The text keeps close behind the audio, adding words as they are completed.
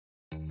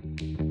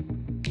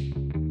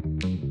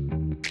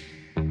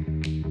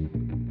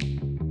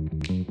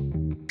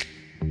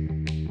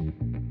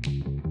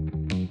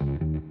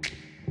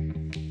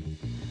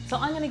So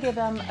I'm going to give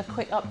a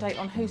quick update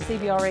on who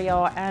CBRE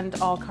are and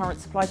our current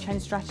supply chain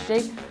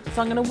strategy.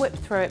 So I'm going to whip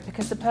through it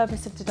because the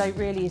purpose of today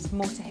really is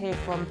more to hear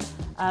from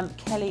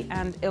Kelly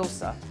and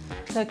Ilse.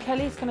 So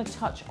Kelly's going to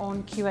touch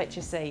on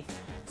QHSE.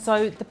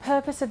 So the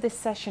purpose of this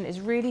session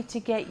is really to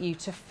get you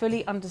to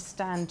fully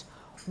understand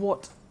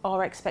what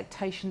our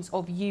expectations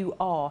of you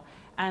are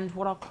and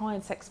what our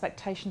clients'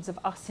 expectations of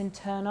us in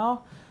turn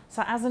are.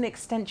 So as an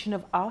extension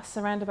of us,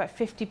 around about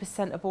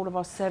 50% of all of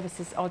our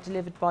services are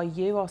delivered by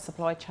you, our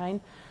supply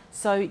chain.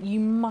 So you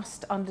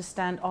must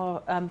understand our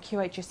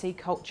QHSE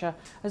culture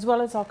as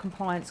well as our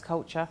compliance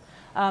culture.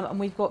 And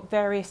we've got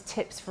various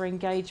tips for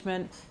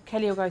engagement.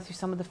 Kelly will go through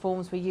some of the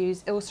forms we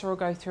use. Ilse will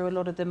go through a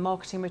lot of the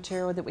marketing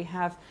material that we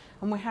have.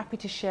 And we're happy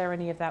to share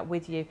any of that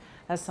with you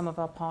as some of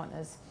our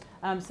partners.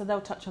 So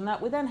they'll touch on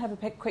that. We then have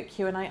a quick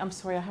Q&A. I'm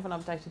sorry, I haven't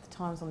updated the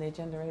times on the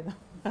agenda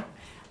either.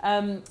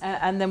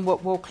 And then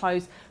we'll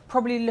close,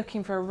 probably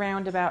looking for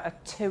around about a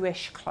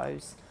 2-ish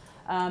close.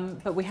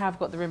 But we have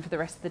got the room for the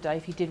rest of the day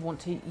if you did want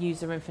to use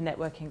the room for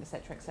networking,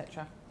 etc.,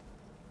 etc.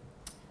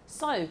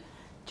 So,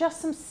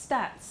 just some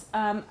stats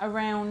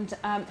around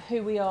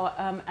who we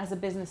are as a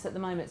business at the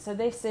moment. So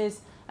this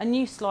is a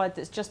new slide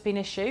that's just been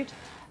issued.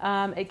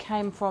 It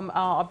came from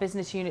our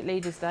Business Unit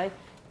Leaders Day.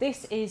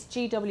 This is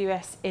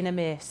GWS in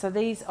EMEA. So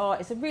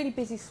it's a really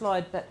busy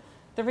slide, but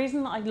the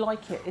reason that I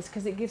like it is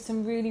because it gives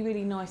some really,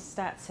 really nice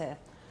stats here.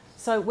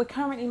 So we're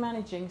currently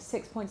managing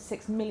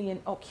 6.6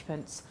 million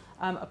occupants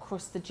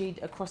across the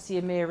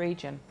EMEA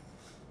region.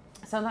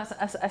 So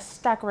that's a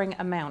staggering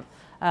amount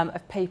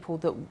of people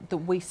that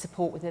we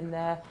support within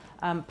their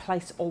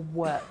place of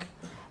work.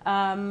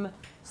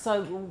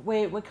 So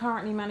we're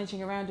currently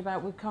managing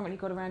we've currently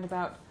got around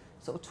about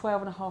sort of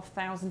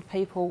 12,500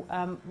 people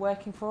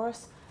working for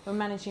us. We're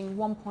managing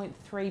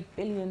 1.3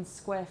 billion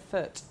square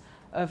foot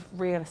of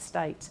real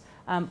estate,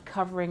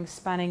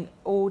 spanning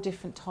all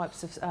different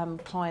types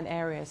of client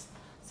areas.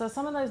 So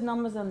some of those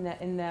numbers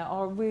in there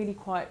are really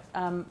quite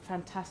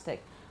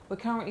fantastic. We're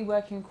currently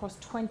working across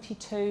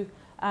 22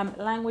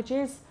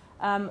 languages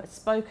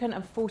spoken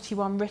and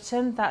 41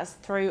 written. That's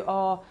through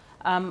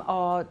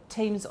our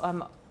teams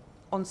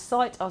on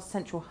site, our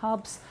central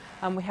hubs.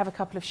 We have a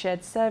couple of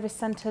shared service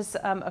centres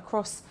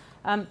across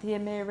the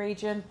EMEA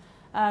region.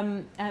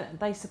 And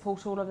they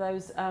support all of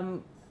those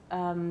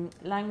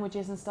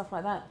languages and stuff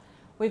like that.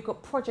 We've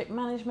got project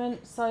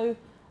management. So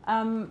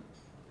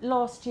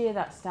last year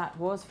that stat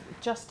was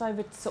just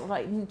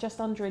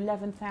under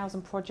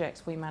 11,000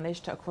 projects we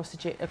managed across the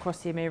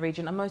EMEA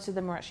region, and most of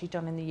them were actually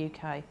done in the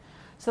UK.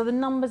 So the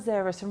numbers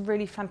there are some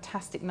really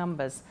fantastic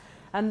numbers.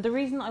 And the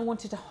reason I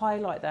wanted to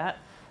highlight that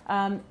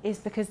is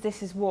because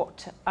this is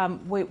what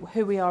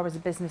who we are as a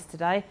business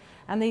today,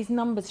 and these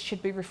numbers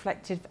should be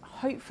reflected,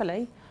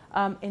 hopefully,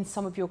 in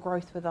some of your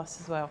growth with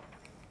us as well.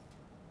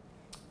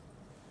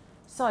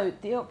 So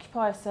the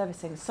occupier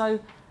servicing. So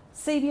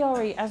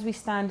CBRE, as we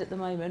stand at the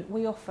moment,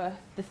 we offer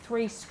the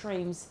 3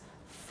 streams,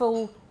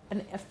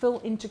 a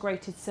full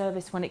integrated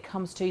service when it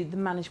comes to the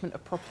management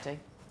of property.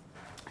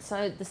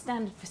 So the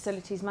standard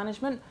facilities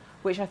management,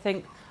 which I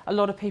think a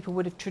lot of people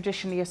would have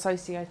traditionally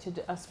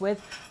associated us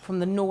with from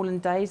the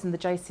Norland days and the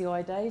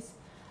JCI days.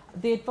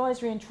 The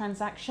advisory and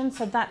transaction,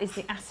 so that is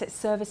the asset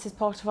services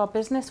part of our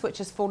business, which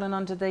has fallen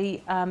under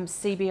the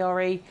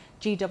CBRE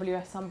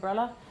GWS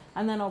umbrella,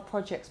 and then our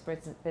projects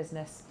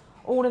business.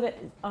 All of it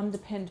is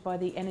underpinned by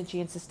the energy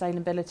and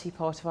sustainability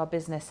part of our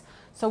business.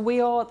 So we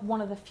are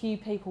one of the few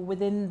people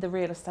within the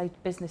real estate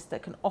business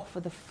that can offer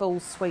the full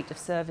suite of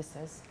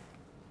services.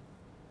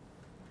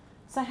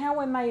 So how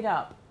we're made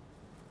up?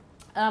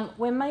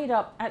 We're made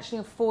up actually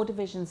of 4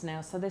 divisions now,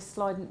 so this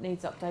slide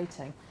needs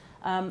updating.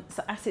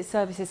 So asset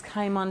services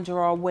came under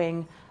our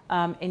wing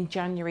in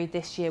January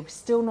this year. We're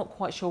still not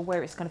quite sure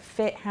where it's going to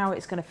fit, how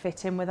it's going to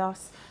fit in with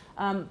us,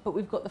 but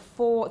we've got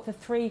the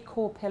 3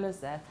 core pillars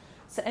there.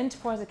 So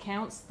enterprise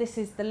accounts, this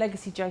is the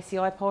legacy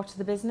JCI part of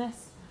the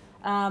business.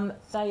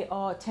 They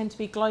tend to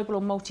be global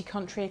or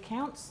multi-country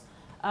accounts,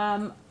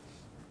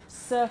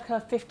 circa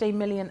 15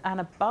 million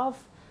and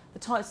above. The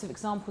types of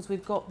examples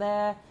we've got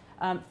there,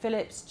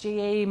 Philips,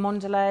 GE,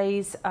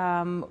 Mondelez,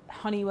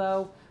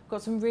 Honeywell.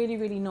 Got some really,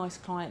 really nice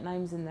client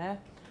names in there.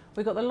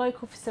 We've got the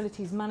local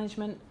facilities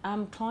management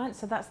clients,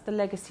 so that's the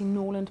legacy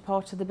Norland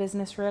part of the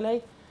business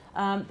really.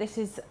 This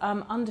is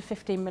under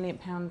 £15 million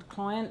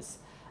clients.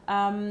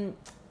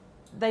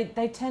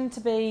 They tend to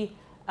be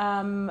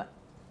 1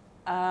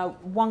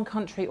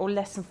 country or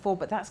less than 4,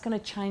 but that's going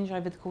to change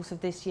over the course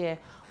of this year.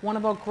 One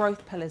of our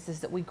growth pillars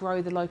is that we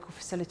grow the local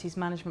facilities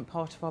management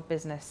part of our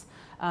business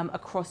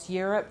across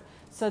Europe.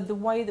 So the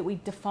way that we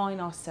define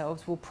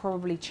ourselves will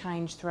probably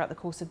change throughout the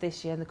course of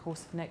this year and the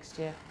course of next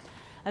year.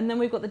 And then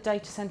we've got the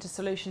data centre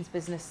solutions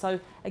business. So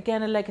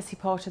again, a legacy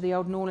part of the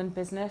old Norland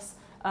business.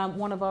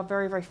 One of our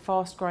very, very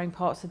fast growing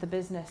parts of the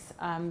business,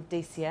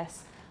 DCS,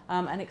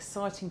 an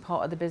exciting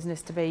part of the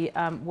business to be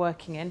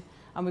working in.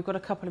 And we've got a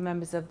couple of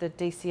members of the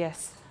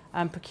DCS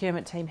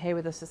procurement team here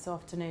with us this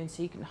afternoon,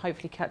 so you can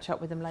hopefully catch up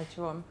with them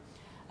later on.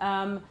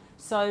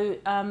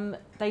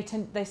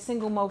 They're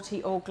single,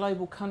 multi or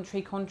global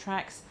country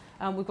contracts.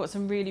 We've got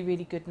some really,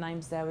 really good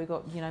names there. We've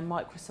got, you know,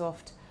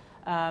 Microsoft.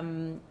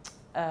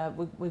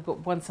 We've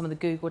got won some of the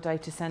Google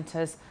data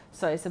centres,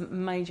 so it's a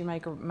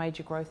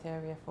major growth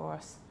area for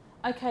us.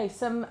 Okay,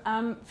 some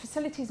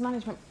facilities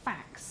management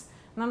facts.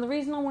 Now, the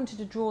reason I wanted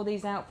to draw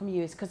these out from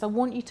you is because I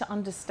want you to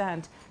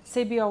understand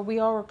CBR, we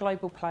are a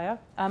global player.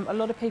 A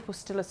lot of people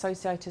still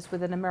associate us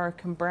with an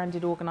American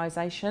branded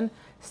organisation,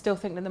 still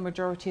think that the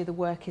majority of the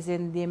work is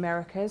in the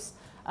Americas.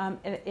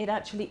 It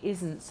actually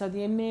isn't. So the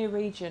EMEA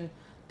region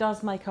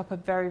does make up a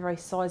very, very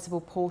sizable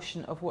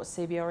portion of what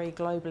CBRE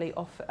globally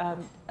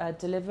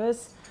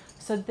delivers.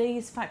 So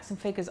these facts and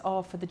figures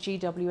are for the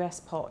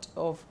GWS part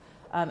of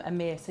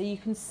EMEA. So you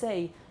can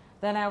see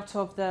that out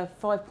of the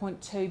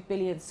 5.2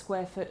 billion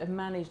square foot of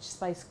managed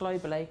space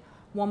globally,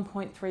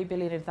 1.3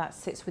 billion of that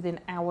sits within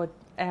our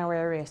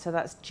area. So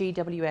that's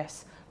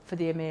GWS for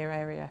the EMEA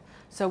area.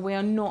 So we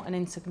are not an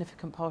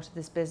insignificant part of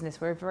this business.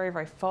 We're a very,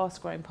 very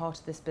fast growing part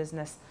of this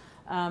business.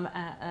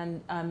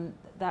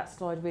 That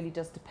slide really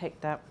does depict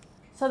that.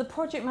 So the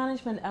project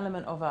management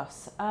element of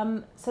us.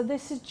 So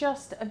this is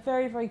just a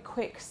very, very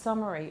quick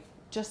summary,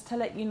 just to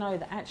let you know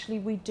that actually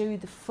we do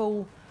the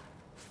full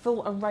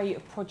array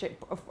of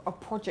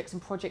projects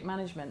and project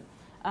management.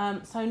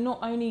 So not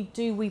only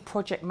do we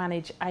project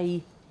manage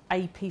a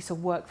piece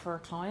of work for a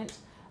client,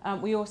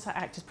 we also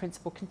act as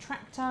principal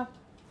contractor.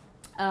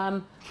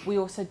 We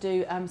also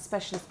do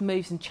specialist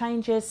moves and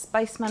changes,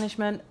 space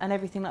management and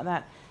everything like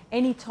that.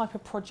 Any type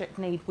of project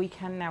need, we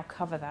can now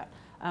cover that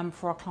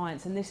for our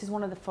clients. And this is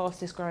one of the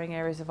fastest growing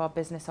areas of our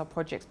business, our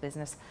projects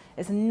business.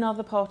 It's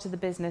another part of the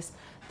business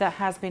that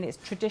it's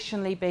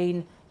traditionally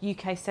been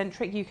UK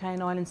centric, UK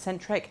and Ireland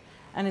centric,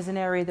 and is an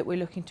area that we're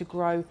looking to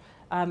grow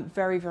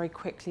very, very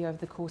quickly over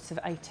the course of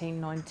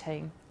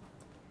 18-19.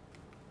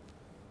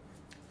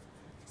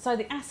 So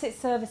the asset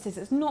services,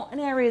 it's not an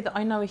area that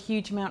I know a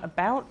huge amount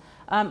about.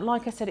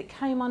 Like I said, it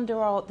came under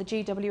the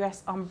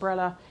GWS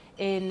umbrella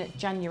in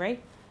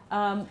January.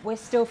 We're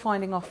still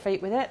finding our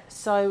feet with it.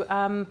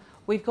 So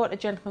we've got a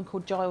gentleman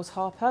called Giles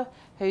Harper,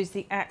 who's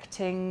the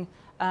acting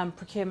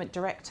procurement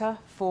director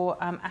for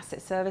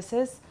asset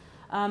services.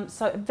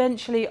 So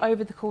eventually,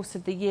 over the course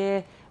of the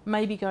year,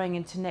 maybe going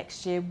into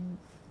next year,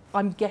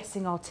 I'm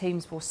guessing our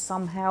teams will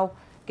somehow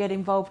get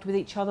involved with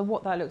each other.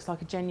 What that looks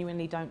like, I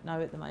genuinely don't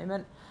know at the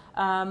moment.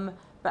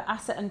 But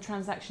asset and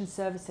transaction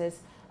services,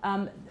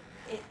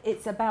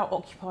 it's about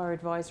occupier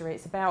advisory.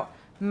 It's about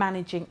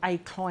managing a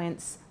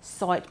client's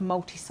site,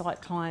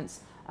 multi-site clients.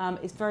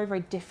 It's very,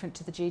 very different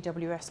to the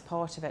GWS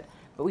part of it,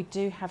 but we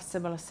do have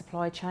similar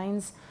supply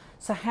chains.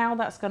 So how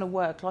that's going to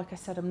work, like I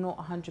said, I'm not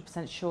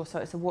 100% sure, so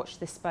it's a watch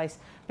this space.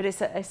 But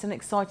it's an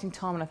exciting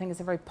time, and I think it's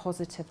a very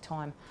positive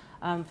time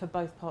for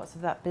both parts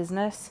of that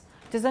business.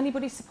 Does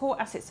anybody support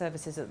asset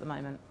services at the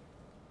moment?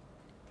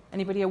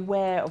 Anybody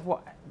aware of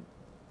what,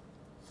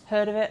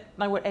 heard of it,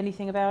 know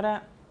anything about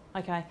it?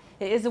 Okay,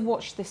 it is a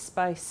watch this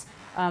space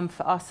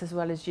for us as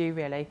well as you,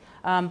 really.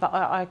 But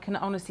I can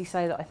honestly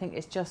say that I think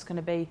it's just going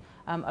to be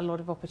a lot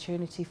of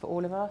opportunity for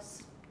all of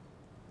us.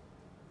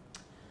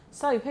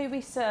 So who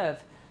we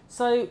serve.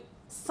 So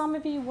some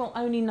of you will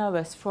only know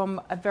us from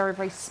a very,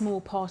 very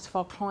small part of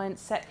our client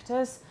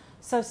sectors.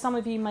 So some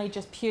of you may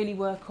just purely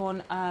work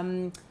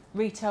on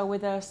retail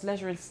with us,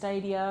 leisure and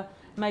stadia.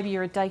 Maybe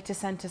you're a data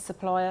centre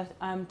supplier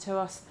to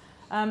us.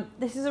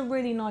 This is a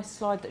really nice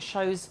slide that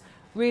shows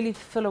really the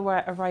full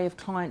array of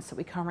clients that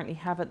we currently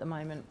have at the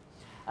moment.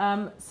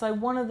 So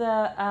one of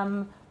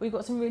the, we've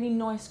got some really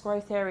nice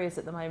growth areas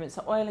at the moment.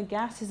 So oil and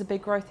gas is a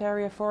big growth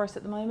area for us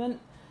at the moment.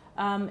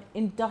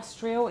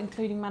 Industrial,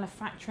 including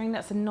manufacturing,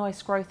 that's a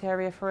nice growth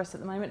area for us at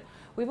the moment.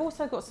 We've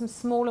also got some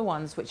smaller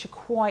ones which are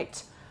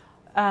quite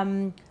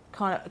kind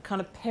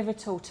of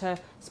pivotal to,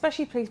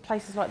 especially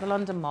places like the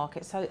London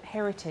market. So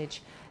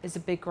heritage is a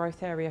big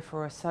growth area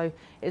for us. So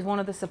it's one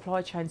of the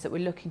supply chains that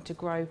we're looking to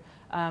grow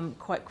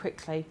quite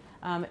quickly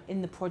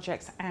in the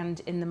projects and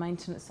in the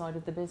maintenance side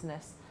of the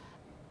business.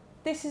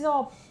 This is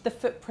the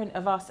footprint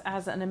of us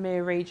as an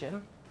EMEA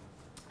region.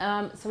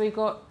 So we've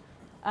got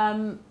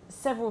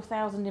several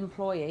thousand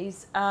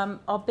employees.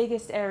 Our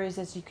biggest areas,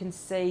 as you can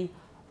see,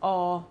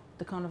 are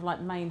the kind of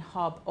like main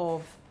hub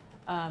of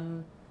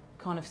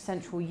kind of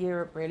Central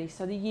Europe, really.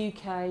 So the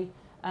UK,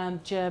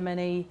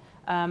 Germany,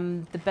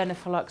 the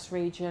Benelux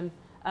region.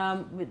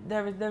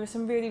 There are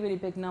some really, really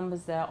big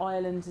numbers there.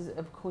 Ireland is,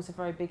 of course, a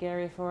very big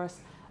area for us.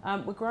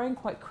 We're growing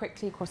quite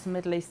quickly across the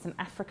Middle East and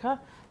Africa.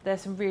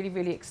 There's some really,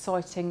 really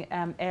exciting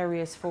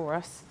areas for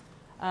us.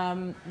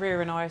 Rhea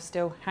and I are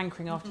still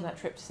hankering after that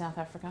trip to South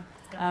Africa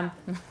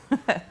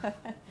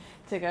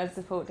to go and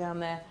support down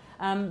there.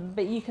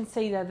 But you can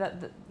see there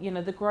that you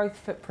know, the growth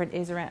footprint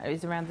is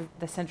around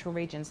the central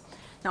regions.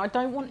 Now, I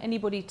don't want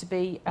anybody to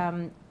be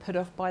put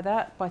off by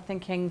that, by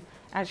thinking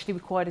actually we're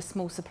quite a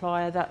small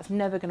supplier. That's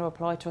never going to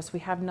apply to us. We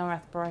have no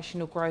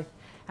aspirational growth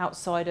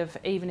outside of,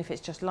 even if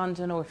it's just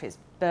London or if it's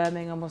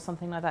Birmingham or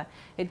something like that.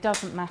 It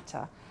doesn't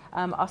matter.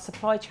 Our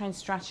supply chain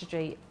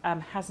strategy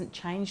hasn't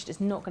changed.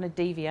 It's not going to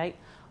deviate.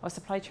 Our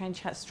supply chain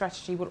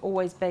strategy will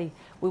always be,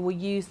 we will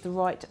use the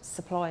right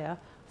supplier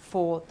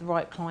for the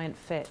right client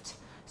fit.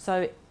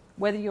 So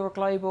whether you're a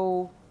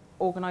global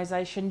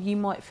organisation, you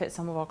might fit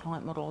some of our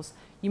client models.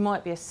 You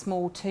might be a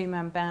small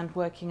two-man band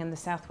working in the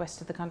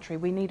southwest of the country.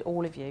 We need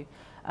all of you.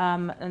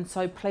 And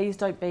so please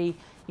don't be,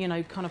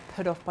 kind of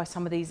put off by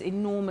some of these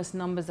enormous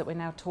numbers that we're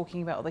now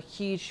talking about, or the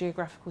huge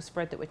geographical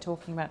spread that we're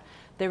talking about.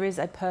 There is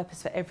a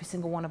purpose for every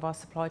single one of our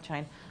supply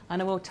chain.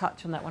 And I will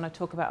touch on that when I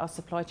talk about our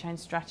supply chain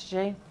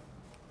strategy.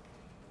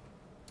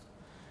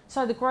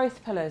 So the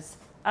growth pillars.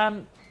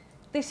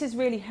 This is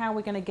really how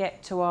we're going to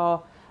get to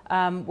our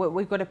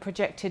we've got a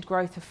projected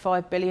growth of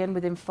 5 billion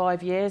within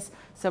 5 years.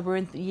 So we're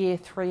in year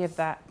 3 of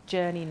that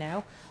journey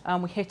now.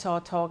 We hit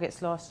our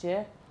targets last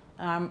year.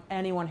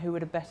 Anyone who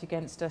would have bet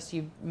against us,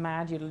 you're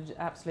mad, you'd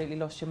absolutely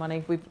lost your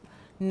money.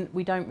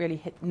 We don't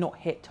really not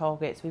hit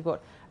targets. We've got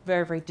a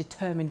very, very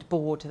determined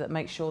board that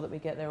makes sure that we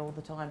get there all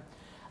the time.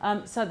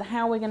 So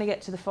how we're going to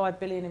get to the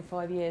 5 billion in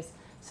 5 years.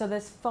 So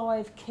there's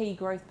 5 key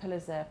growth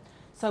pillars there.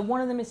 So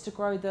one of them is to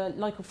grow the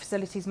local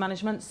facilities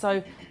management.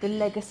 So the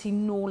legacy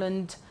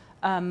Norland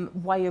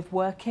way of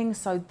working,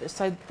 so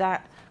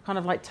that kind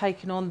of like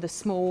taking on the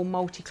small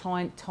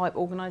multi-client type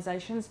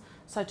organisations,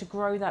 so to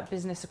grow that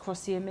business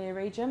across the EMEA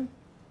region,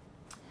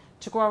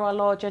 to grow our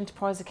large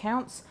enterprise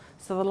accounts,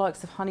 so the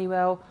likes of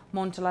Honeywell,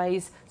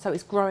 Mondelez, so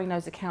it's growing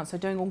those accounts, so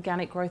doing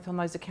organic growth on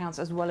those accounts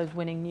as well as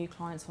winning new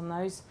clients on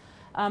those.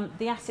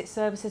 The asset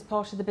services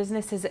part of the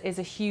business is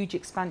a huge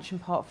expansion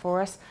part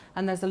for us,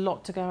 and there's a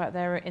lot to go out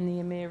there in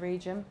the EMEA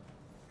region.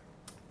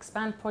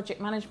 Expand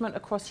project management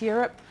across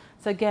Europe.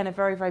 So again, a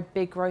very, very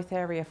big growth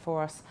area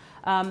for us.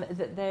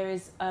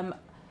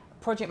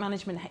 Project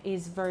management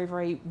is very,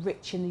 very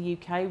rich in the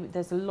UK.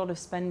 There's a lot of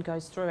spend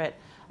goes through it.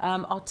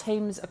 Our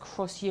teams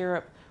across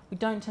Europe, we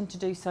don't tend to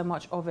do so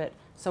much of it,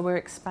 so we're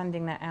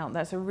expanding that out.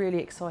 That's a really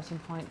exciting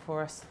point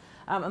for us.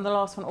 And the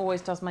last one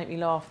always does make me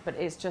laugh, but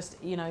it's just,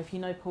 if you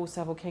know Paul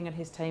Saville-King and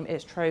his team,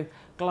 it's true.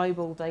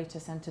 Global data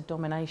centre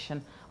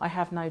domination, I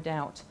have no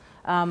doubt.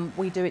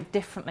 We do it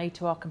differently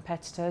to our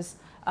competitors.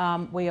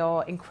 We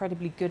are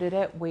incredibly good at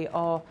it. We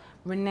are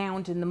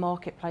renowned in the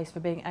marketplace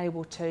for being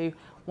able to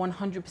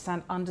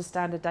 100%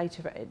 understand a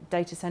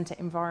data centre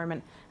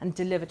environment and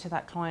deliver to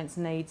that client's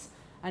needs.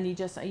 And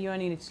you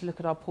only need to look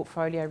at our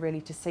portfolio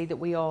really to see that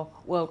we are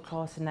world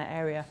class in that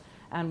area,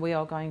 and we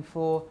are going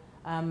for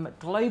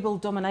global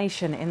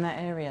domination in that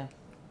area.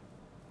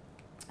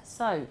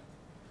 So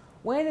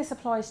where this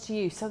applies to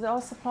you, so there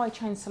are supply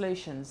chain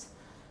solutions.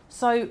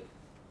 So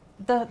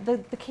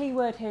the key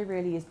word here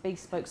really is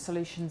bespoke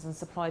solutions and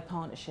supply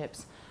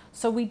partnerships.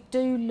 So we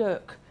do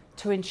look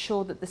to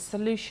ensure that the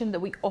solution that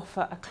we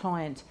offer a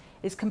client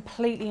is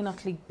completely and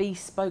utterly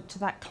bespoke to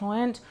that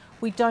client.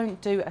 We don't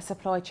do a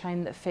supply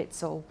chain that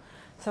fits all.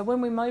 So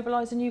when we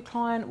mobilise a new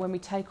client, when we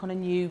take on a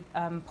new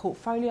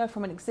portfolio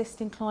from an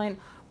existing client,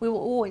 we will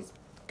always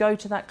go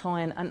to that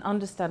client and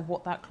understand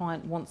what that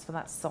client wants for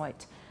that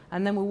site.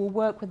 And then we will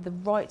work with the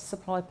right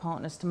supply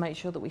partners to make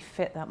sure that we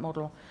fit that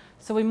model.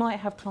 So we might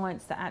have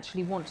clients that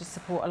actually want to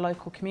support a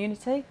local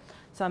community.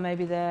 So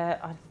maybe they're,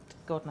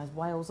 God knows,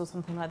 Wales or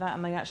something like that,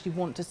 and they actually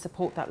want to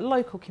support that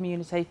local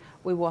community.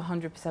 We will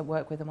 100%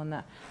 work with them on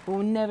that. We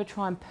will never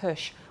try and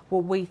push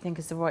what we think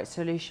is the right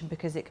solution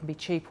because it can be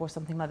cheaper or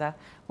something like that.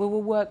 We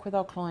will work with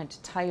our client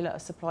to tailor a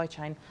supply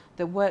chain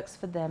that works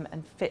for them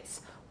and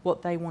fits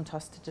what they want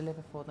us to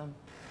deliver for them.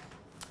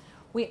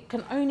 We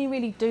can only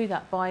really do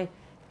that by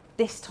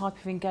this type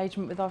of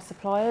engagement with our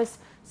suppliers,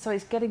 so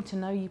it's getting to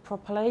know you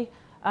properly.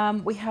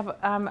 We have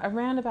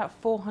around about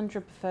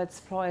 400 preferred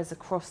suppliers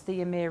across the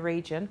EMEA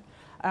region.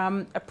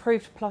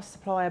 Approved Plus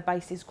supplier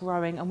base is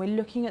growing, and we're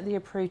looking at the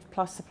Approved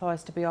Plus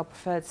suppliers to be our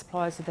preferred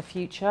suppliers of the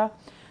future.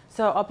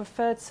 So our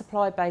preferred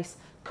supply base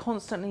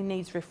constantly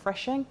needs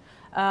refreshing,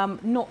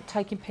 not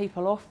taking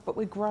people off, but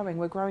we're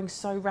growing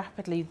so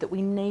rapidly that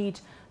we need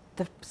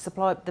the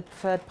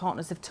preferred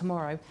partners of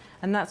tomorrow,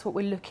 and that's what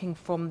we're looking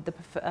from the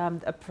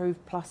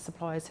Approved Plus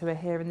suppliers who are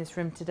here in this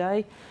room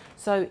today.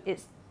 So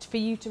it's for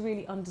you to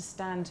really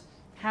understand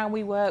how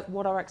we work,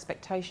 what our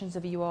expectations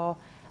of you are,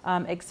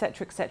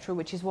 etc.,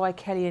 which is why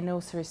Kelly and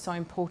Ilsa is so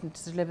important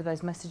to deliver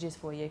those messages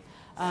for you,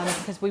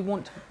 because we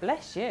want to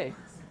bless you.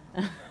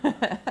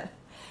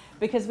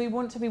 Because we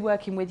want to be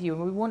working with you,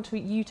 and we want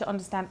you to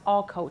understand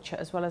our culture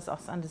as well as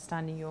us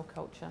understanding your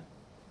culture.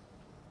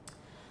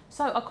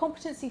 So our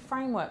competency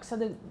framework,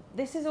 so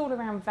this is all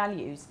around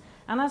values.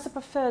 And as a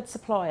preferred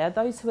supplier,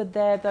 those who are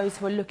there, those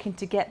who are looking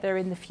to get there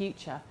in the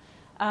future,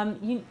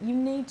 you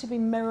need to be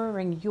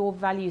mirroring your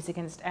values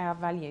against our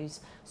values.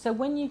 So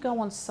when you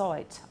go on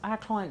site, our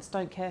clients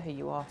don't care who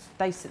you are.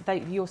 You're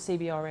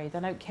CBRE, they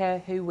don't care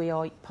who we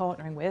are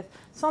partnering with.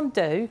 Some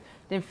do,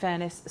 in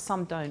fairness,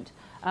 some don't.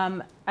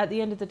 At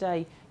the end of the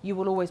day, you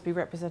will always be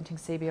representing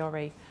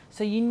CBRE.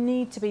 So you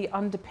need to be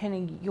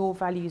underpinning your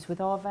values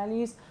with our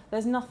values.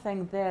 There's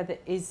nothing there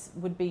that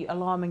would be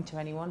alarming to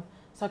anyone.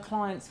 So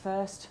clients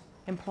first,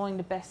 employing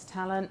the best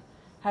talent,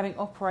 having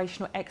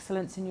operational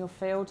excellence in your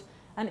field,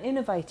 and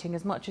innovating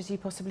as much as you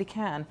possibly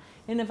can.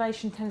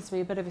 Innovation tends to be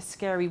a bit of a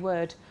scary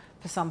word,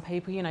 for some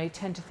people. You know, you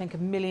tend to think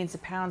of millions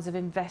of pounds of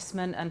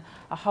investment and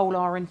a whole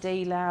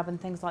R&D lab and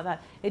things like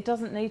that. It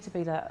doesn't need to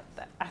be that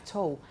at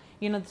all.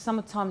 You know,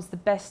 sometimes the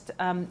best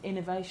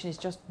innovation is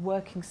just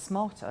working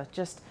smarter,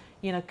 just,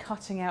 you know,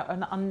 cutting out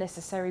an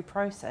unnecessary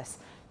process.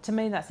 To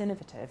me, that's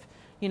innovative.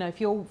 You know, if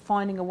you're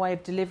finding a way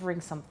of delivering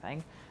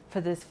something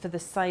for the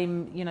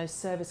same, you know,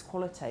 service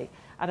quality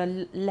at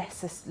a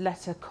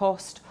lesser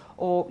cost,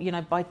 or, you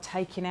know, by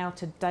taking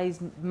out a day's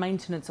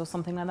maintenance or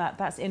something like that,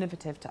 that's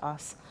innovative to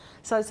us.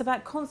 So it's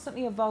about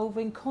constantly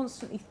evolving,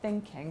 constantly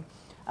thinking,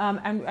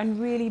 and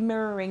really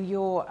mirroring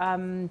your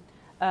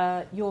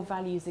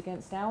values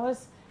against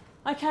ours.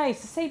 Okay,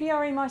 so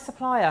CBRE My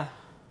Supplier.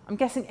 I'm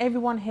guessing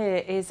everyone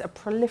here is a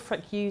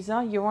prolific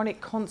user. You're on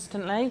it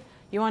constantly.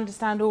 You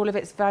understand all of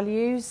its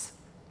values.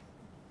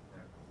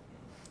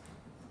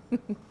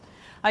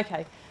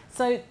 Okay,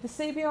 so the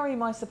CBRE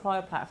My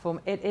Supplier platform,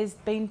 it is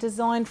been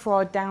designed for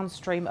our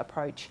downstream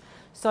approach.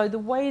 So the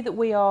way that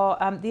we are,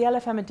 the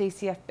LFM and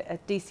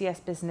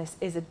DCS business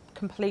is a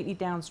completely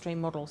downstream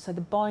model. So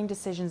the buying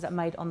decisions are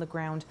made on the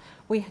ground.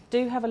 We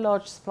do have a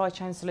large supply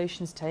chain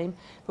solutions team,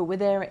 but we're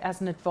there as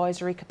an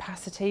advisory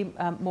capacity,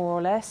 more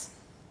or less.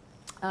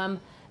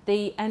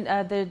 The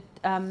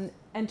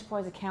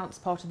enterprise accounts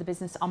part of the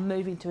business are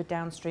moving to a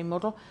downstream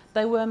model.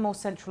 They were more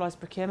centralised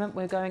procurement.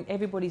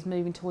 Everybody's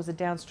moving towards a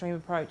downstream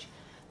approach.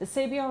 The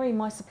CBRE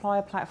My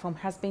Supplier platform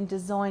has been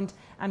designed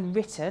and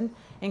written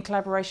in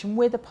collaboration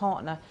with a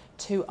partner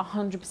to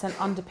 100%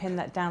 underpin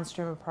that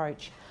downstream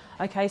approach.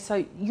 Okay,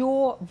 so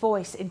your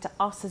voice into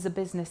us as a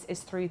business is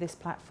through this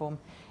platform.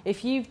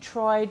 If you've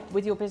tried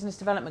with your business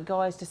development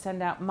guys to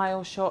send out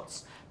mail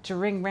shots, to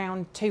ring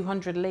round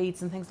 200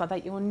 leads and things like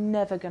that, you're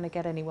never going to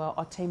get anywhere.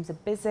 Our teams are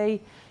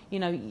busy. You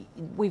know,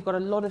 we've got a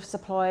lot of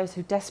suppliers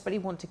who desperately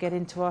want to get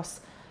into us.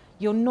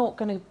 You're not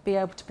going to be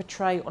able to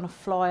portray on a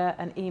flyer,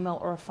 an email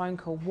or a phone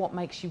call what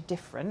makes you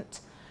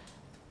different.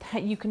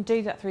 You can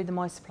do that through the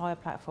My Supplier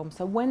platform.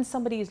 So when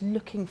somebody is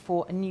looking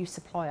for a new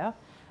supplier,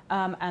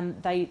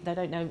 and they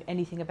don't know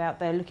anything about,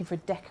 they're looking for a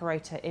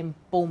decorator in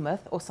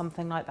Bournemouth or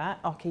something like that,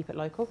 I'll keep it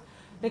local,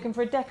 looking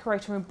for a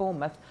decorator in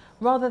Bournemouth,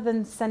 rather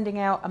than sending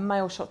out a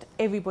mail shot to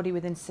everybody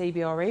within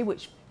CBRE,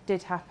 which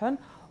did happen,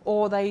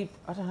 or they,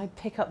 I don't know,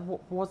 pick up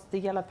what was the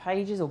Yellow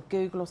Pages or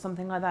Google or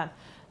something like that,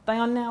 they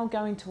are now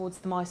going towards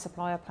the My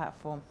Supplier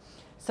platform.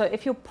 So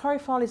if your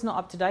profile is not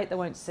up to date, they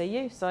won't see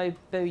you, so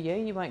boo you,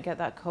 you won't get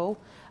that call.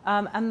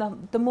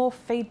 And the more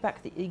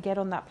feedback that you get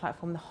on that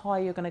platform, the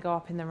higher you're going to go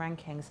up in the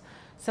rankings.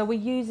 So we're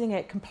using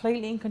it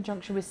completely in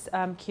conjunction with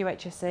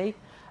QHSE,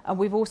 and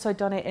we've also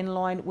done it in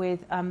line with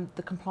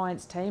the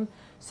compliance team.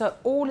 So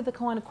all of the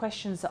kind of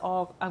questions that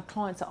our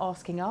clients are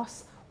asking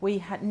us,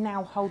 we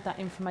now hold that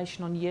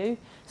information on you.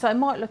 So it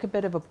might look a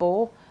bit of a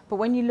bore, but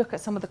when you look at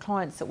some of the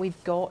clients that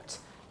we've got,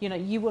 you know,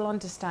 you will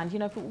understand, you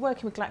know, if we're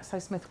working with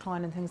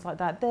GlaxoSmithKline and things like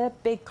that, they're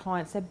big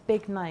clients, they're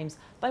big names.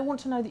 They want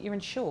to know that you're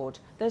insured.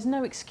 There's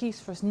no excuse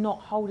for us not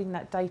holding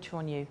that data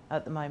on you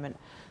at the moment.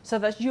 So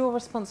that's your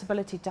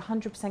responsibility to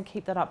 100%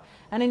 keep that up.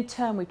 And in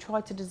turn, we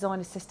try to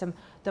design a system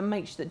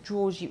that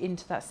draws you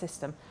into that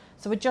system.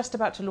 So we're just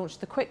about to launch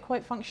the quick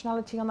quote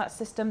functionality on that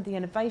system. The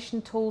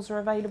innovation tools are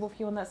available for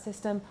you on that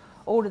system.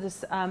 All of this,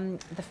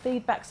 the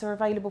feedbacks are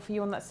available for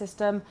you on that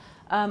system.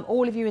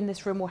 All of you in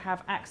this room will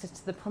have access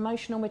to the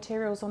promotional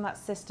materials on that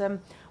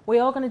system. We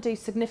are going to do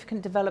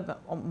significant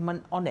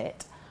development on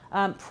it,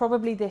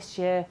 probably this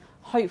year,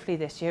 hopefully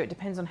this year. It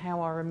depends on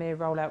how our EMEA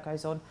rollout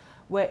goes on,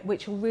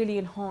 which will really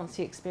enhance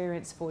the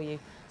experience for you,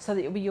 so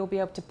that you'll be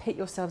able to pit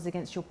yourselves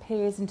against your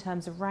peers in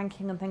terms of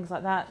ranking and things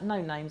like that.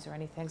 No names or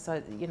anything,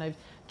 so you know,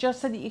 just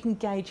so that you can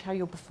gauge how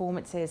your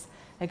performance is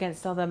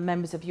against other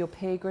members of your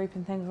peer group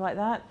and things like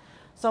that.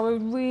 So I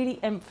would really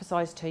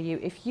emphasise to you,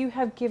 if you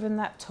have given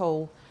that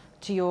tool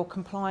to your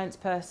compliance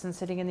person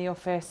sitting in the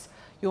office,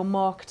 your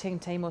marketing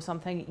team or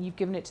something, you've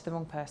given it to the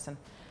wrong person.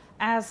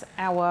 As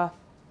our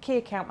key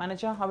account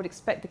manager, I would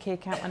expect the key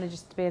account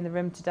managers to be in the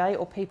room today,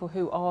 or people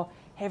who are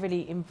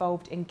heavily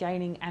involved in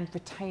gaining and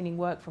retaining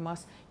work from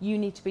us. You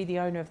need to be the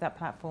owner of that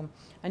platform,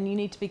 and you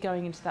need to be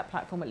going into that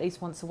platform at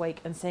least once a week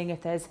and seeing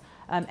if there's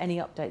any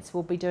updates.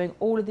 We'll be doing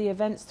all of the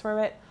events through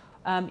it.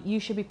 You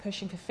should be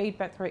pushing for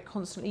feedback through it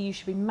constantly. You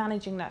should be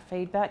managing that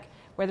feedback,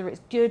 whether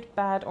it's good,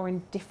 bad or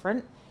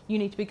indifferent. You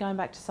need to be going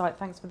back to site,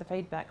 thanks for the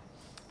feedback.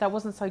 That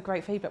wasn't so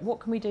great feedback. What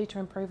can we do to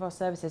improve our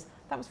services?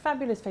 That was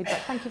fabulous feedback.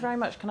 Thank you very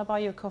much. Can I buy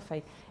you a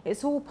coffee?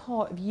 It's all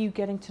part of you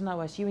getting to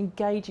know us, you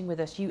engaging with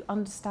us, you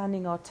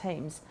understanding our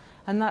teams.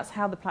 And that's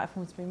how the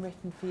platform's been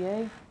written for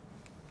you.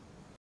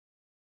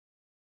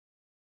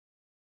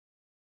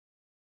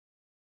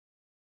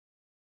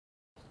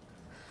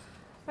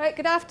 Right,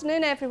 good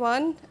afternoon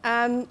everyone.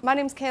 My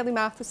name's Kelly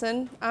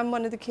Matheson. I'm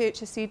one of the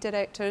QHSE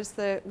directors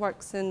that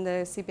works in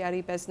the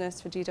CBRE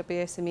business for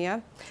GWS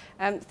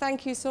EMEA.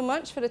 Thank you so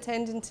much for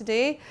attending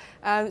today,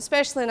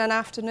 especially in an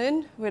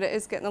afternoon where it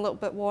is getting a little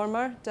bit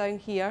warmer down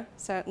here,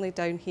 certainly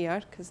down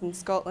here, because in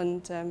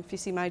Scotland, if you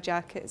see my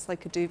jacket, it's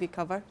like a duvet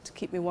cover to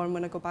keep me warm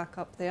when I go back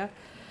up there.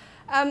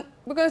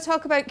 We're going to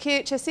talk about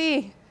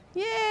QHSE.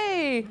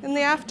 Yay! In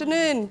the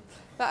afternoon.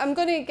 But I'm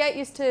going to get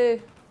you to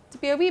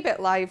be a wee bit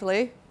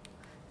lively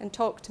and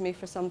talk to me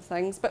for some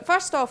things. But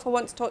first off, I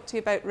want to talk to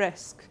you about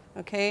risk.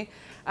 Okay?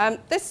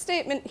 This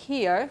statement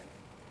here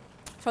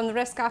from the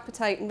Risk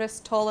Appetite and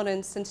Risk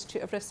Tolerance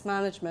Institute of Risk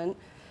Management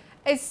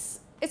it's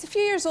a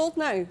few years old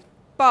now,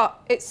 but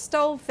it's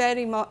still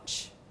very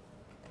much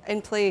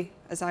in play,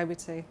 as I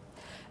would say.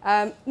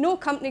 No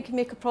company can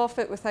make a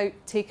profit without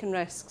taking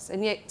risks,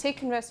 and yet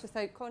taking risks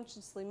without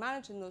consciously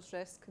managing those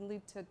risks can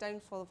lead to a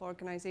downfall of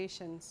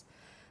organisations.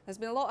 There's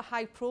been a lot of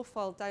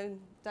high-profile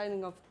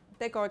downing of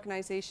big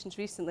organisations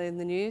recently in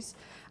the news,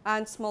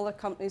 and smaller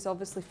companies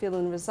obviously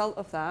feeling the result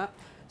of that.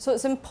 So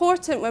it's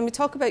important when we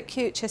talk about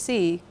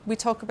QHSE, we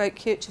talk about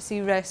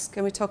QHSE risk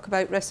and we talk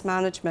about risk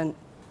management.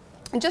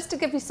 And just to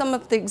give you some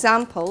of the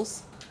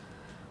examples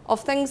of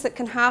things that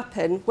can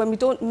happen when we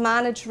don't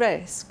manage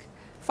risk,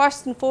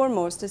 first and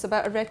foremost is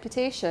about a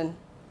reputation.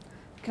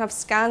 We can have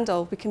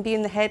scandal, we can be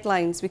in the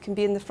headlines, we can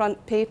be in the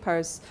front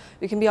papers,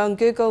 we can be on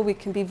Google, we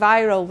can be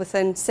viral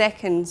within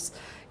seconds.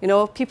 You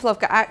know, people have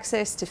got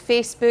access to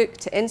Facebook,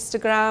 to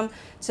Instagram,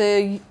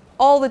 to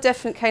all the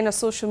different kind of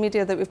social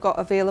media that we've got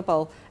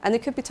available, and they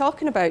could be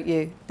talking about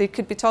you. They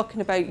could be talking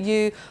about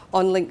you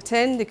on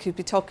LinkedIn, they could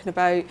be talking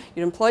about,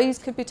 your employees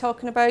could be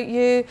talking about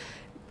you,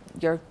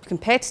 your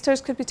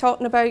competitors could be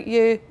talking about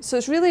you. So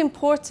it's really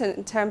important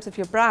in terms of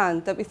your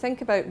brand that we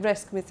think about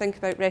risk and we think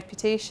about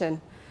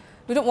reputation.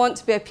 We don't want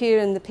to be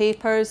appearing in the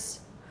papers,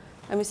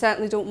 and we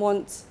certainly don't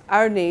want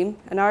our name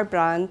and our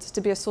brand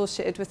to be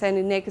associated with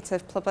any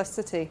negative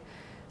publicity.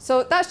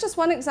 So that's just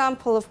one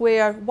example of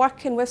where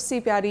working with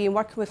CBRE and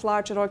working with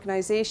larger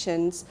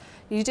organisations,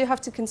 you do have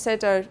to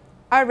consider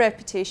our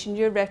reputation,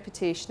 your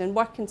reputation, and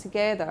working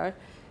together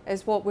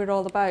is what we're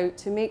all about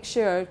to make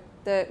sure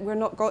that we're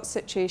not got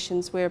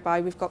situations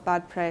whereby we've got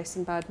bad press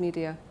and bad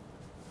media.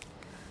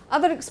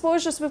 Other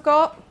exposures we've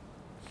got,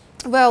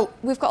 well,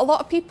 we've got a lot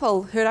of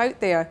people who are out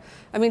there.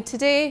 I mean,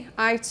 today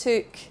I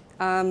took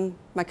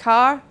my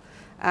car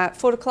at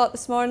 4 o'clock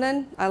this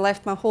morning. I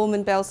left my home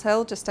in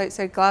Bellshill, just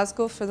outside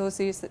Glasgow, for those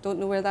of you that don't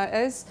know where that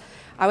is.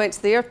 I went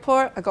to the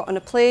airport, I got on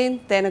a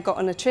plane, then I got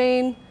on a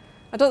train.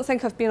 I don't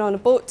think I've been on a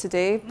boat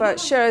today, but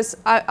sure as,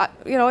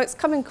 you know, it's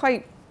coming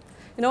quite,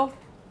 you know,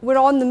 we're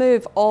on the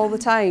move all the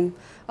time.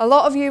 A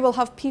lot of you will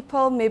have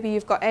people, maybe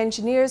you've got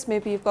engineers,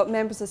 maybe you've got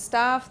members of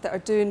staff that are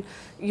doing,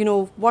 you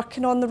know,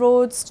 working on the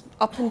roads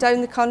up and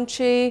down the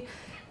country,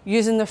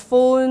 using their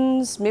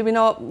phones, maybe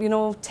not, you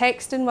know,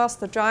 texting whilst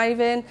they're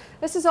driving.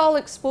 This is all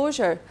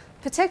exposure,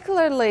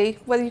 particularly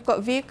whether you've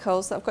got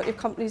vehicles that have got your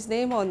company's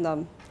name on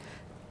them.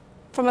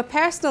 From a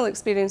personal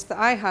experience that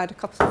I had a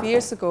couple of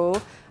years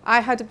ago, I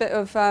had a bit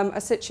of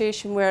a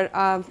situation where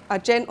a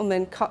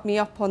gentleman cut me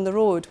up on the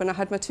road when I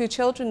had my 2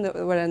 children that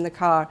were in the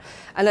car,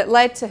 and it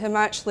led to him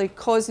actually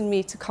causing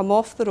me to come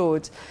off the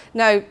road.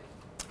 Now,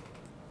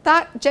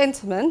 that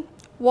gentleman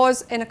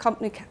was in a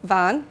company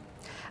van,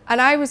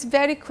 and I was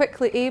very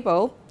quickly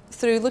able,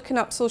 through looking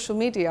up social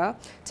media,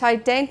 to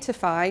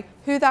identify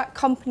who that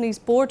company's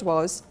board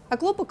was, a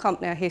global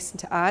company I hasten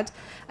to add,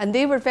 and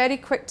they were very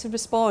quick to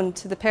respond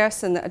to the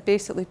person that had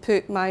basically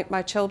put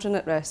my children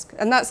at risk,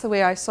 and that's the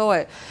way I saw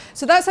it.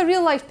 So that's a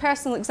real life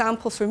personal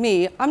example for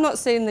me. I'm not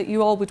saying that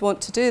you all would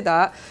want to do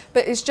that,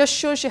 but it just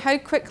shows you how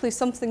quickly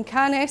something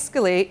can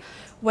escalate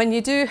when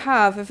you do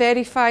have a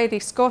very fiery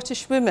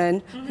Scottish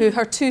woman who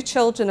her 2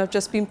 children have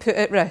just been put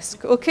at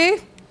risk, okay?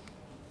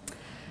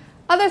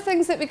 Other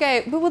things that we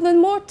get, well, the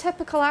more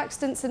typical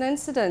accidents and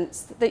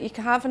incidents that you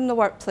can have in the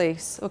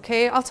workplace,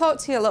 okay? I'll talk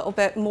to you a little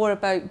bit more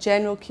about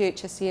general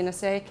QHSE in a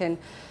second.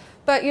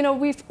 But, you know,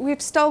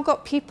 we've still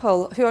got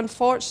people who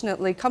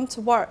unfortunately come to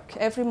work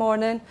every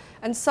morning,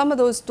 and some of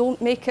those don't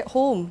make it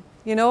home,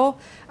 you know?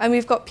 And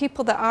we've got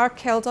people that are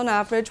killed on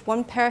average,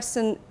 1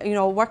 person, you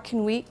know,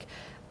 working week.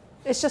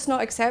 It's just not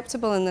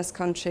acceptable in this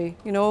country,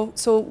 you know.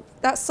 So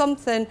that's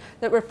something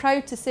that we're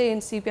proud to say in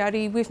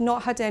CBRE. We've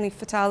not had any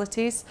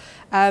fatalities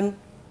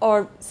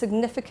or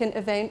significant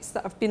events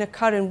that have been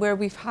occurring where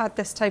we've had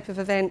this type of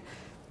event.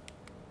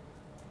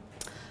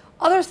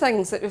 Other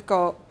things that we've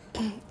got,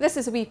 this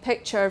is a wee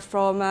picture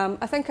from,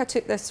 I think I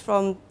took this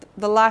from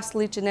the last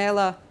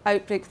Legionella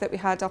outbreak that we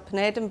had up in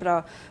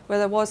Edinburgh, where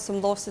there was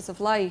some losses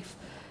of life.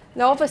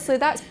 Now obviously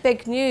that's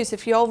big news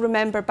if you all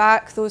remember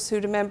back, those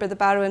who remember the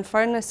Barrow and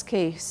Furness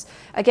case.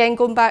 Again,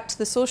 going back to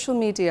the social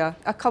media,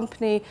 a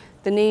company,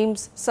 the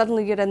names,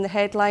 suddenly you're in the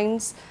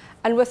headlines.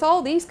 And with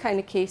all these kind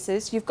of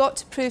cases, you've got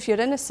to prove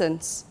your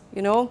innocence,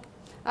 you know.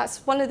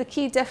 That's one of the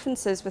key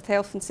differences with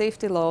health and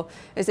safety law,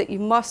 is that you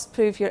must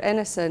prove your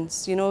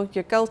innocence, you know.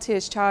 You're guilty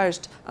as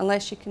charged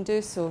unless you can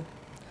do so.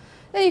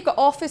 Then you've got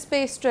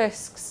office-based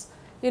risks,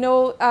 you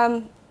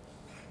know.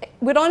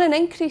 We're on an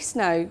increase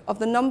now of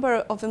the number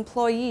of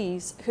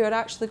employees who are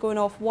actually going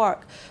off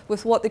work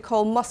with what they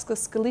call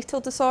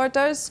musculoskeletal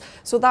disorders.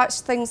 So that's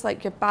things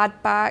like your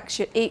bad backs,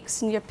 your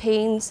aches and your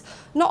pains.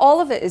 Not all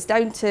of it is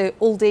down to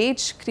old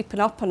age creeping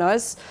up on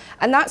us.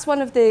 And that's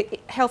one of the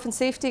health and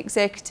safety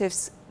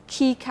executives'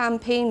 key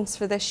campaigns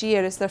for this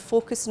year, is they're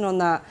focusing on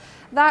that.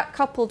 That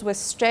coupled with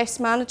stress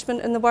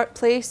management in the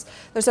workplace,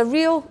 there's a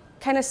real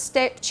kind of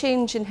step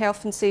change in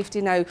health and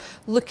safety now,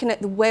 looking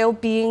at the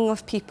well-being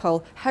of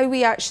people, how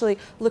we actually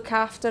look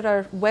after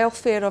our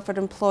welfare of our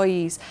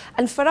employees.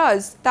 And for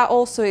us, that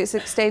also is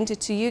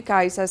extended to you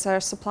guys as our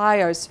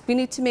suppliers. We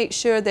need to make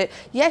sure that,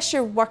 yes,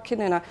 you're working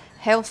in a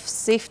health,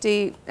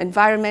 safety,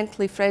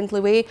 environmentally friendly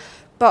way,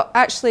 but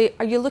actually,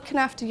 are you looking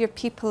after your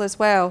people as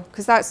well?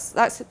 Because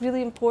that's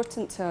really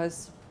important to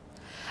us.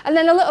 And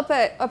then a little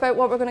bit about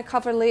what we're going to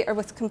cover later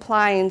with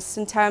compliance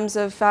in terms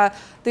of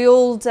the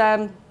old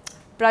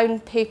brown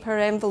paper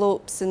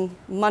envelopes and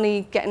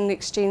money getting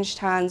exchanged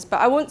hands. But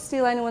I won't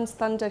steal anyone's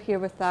thunder here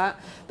with that.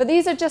 But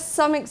these are just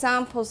some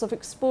examples of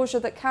exposure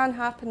that can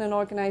happen in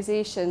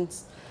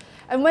organisations.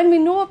 And when we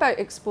know about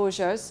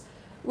exposures,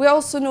 we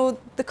also know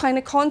the kind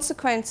of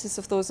consequences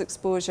of those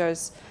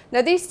exposures.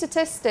 Now, these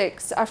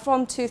statistics are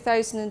from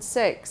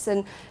 2006,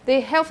 and the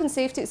Health and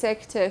Safety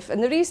Executive,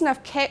 and the reason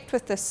I've kept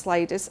with this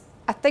slide is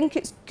I think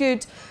it's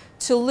good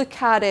to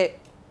look at it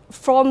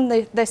from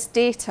this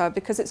data,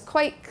 because it's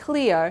quite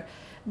clear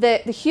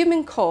that the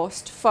human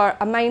cost for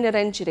a minor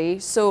injury,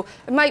 so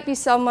it might be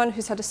someone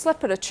who's had a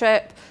slip or a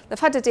trip, they've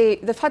had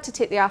to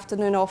take the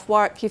afternoon off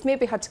work, you've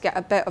maybe had to get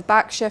a bit of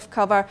back shift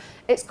cover,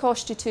 it's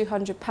cost you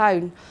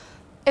 £200.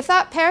 If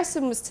that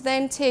person was to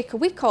then take a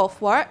week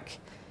off work,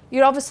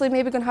 you're obviously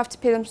maybe going to have to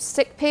pay them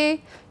sick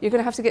pay, you're going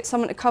to have to get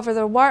someone to cover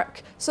their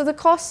work, so the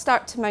costs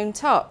start to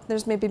mount up.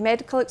 There's maybe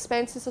medical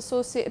expenses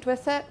associated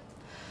with it.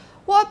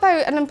 What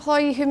about an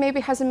employee who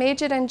maybe has a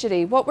major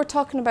injury? What we're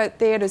talking about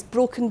there is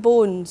broken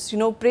bones, you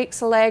know, breaks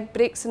a leg,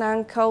 breaks an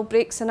ankle,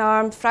 breaks an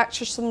arm,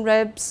 fractures some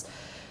ribs.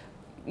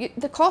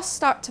 The costs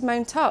start to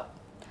mount up.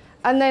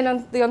 And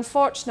then the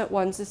unfortunate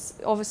ones is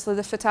obviously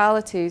the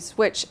fatalities,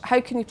 which,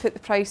 how can you put the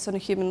price on a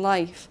human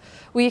life?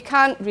 Well, you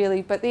can't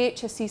really, but the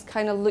HSE's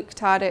kind of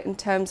looked at it in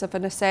terms of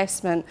an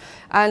assessment.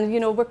 And, you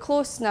know, we're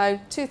close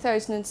now,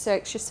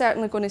 2006, you're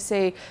certainly going to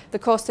say the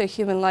cost of a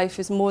human life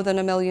is more than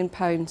 £1 million.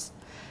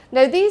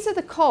 Now, these are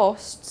the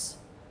costs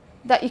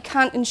that you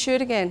can't insure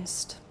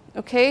against,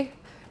 okay?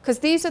 Because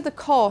these are the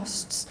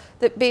costs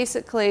that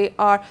basically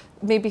are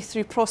maybe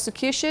through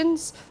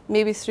prosecutions,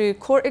 maybe through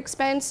court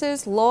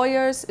expenses,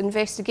 lawyers,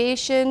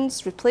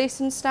 investigations,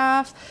 replacing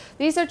staff.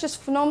 These are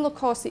just phenomenal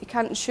costs that you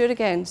can't insure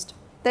against.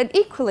 Then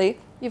equally,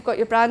 you've got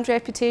your brand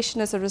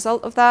reputation as a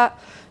result of that.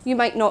 You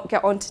might not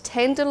get onto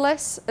tender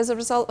lists as a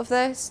result of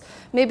this.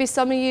 Maybe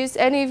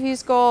any of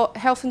you's got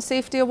health and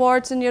safety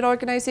awards in your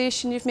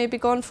organisation you've maybe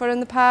gone for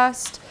in the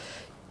past.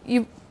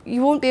 You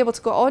won't be able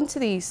to go on to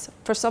these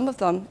for some of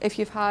them if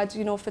you've had,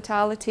 you know,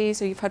 fatalities,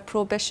 or you've had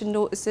prohibition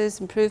notices,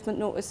 improvement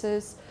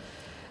notices.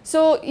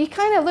 So you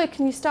kind of look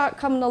and you start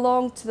coming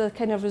along to the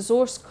kind of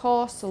resource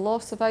costs, the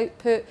loss of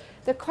output.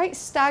 They're quite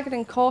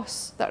staggering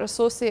costs that are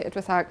associated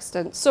with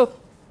accidents. So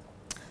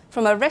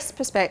from a risk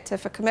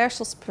perspective, a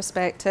commercial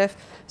perspective,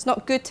 it's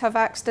not good to have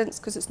accidents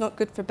because it's not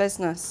good for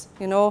business,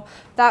 you know.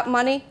 That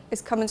money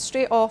is coming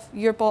straight off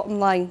your bottom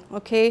line,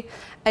 okay?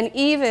 And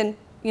even,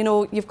 you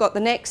know, you've got the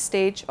next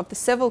stage of the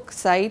civil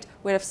side,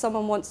 where if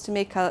someone wants to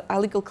make a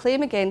legal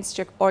claim against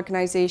your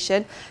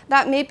organisation,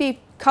 that may be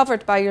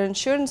covered by your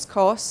insurance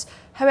costs.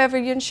 However,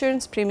 your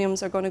insurance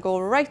premiums are going to go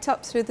right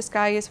up through the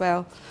sky as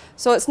well.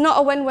 So it's not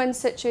a win-win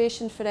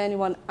situation for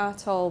anyone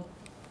at all.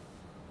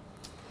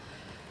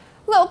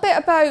 A little bit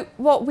about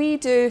what we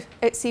do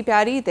at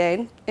CBRE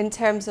then in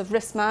terms of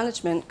risk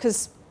management,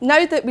 because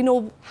now that we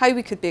know how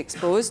we could be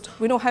exposed,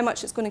 we know how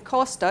much it's going to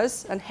cost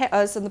us and hit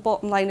us on the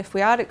bottom line if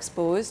we are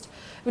exposed,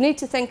 we need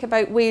to think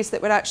about ways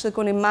that we're actually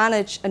going to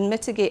manage and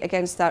mitigate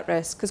against that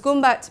risk. Because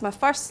going back to my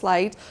first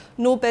slide,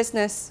 no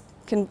business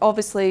can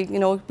obviously, you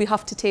know, we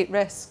have to take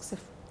risks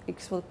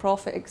for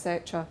profit,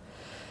 etc.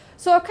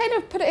 So I've kind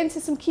of put it into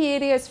some key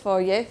areas for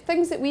you,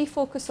 things that we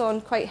focus on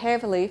quite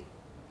heavily.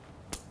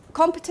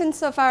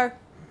 Competence of our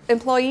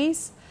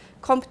employees,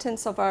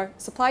 competence of our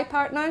supply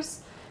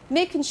partners,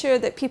 making sure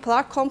that people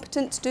are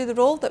competent to do the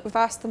role that we've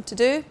asked them to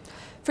do.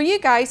 For you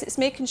guys, it's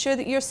making sure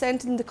that you're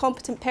sending the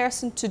competent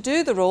person to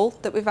do the role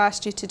that we've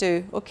asked you to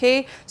do,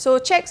 okay? So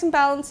checks and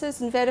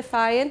balances and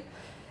verifying.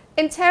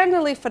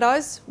 Internally for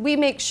us, we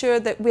make sure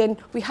that when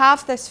we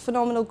have this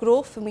phenomenal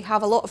growth and we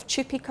have a lot of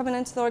TUPE coming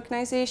into the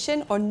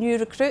organisation or new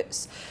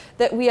recruits,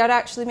 that we are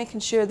actually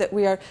making sure that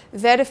we are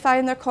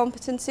verifying their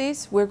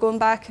competencies. We're going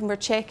back and we're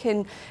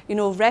checking, you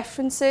know,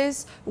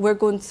 references. We're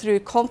going through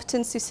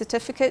competency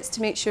certificates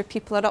to make sure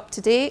people are up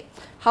to date.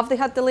 Have they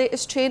had the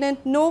latest training?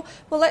 No?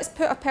 Well, let's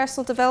put a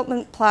personal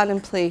development plan in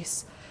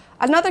place.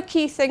 Another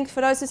key thing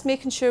for us is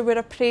making sure we're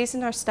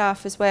appraising our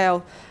staff as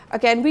well.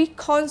 Again, we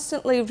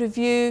constantly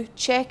review,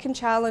 check and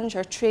challenge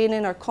our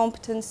training, our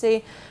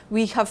competency.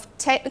 We have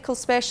technical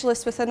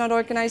specialists within our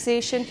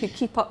organisation who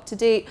keep up to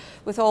date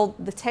with all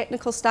the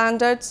technical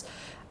standards.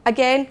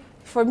 Again,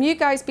 from you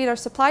guys being our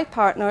supply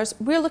partners,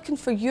 we're looking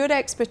for your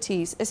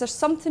expertise. Is there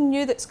something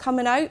new that's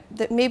coming out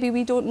that maybe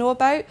we don't know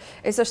about?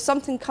 Is there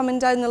something coming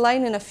down the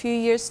line in a few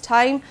years'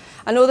 time?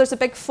 I know there's a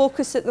big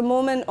focus at the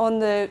moment on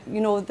the, you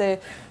know, the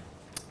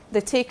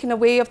the taking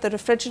away of the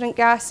refrigerant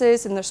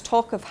gases, and there's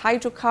talk of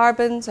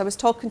hydrocarbons. I was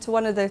talking to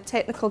one of the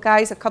technical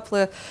guys a couple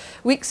of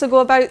weeks ago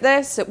about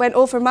this. It went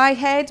over my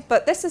head,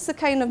 but this is the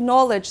kind of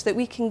knowledge that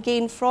we can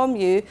gain from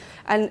you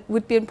and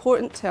would be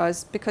important to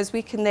us, because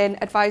we can then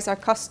advise our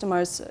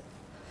customers,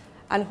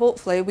 and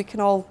hopefully we can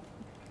all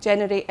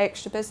generate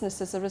extra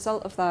business as a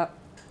result of that.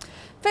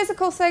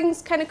 Physical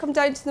things kind of come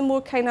down to the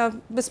more kind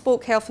of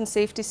bespoke health and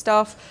safety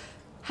stuff,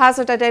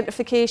 hazard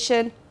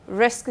identification,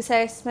 risk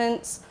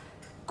assessments,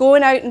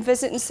 going out and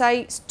visiting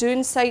sites,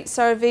 doing site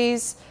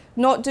surveys,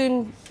 not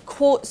doing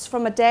quotes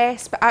from a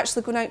desk, but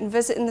actually going out and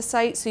visiting the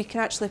site so you can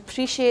actually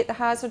appreciate the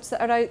hazards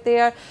that are out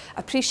there,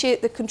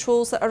 appreciate the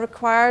controls that are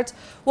required.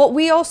 What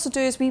we also do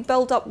is we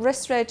build up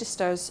risk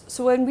registers.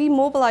 So when we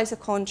mobilise a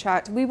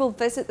contract, we will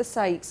visit the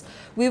sites,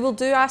 we will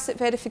do asset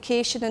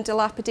verification and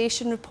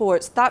dilapidation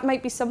reports. That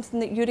might be something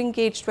that you're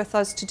engaged with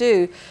us to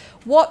do.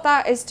 What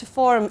that is to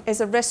form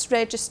is a risk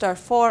register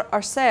for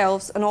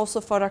ourselves and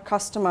also for our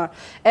customer.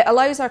 It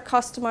allows our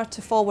customer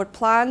to forward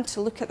plan,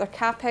 to look at their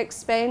CapEx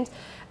spend,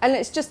 and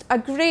it's just a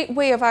great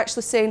way of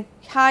actually saying,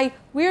 hi,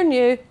 we're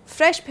new,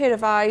 fresh pair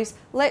of eyes,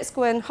 let's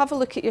go in, have a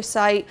look at your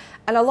site,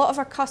 and a lot of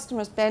our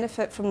customers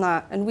benefit from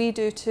that, and we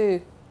do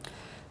too.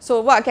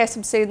 So what I guess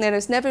I'm saying there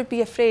is never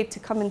be afraid to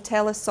come and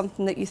tell us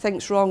something that you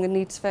think's wrong and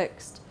needs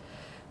fixed.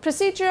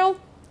 Procedural,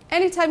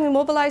 anytime we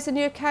mobilise a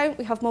new account,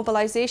 we have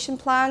mobilisation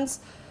plans.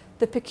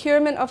 The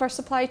procurement of our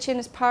supply chain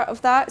is part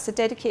of that. It's a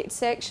dedicated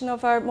section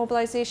of our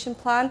mobilisation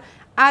plan,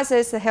 as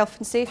is the health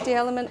and safety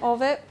element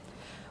of it.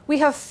 We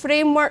have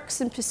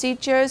frameworks and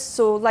procedures,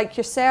 so like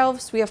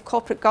yourselves, we have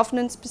corporate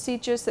governance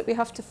procedures that we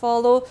have to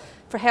follow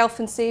for health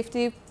and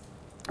safety.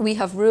 We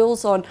have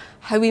rules on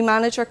how we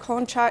manage our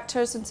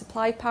contractors and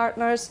supply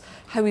partners,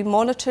 how we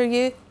monitor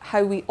you,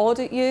 how we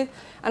audit you,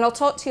 and I'll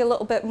talk to you a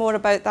little bit more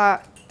about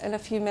that in a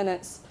few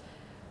minutes.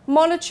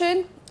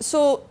 Monitoring,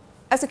 so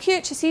as a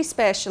QHSE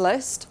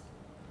specialist,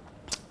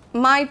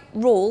 my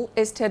role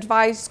is to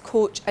advise,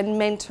 coach and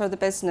mentor the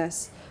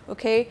business,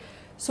 okay?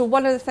 So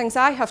one of the things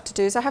I have to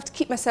do is I have to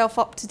keep myself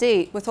up to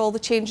date with all the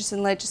changes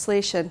in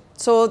legislation.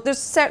 So there's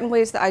certain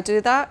ways that I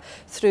do that,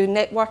 through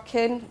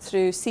networking,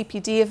 through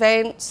CPD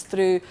events,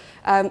 through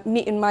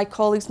meeting my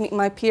colleagues, meeting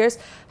my peers.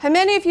 How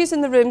many of you in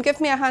the room, give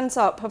me a hands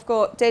up, have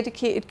got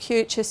dedicated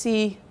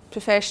QHSE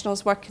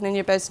professionals working in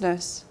your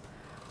business?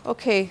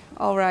 Okay,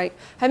 all right.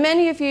 How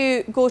many of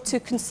you go to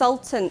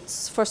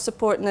consultants for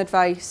support and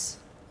advice?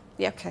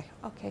 Yeah,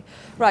 okay,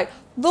 right.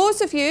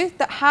 Those of you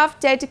that have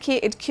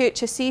dedicated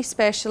QHSE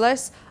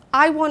specialists,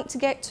 I want to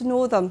get to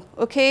know them,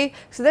 okay?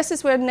 So this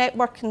is where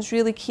networking is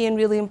really key and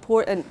really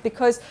important,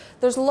 because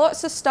there's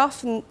lots of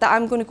stuff that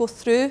I'm going to go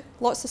through,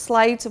 lots of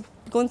slides, I'm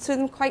going through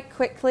them quite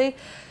quickly.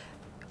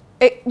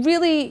 It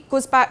really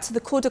goes back to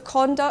the code of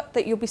conduct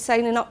that you'll be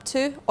signing up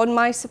to on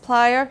my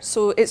supplier.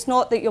 So it's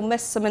not that you'll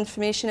miss some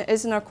information, it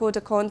is in our code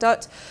of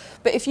conduct.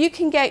 But if you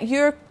can get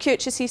your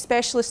QHSE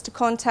specialist to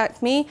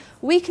contact me,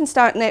 we can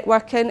start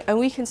networking and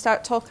we can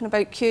start talking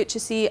about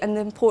QHSE and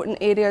the important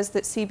areas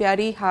that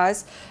CBRE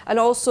has. And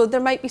also there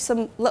might be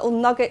some little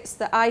nuggets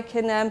that I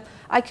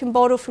can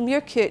borrow from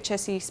your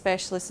QHSE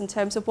specialist in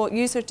terms of what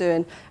you're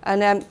doing.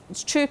 And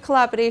it's true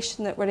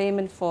collaboration that we're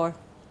aiming for.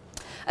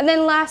 And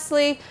then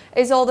lastly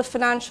is all the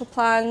financial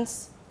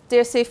plans.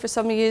 Dare say for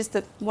some of you is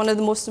one of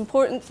the most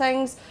important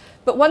things.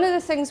 But one of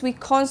the things we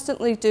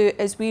constantly do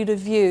is we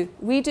review.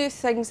 We do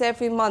things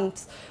every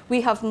month.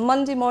 We have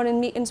Monday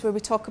morning meetings where we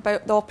talk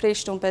about the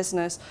operational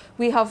business.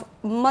 We have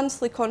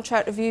monthly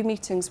contract review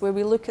meetings where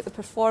we look at the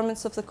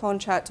performance of the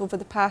contract over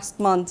the past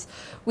month.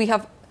 We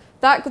have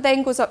that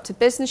then goes up to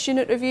business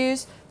unit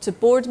reviews, to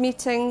board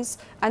meetings,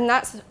 and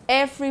that's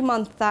every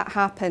month that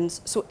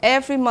happens. So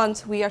every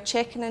month we are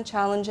checking and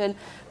challenging,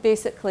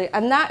 basically,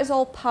 and that is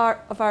all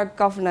part of our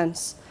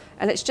governance.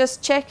 And it's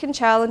just checking,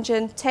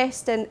 challenging,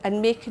 testing,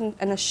 and making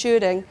and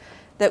assuring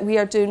that we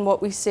are doing what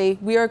we say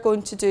we are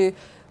going to do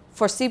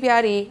for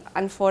CBRE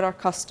and for our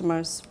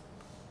customers.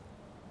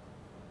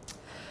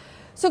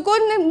 So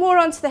going more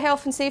onto the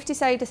health and safety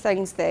side of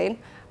things then,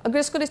 I'm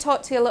just going to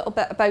talk to you a little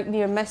bit about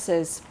near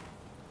misses.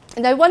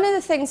 Now, one of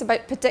the things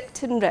about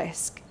predicting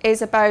risk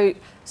is about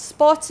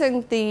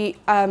spotting the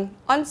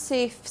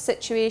unsafe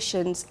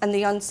situations and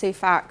the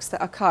unsafe acts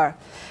that occur.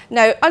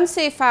 Now,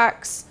 unsafe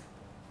acts,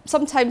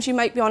 sometimes you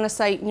might be on a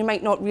site and you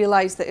might not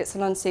realise that it's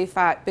an unsafe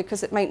act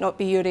because it might not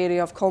be your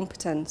area of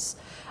competence.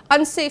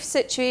 Unsafe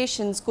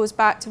situations goes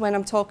back to when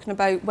I'm talking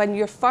about when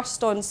you're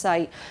first on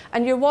site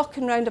and you're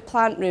walking around a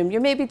plant room.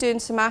 You're maybe doing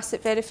some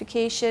asset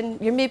verification,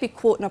 you're maybe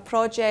quoting a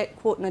project,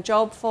 quoting a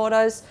job for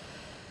us.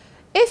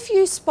 If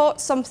you spot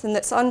something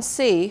that's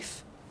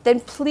unsafe, then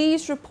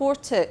please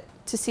report it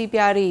to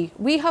CBRE.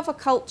 We have a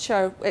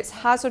culture, it's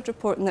hazard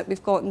reporting that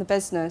we've got in the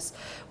business,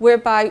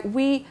 whereby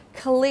we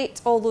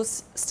collate all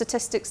those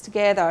statistics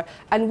together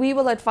and we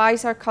will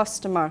advise our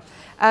customer.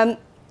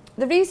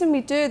 The reason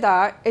we do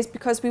that is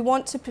because we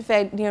want to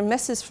prevent near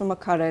misses from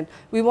occurring.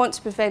 We want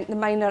to prevent the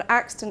minor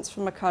accidents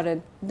from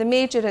occurring, the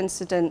major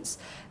incidents,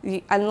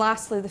 and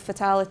lastly the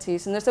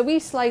fatalities. And there's a wee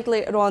slide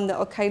later on that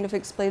will kind of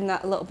explain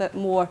that a little bit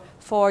more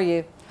for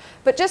you.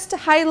 But just to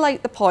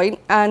highlight the point,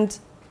 and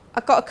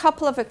I've got a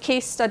couple of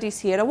case studies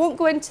here. I won't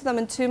go into them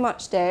in too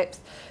much depth,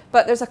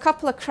 but there's a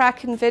couple of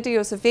cracking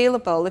videos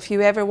available if you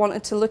ever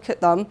wanted to look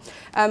at them.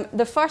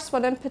 The first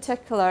one in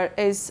particular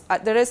is,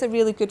 there is a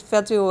really good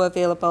video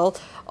available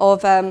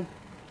of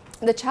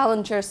the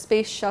Challenger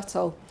space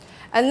shuttle.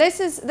 And this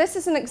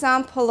is an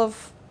example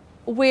of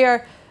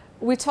where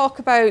we talk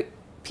about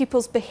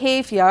people's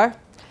behaviour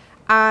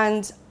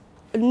and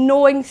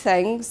knowing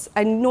things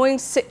and knowing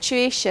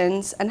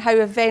situations and how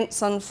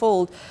events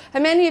unfold. How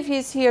many of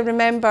you here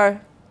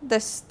remember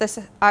this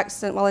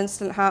accident,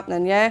 incident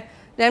happening, yeah?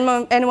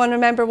 Anyone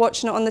remember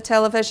watching it on the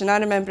television? I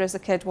remember as a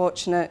kid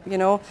watching it, you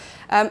know.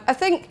 I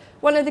think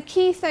one of the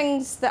key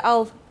things that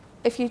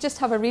if you just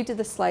have a read of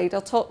the slide,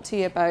 I'll talk to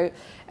you about,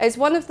 is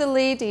one of the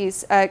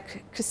ladies,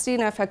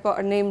 Christina, if I got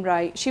her name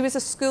right, she was a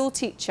school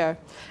teacher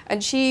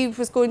and she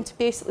was going to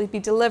basically be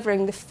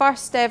delivering the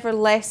first ever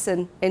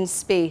lesson in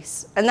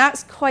space. And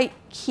that's quite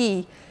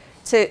key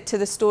to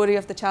the story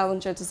of the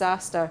Challenger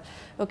disaster.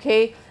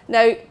 Okay,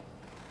 now,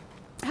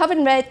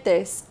 having read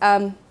this,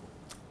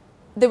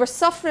 they were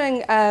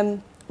suffering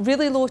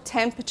really low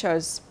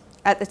temperatures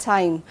at the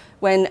time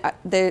when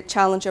the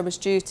Challenger was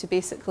due to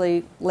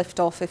basically lift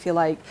off, if you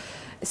like.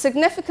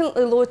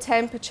 Significantly low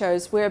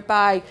temperatures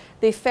whereby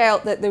they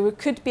felt that there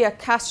could be a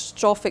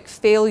catastrophic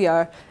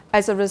failure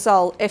as a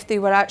result if they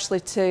were actually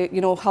to,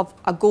 you know, have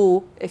a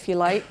go, if you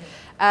like.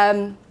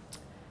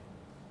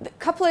 A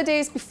couple of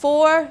days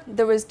before,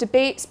 there was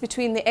debates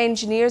between the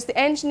engineers. The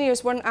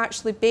engineers weren't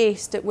actually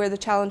based at where the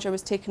Challenger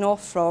was taken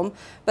off from,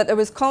 but there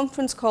was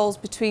conference calls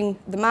between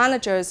the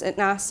managers at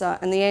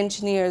NASA and the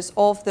engineers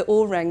of the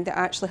O-ring that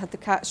actually had the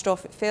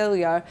catastrophic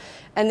failure.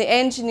 And the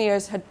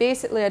engineers had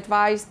basically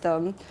advised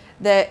them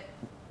that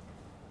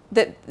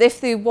if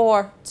they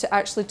were to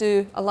actually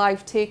do a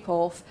live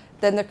takeoff,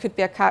 then there could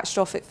be a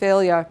catastrophic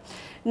failure.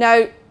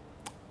 Now,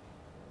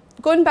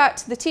 going back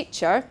to the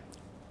teacher,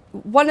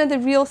 one of the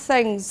real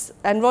things,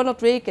 and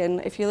Ronald Reagan,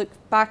 if you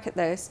look back at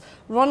this,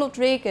 Ronald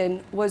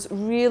Reagan was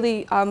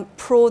really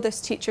pro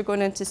this teacher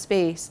going into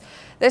space.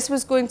 This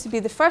was going to be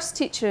the first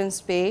teacher in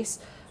space,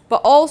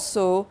 but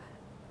also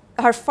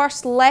her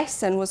first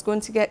lesson was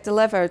going to get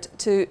delivered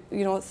to,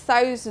 you know,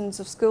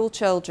 thousands of school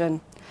children.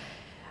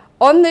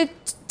 On the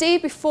day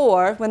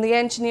before, when the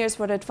engineers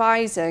were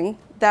advising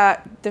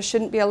that there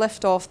shouldn't be a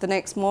lift-off the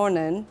next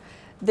morning,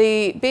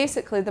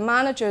 basically the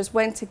managers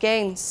went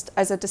against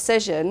as a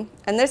decision,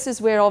 and this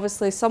is where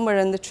obviously somewhere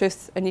in the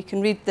truth, and you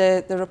can read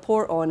the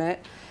report on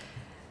it,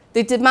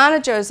 the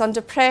managers under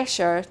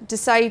pressure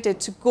decided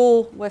to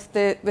go with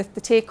the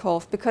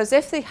takeoff, because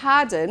if they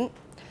hadn't,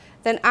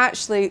 then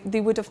actually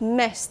they would have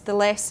missed the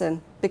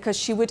lesson, because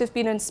she would have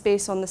been in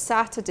space on the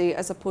Saturday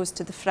as opposed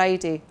to the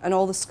Friday, and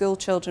all the school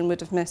children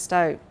would have missed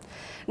out.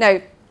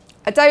 Now,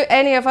 I doubt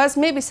any of us,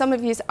 maybe some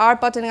of you are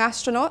budding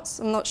astronauts,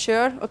 I'm not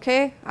sure,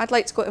 okay? I'd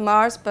like to go to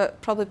Mars,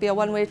 but probably be a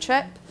one-way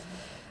trip.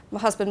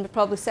 My husband would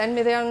probably send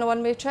me there on a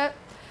one-way trip.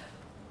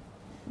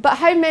 But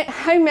how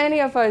many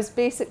of us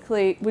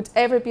basically would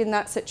ever be in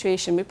that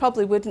situation? We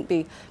probably wouldn't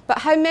be. But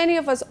how many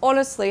of us,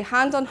 honestly,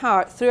 hand on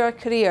heart, through our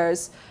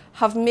careers,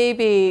 have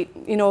maybe,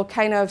 you know,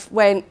 kind of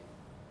went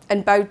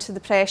and bowed to the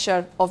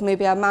pressure of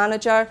maybe a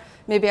manager,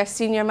 maybe a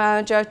senior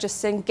manager, just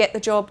saying, get the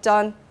job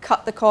done,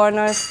 cut the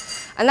corners.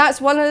 And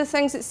that's one of the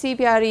things at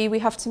CBRE we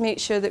have to make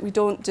sure that we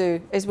don't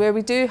do, is where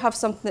we do have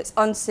something that's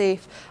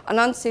unsafe, an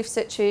unsafe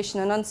situation,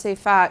 an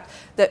unsafe act,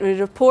 that we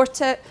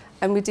report it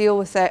and we deal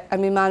with it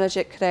and we manage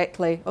it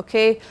correctly,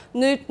 okay?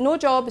 No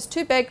job is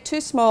too big,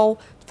 too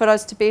small for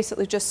us to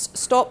basically just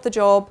stop the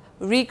job,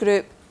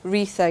 regroup,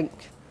 rethink.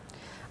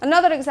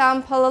 Another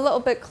example, a little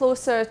bit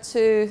closer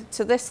to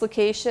this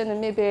location and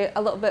maybe a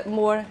little bit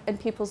more in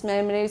people's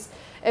memories.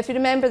 If you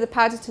remember the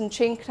Paddington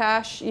train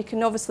crash, you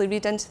can obviously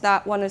read into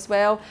that one as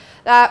well.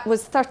 That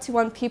was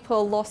 31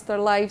 people lost their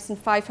lives and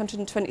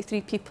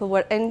 523 people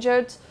were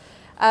injured.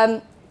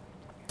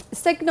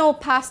 Signal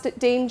passed at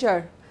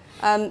danger.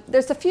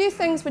 There's a few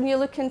things when you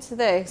look into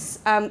this.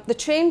 The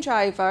train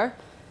driver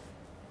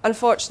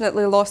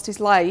unfortunately lost his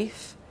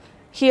life.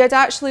 He had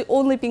actually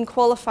only been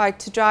qualified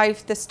to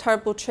drive this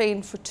turbo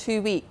train for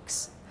 2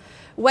 weeks.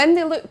 When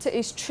they looked at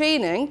his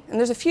training, and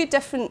there's a few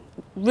different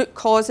root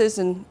causes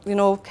and, you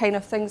know, kind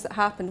of things that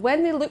happened.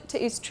 When they looked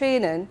at his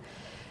training,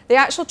 the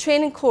actual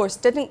training course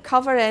didn't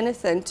cover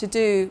anything to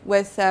do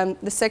with the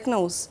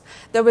signals.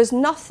 There was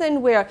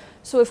nothing where,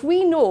 so if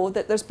we know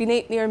that there's been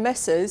 8 near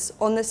misses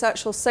on this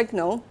actual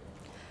signal,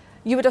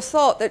 you would have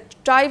thought that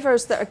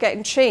drivers that are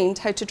getting trained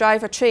how to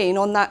drive a train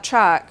on that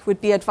track would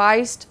be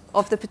advised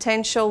of the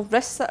potential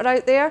risks that are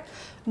out there.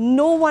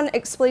 No one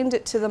explained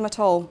it to them at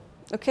all,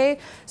 okay?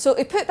 So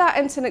to put that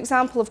into an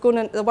example of going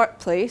into the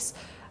workplace,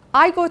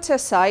 I go to a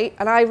site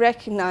and I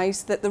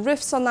recognise that the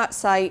roofs on that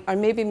site are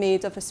maybe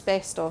made of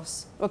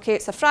asbestos, okay?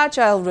 It's a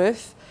fragile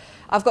roof.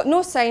 I've got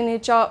no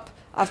signage up.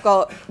 I've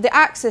got the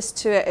access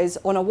to it is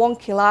on a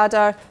wonky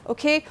ladder,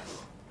 okay?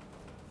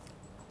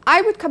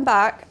 I would come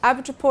back, I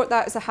would report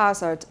that as a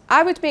hazard.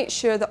 I would make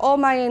sure that all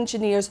my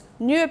engineers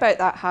knew about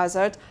that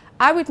hazard.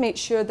 I would make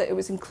sure that it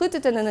was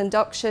included in an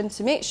induction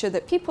to make sure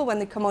that people, when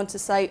they come onto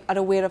site, are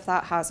aware of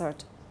that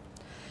hazard.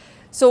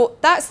 So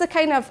that's the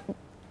kind of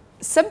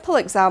simple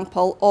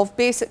example of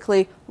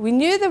basically, we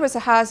knew there was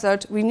a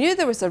hazard, we knew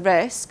there was a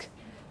risk,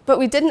 but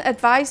we didn't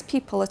advise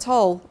people at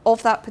all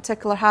of that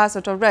particular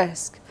hazard or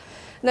risk.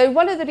 Now,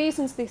 one of the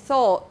reasons they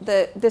thought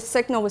that this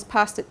signal was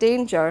passed at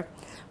danger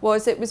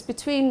was it was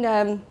between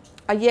a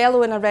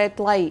yellow and a red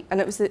light, and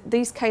it was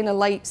these kind of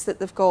lights that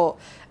they've got.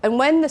 And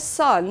when the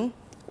sun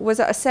was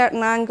at a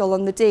certain angle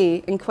on the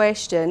day in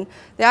question,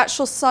 the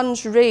actual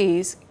sun's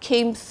rays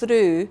came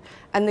through,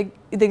 and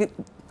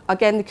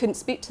again, they couldn't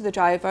speak to the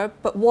driver,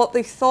 but what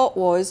they thought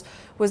was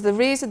the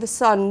rays of the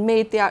sun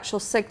made the actual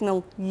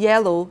signal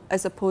yellow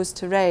as opposed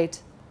to red.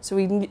 So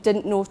we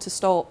didn't know to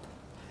stop.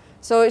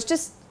 So it's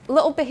just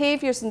little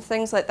behaviours and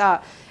things like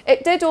that.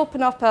 It did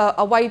open up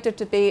a wider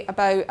debate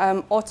about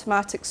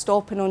automatic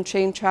stopping on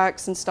train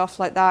tracks and stuff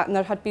like that, and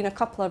there had been a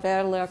couple of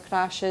earlier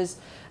crashes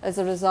as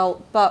a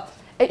result, but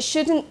it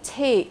shouldn't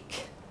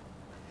take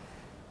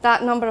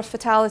that number of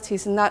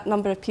fatalities and that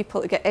number of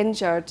people to get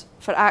injured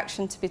for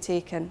action to be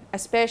taken,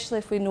 especially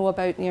if we know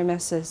about near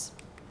misses.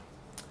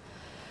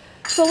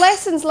 So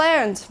lessons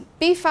learned,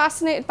 be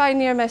fascinated by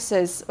near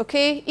misses,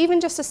 okay?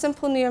 Even just a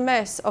simple near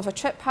miss of a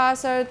trip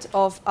hazard,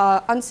 of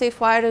unsafe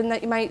wiring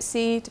that you might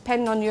see,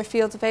 depending on your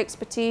field of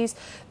expertise,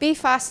 be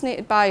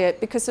fascinated by it,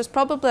 because there's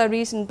probably a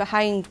reason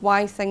behind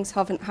why things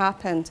haven't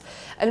happened.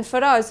 And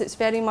for us, it's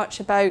very much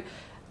about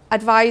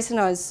advising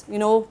us, you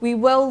know, we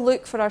will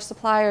look for our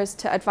suppliers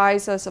to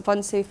advise us of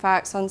unsafe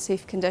acts,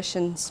 unsafe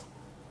conditions.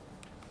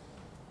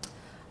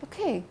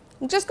 Okay,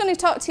 I'm just going to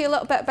talk to you a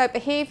little bit about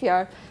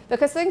behaviour,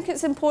 because I think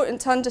it's important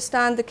to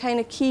understand the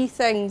kind of key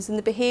things and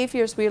the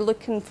behaviours we're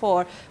looking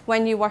for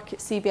when you work at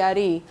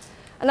CBRE.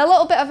 And a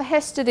little bit of a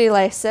history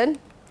lesson,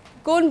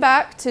 going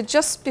back to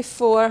just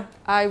before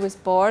I was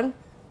born.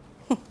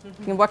 You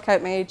can work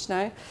out my age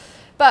now.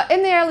 But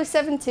in the early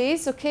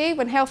 70s, okay,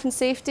 when health and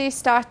safety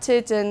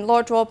started and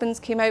Lord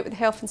Robbins came out with the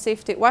Health and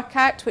Safety at Work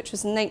Act, which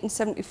was in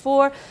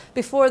 1974.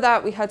 Before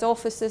that, we had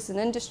offices and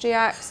industry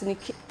acts, and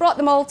he brought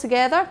them all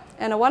together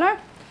in a winner.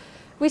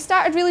 We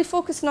started really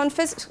focusing on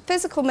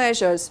physical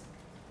measures.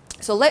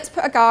 So let's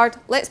put a guard,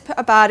 let's put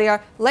a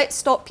barrier, let's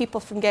stop people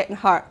from getting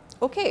hurt.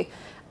 Okay,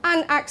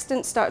 and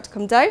accidents start to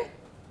come down,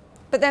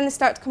 but then they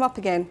start to come up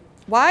again.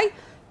 Why?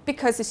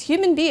 Because as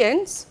human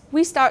beings,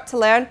 we start to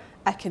learn,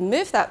 I can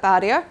move that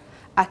barrier,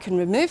 I can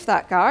remove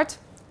that guard,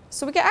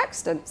 so we get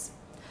accidents.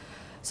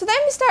 So then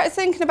we started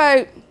thinking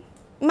about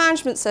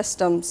management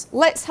systems.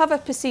 Let's have a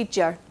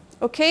procedure,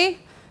 okay?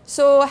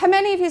 So how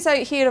many of you out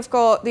here have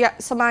got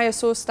some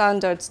ISO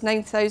standards,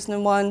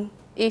 9001,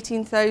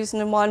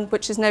 18001,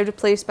 which is now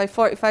replaced by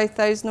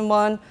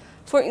 45001,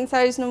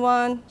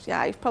 14001?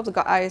 Yeah, you've probably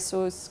got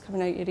ISOs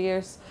coming out your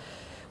ears.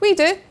 We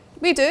do.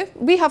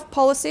 We have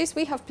policies,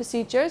 we have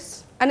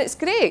procedures, and it's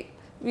great.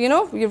 You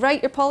know, you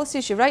write your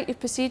policies, you write your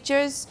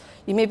procedures,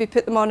 you maybe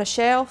put them on a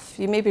shelf,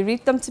 you maybe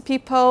read them to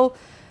people,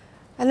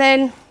 and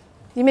then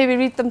you maybe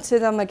read them to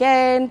them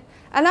again,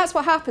 and that's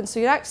what happens.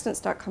 So your accidents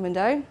start coming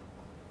down,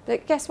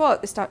 but guess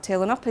what? They start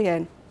tailing up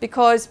again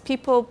because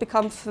people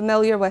become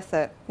familiar with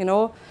it, you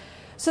know.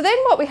 So then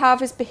what we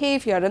have is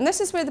behaviour, and this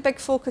is where the big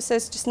focus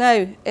is just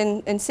now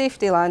in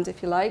safety land,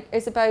 if you like,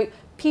 is about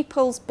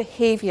people's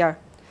behaviour.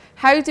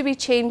 How do we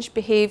change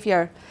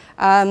behaviour?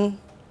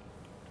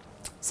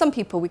 Some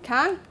people we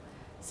can,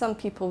 some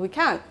people we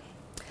can't.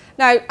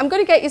 Now, I'm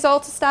going to get you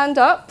all to stand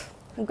up.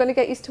 I'm going to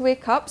get you to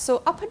wake up.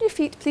 So up on your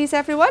feet, please,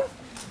 everyone.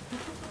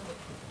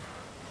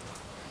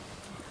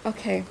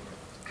 Okay.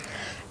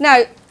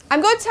 Now,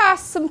 I'm going to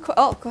ask some,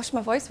 oh gosh,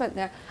 my voice went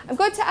there. I'm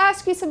going to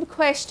ask you some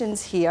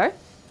questions here.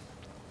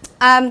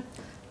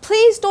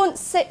 Please don't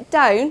sit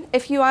down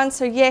if you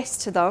answer yes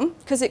to them,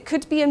 because it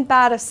could be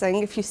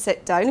embarrassing if you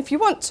sit down. If you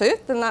want to,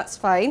 then that's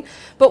fine.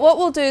 But what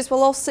we'll do is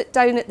we'll all sit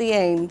down at the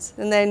end,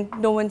 and then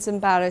no one's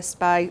embarrassed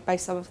by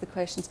some of the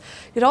questions.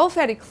 You're all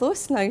very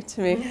close now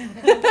to me.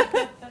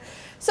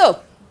 So,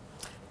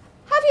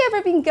 have you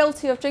ever been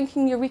guilty of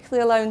drinking your weekly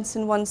allowance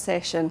in one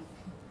session?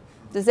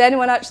 Does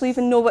anyone actually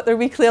even know what their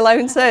weekly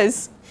allowance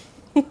is?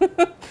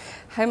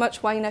 How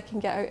much wine I can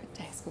get out of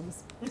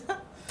Tesco's?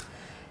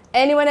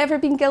 Anyone ever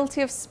been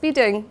guilty of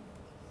speeding?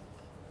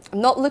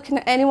 I'm not looking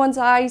at anyone's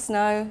eyes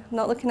now. I'm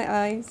not looking at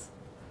eyes.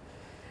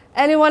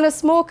 Anyone a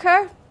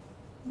smoker?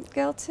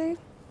 Guilty?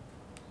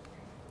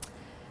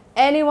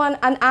 Anyone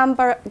an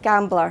amber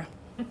gambler?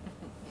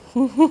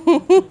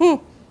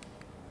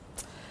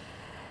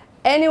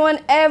 Anyone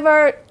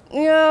ever,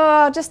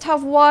 I'll just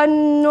have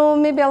one, no,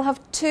 maybe I'll have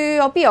two,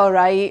 I'll be all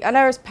right. An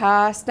hour's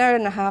passed, an hour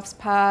and a half's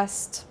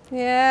passed.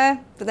 Yeah,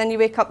 but then you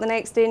wake up the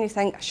next day and you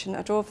think, I shouldn't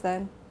have drove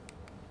then.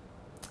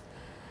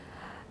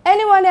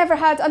 Anyone ever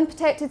had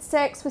unprotected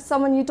sex with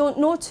someone you don't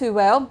know too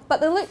well, but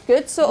they look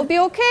good, so it'll be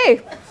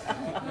okay?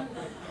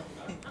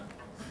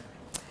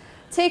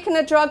 Taking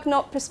a drug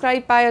not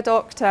prescribed by a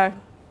doctor.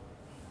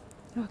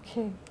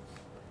 Okay.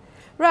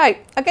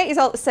 Right, I'll get you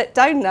all to sit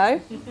down now.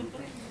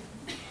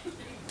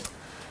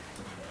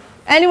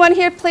 Anyone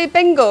here play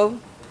bingo?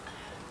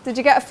 Did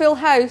you get a full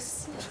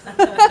house?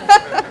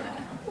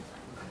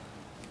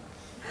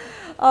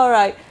 All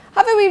right,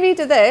 have a wee read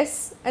of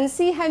this and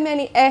see how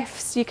many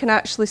F's you can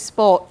actually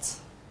spot.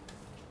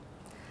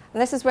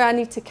 And this is where I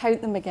need to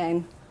count them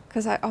again,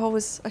 because I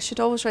should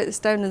always write this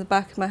down in the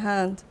back of my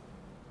hand.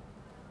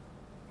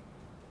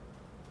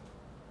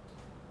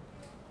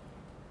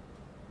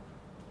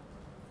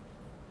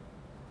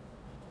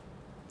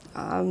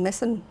 I'm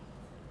missing.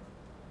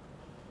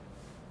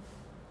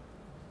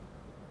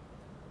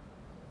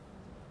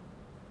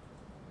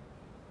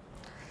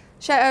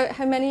 Shout out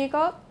how many you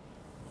got?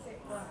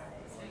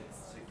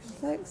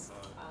 6.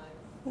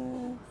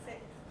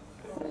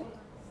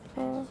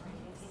 4.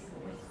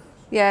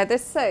 Yeah,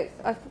 there's 6.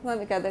 Let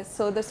me get this.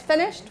 So there's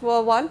finished,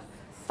 well, 1.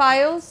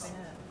 Files.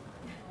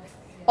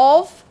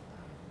 Of.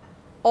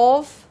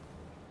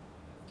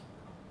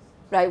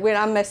 Right,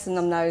 I'm missing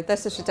them now.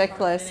 This is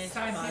ridiculous.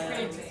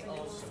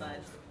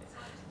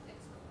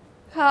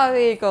 Oh,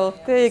 there you go.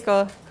 There you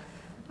go.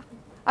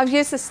 I've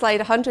used this slide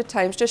 100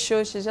 times. Just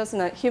shows you, doesn't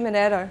it? Human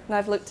error. And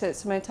I've looked at it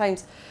so many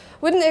times.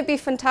 Wouldn't it be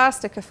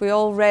fantastic if we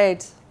all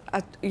read,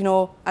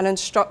 an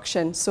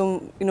instruction,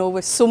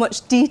 with so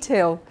much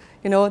detail,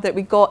 that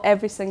we got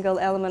every single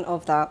element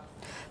of that.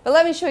 But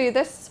let me show you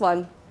this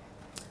one.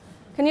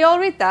 Can you all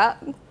read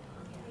that?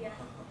 Yeah.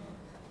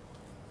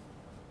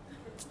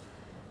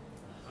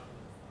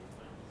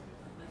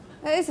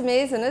 It is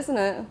amazing, isn't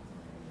it?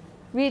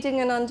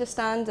 Reading and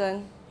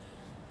understanding.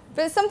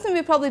 But it's something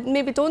we probably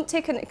maybe don't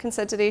take into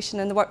consideration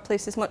in the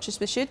workplace as much as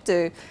we should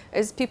do,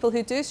 is people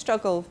who do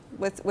struggle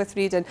with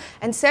reading.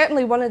 And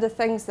certainly one of the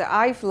things that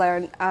I've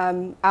learned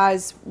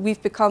as we've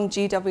become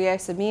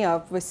GWS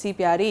EMEA with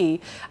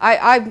CBRE,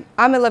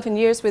 I'm 11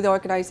 years with the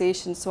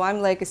organisation, so I'm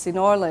Legacy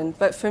Norland.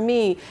 But for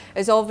me,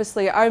 is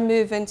obviously our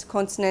move into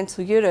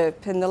continental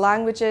Europe and the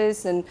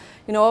languages and,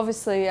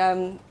 obviously,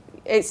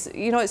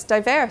 it's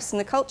diverse and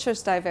the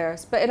culture's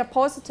diverse, but in a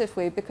positive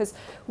way, because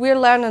we're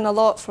learning a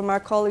lot from our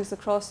colleagues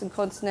across in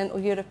continental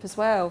Europe as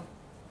well.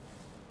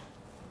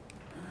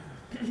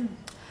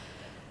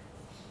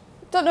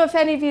 Don't know if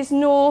any of you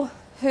know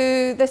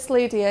who this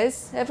lady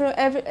is.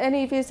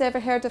 Any of you ever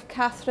heard of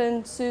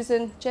Catherine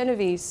Susan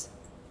Genovese?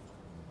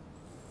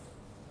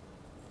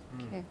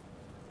 Okay.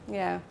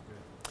 Yeah.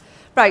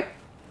 Right.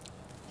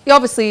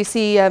 Obviously you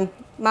see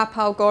my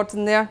pal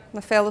Gordon there,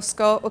 my fellow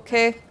Scot,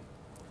 okay?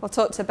 I'll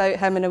talk to you about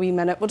him in a wee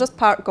minute. We'll just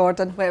park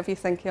Gordon, whatever you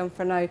think of him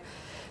for now.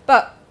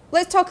 But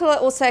let's talk a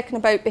little second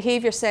about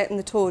behaviour setting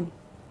the tone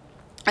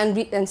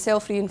and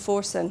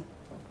self-reinforcing.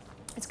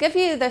 Let's give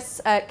you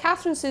this.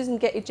 Catherine Susan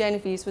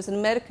Genovese was an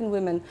American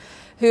woman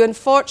who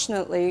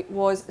unfortunately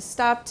was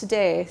stabbed to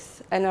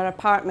death in her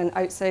apartment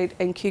outside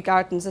in Kew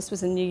Gardens. This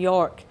was in New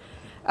York,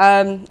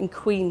 in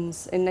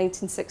Queens in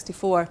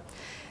 1964.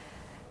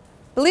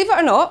 Believe it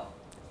or not,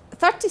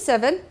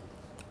 37,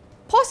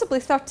 possibly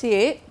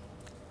 38,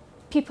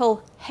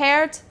 people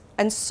heard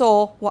and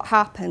saw what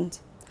happened,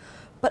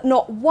 but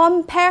not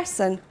one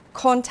person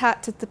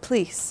contacted the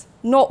police.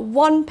 Not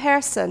one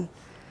person.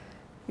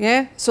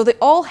 Yeah? So they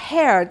all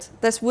heard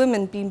this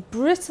woman being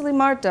brutally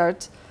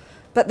murdered,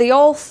 but they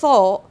all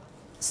thought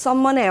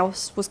someone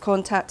else was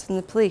contacting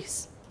the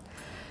police.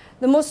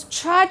 The most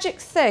tragic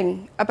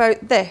thing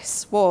about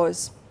this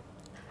was,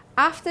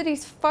 after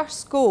his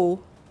first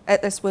go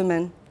at this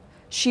woman,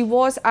 she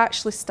was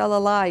actually still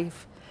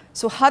alive.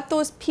 So had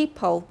those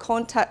people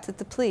contacted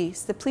the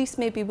police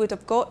maybe would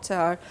have got to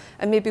her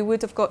and maybe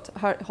would have got to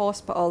her at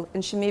hospital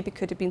and she maybe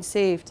could have been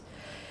saved.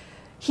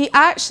 He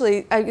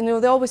actually,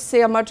 they always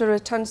say a murderer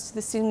returns to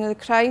the scene of the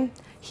crime.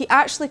 He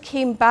actually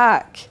came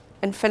back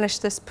and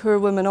finished this poor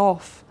woman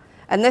off.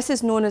 And this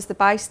is known as the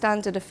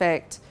bystander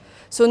effect.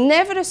 So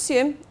never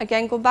assume,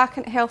 again, go back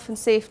into health and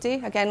safety,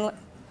 again,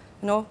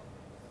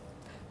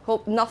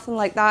 hope nothing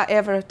like that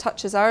ever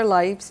touches our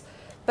lives.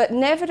 But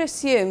never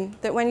assume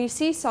that when you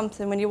see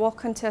something, when you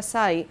walk onto a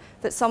site,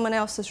 that someone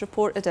else has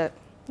reported it,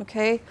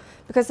 okay?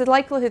 Because the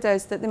likelihood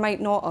is that they might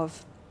not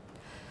have.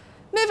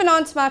 Moving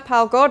on to my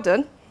pal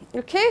Gordon,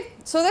 okay?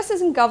 So this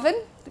is in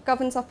Govan.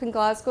 Govan's up in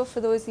Glasgow,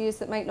 for those of you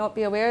that might not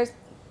be aware.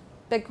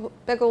 Big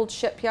old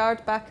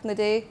shipyard back in the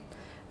day.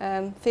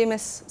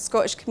 Famous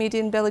Scottish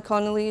comedian Billy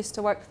Connolly used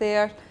to work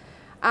there.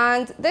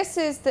 And this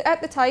is,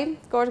 at the time,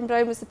 Gordon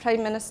Brown was the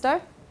Prime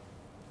Minister.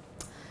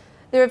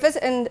 They were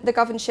visiting the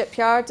Govan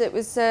shipyard. It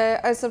was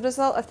as a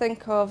result, I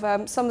think,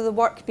 of some of the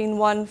work being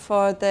won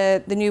for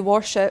the new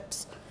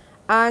warships.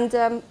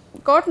 And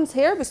Gordon's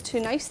hair was too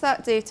nice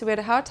that day to wear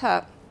a hard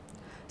hat.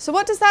 So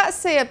what does that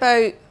say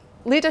about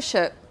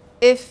leadership?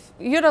 If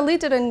you're a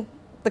leader in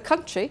the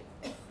country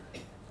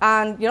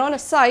and you're on a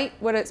site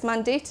where it's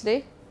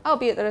mandatory,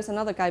 albeit there is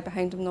another guy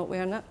behind him not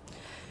wearing it,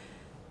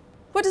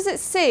 what does it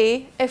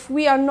say if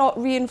we are not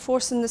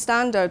reinforcing the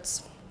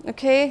standards?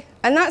 Okay,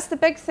 and that's the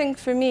big thing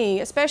for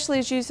me, especially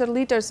as user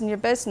leaders in your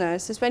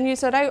business, is when you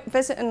are out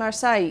visiting our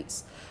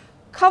sites,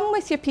 come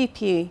with your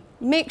PPE,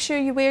 make sure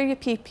you wear your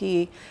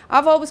PPE.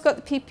 I've always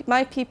got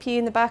my PPE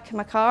in the back of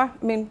my car.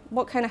 I mean,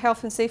 what kind of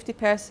health and safety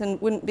person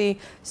wouldn't be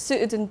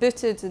suited and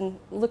booted and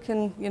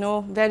looking, you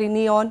know, very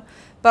neon?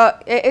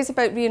 But it is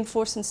about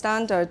reinforcing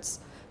standards.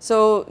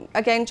 So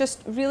again,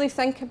 just really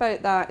think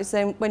about that, is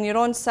then when you're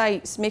on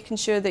sites, making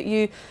sure that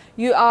you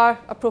are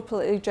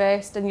appropriately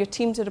dressed and your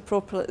teams are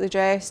appropriately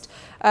dressed.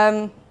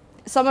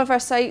 Some of our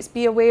sites,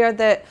 be aware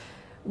that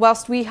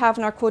whilst we have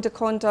in our code of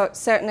conduct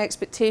certain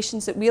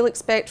expectations that we'll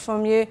expect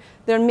from you,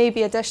 there may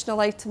be additional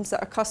items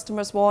that our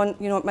customers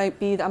want. You know, it might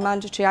be a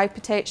mandatory eye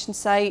protection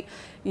site.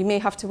 You may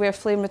have to wear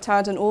flame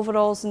retardant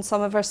overalls in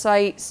some of our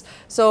sites.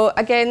 So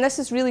again, this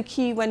is really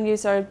key when you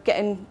are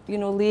getting, you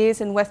know,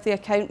 liaising with the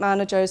account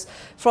managers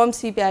from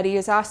CBRE,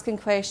 is asking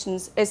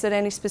questions, is there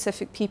any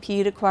specific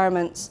PPE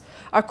requirements?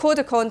 Our code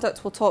of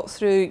conduct will talk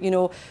through, you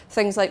know,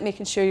 things like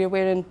making sure you're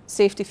wearing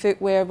safety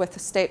footwear with a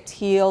stepped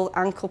heel,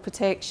 ankle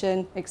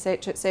protection,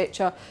 etc.,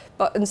 etc.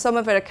 But in some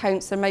of our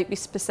accounts there might be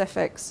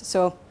specifics.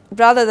 So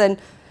rather than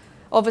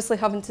obviously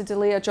having to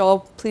delay a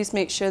job, please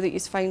make sure that you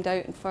find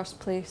out in first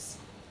place.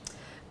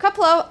 A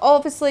couple of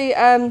obviously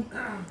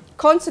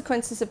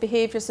consequences of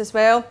behaviours as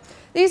well.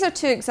 These are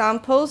two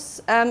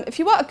examples. If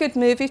you want a good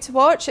movie to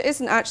watch, it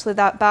isn't actually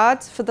that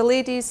bad. For the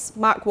ladies,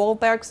 Mark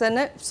Wahlberg's in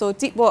it, so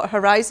Deepwater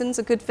Horizon's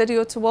a good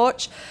video to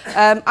watch.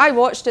 I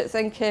watched it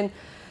thinking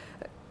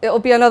it'll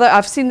be another,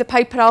 I've seen the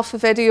Piper Alpha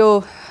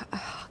video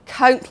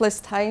countless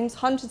times,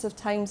 hundreds of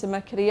times in my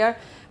career,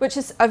 which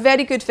is a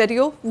very good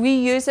video. We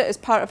use it as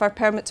part of our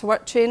permit to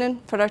work training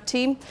for our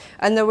team,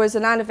 and there was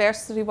an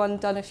anniversary one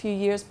done a few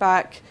years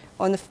back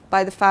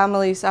by the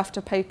families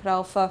after Piper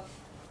Alpha.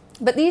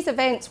 But these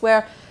events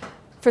were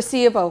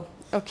foreseeable,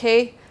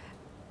 okay?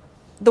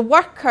 The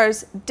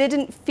workers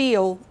didn't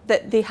feel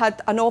that they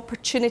had an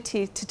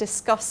opportunity to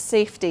discuss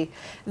safety.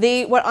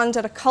 They were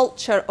under a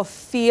culture of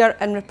fear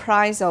and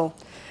reprisal.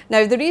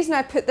 Now, the reason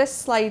I put this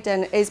slide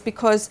in is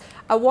because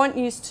I want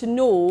you to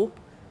know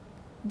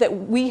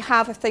that we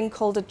have a thing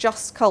called a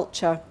just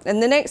culture. In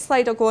the next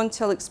slide I'll go on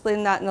to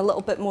explain that in a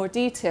little bit more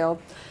detail.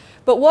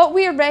 But what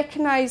we are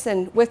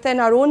recognising within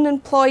our own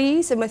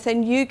employees and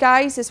within you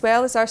guys, as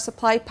well as our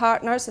supply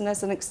partners and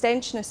as an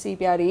extension of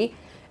CBRE,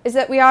 is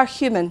that we are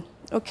human,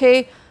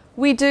 okay?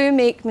 We do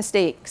make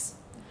mistakes.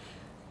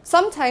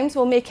 Sometimes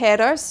we'll make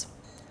errors.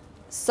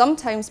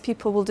 Sometimes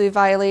people will do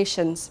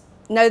violations.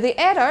 Now the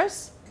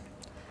errors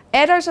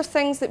are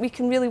things that we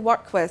can really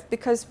work with,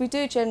 because we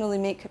do generally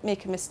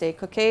make a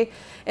mistake, okay?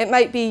 It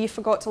might be you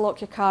forgot to lock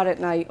your car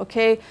at night,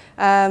 okay?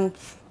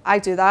 I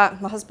do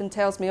that. My husband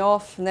tells me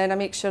off, and then I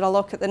make sure I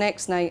lock it the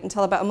next night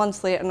until about a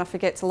month later and I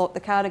forget to lock the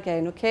car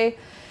again, okay?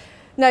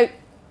 Now,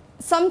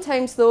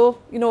 sometimes though,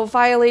 you know,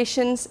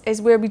 violations is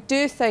where we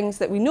do things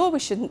that we know we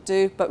shouldn't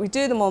do, but we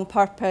do them on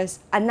purpose,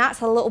 and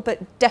that's a little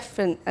bit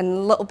different and a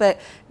little bit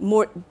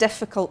more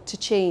difficult to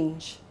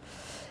change.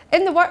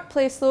 In the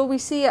workplace though, we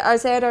see it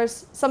as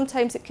errors.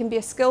 Sometimes it can be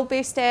a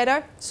skill-based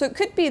error. So it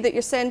could be that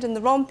you're sending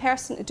the wrong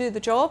person to do the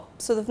job,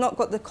 so they've not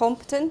got the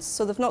competence,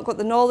 so they've not got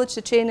the knowledge,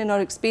 the training or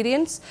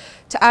experience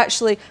to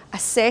actually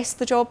assess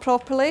the job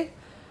properly.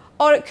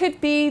 Or it could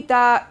be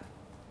that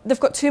they've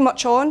got too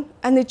much on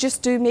and they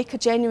just do make a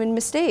genuine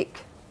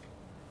mistake.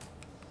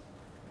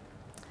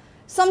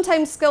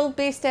 Sometimes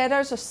skill-based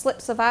errors are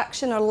slips of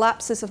action or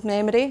lapses of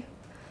memory.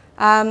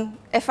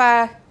 If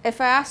I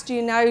asked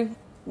you now,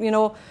 you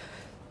know,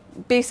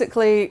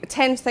 basically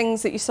 10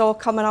 things that you saw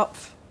coming up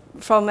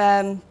from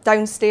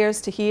downstairs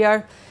to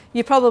here,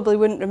 you probably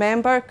wouldn't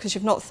remember because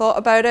you've not thought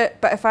about it.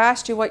 But if I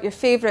asked you what your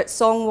favourite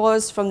song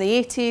was from the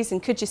 80s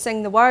and could you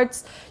sing the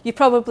words, you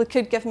probably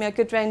could give me a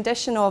good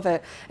rendition of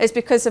it. It's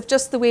because of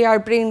just the way our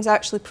brains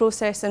actually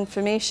process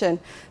information.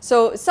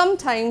 So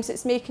sometimes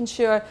it's making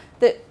sure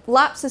that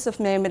lapses of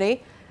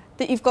memory,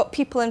 that you've got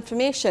people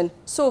information.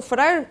 So for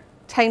our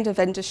kind of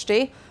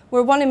industry, we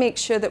want to make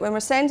sure that when we're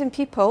sending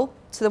people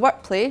to the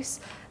workplace,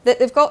 that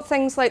they've got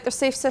things like their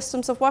safe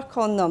systems of work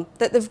on them,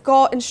 that they've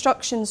got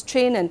instructions,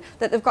 training,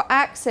 that they've got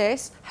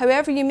access,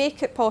 however you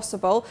make it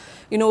possible,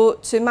 you know,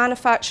 to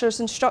manufacturers'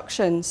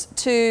 instructions,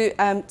 to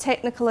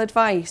technical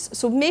advice.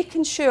 So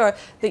making sure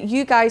that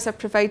you guys are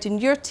providing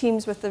your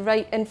teams with the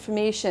right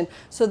information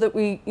so that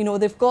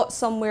they've got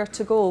somewhere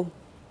to go.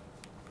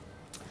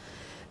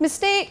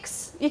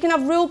 Mistakes, you can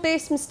have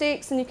rule-based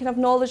mistakes and you can have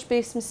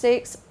knowledge-based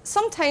mistakes.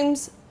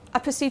 Sometimes a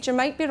procedure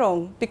might be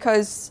wrong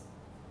because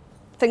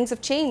things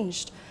have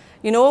changed.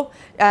 You know,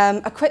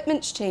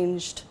 equipment's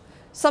changed.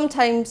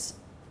 Sometimes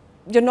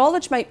your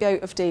knowledge might be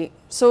out of date.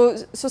 So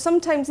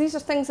sometimes these are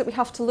things that we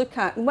have to look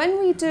at. And when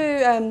we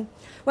do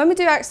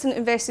accident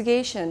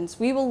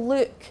investigations, we will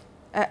look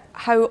at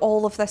how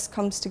all of this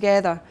comes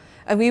together.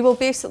 And we will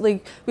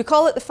basically, we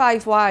call it the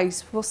 5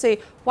 whys. We'll say,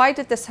 why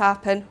did this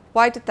happen?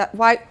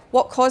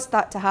 What caused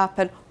that to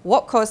happen?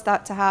 What caused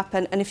that to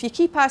happen? And if you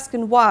keep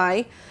asking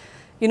why,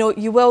 you know,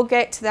 you will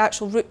get to the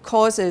actual root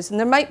causes, and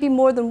there might be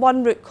more than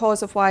one root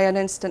cause of why an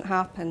incident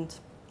happened.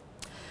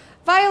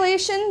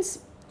 Violations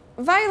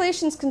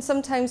can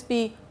sometimes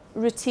be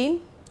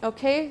routine,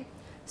 okay,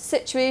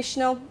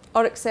 situational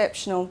or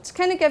exceptional. To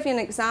kind of give you an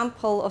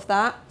example of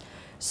that,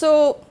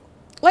 So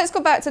let's go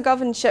back to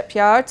Govan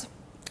Shipyard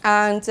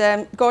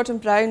and Gordon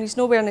Brown, he's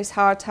not wearing his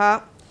hard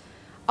hat.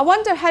 I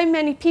wonder how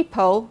many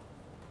people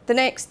the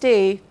next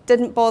day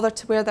didn't bother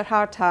to wear their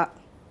hard hat.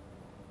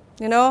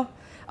 You know?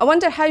 I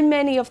wonder how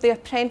many of the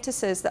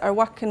apprentices that are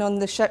working on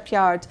the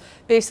shipyard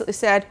basically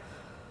said,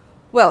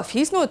 well, if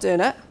he's not doing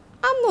it,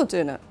 I'm not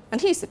doing it.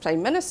 And he's the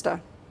Prime Minister.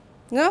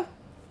 You know?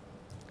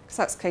 Because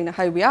that's kind of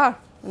how we are,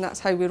 and that's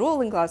how we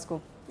roll in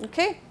Glasgow.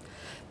 Okay?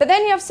 But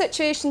then you have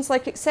situations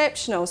like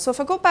exceptional. So if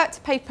I go back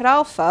to Piper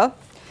Alpha,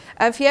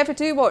 if you ever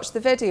do watch the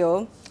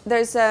video,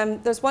 there's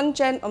one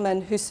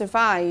gentleman who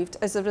survived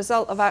as a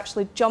result of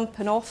actually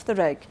jumping off the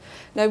rig.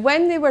 Now,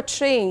 when they were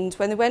trained,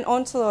 when they went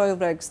onto the oil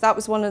rigs, that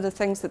was one of the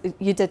things that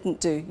you didn't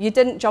do. You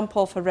didn't jump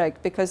off a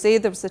rig because there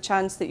was the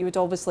chance that you would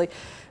obviously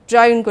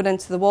drown going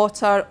into the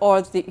water,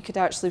 or that you could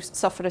actually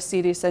suffer a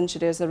serious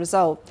injury as a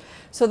result.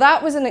 So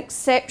that was an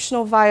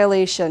exceptional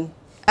violation.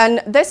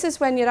 And this is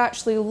when you're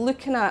actually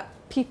looking at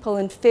people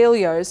and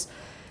failures.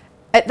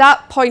 At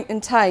that point in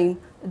time,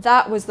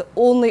 that was the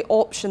only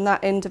option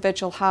that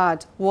individual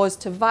had, was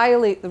to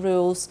violate the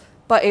rules,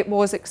 but it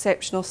was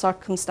exceptional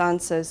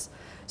circumstances.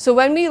 So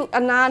when we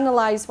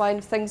analyse why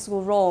things go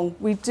wrong,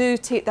 we do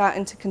take that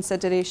into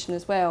consideration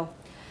as well.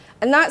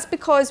 And that's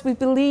because we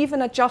believe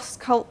in a just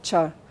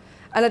culture.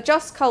 And a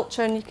just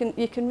culture, and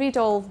you can read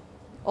all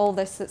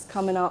this that's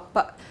coming up,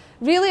 but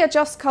really a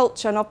just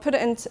culture, and I'll put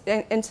it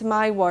into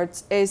my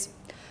words, is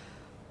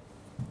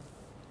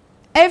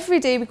every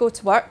day we go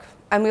to work,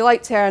 and we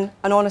like to earn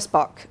an honest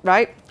buck,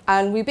 right?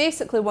 And we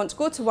basically want to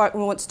go to work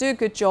and we want to do a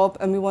good job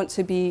and we want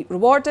to be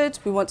rewarded.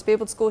 We want to be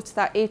able to go to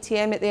that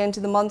ATM at the end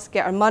of the month,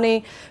 get our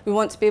money. We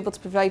want to be able to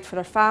provide for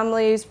our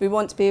families. We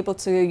want to be able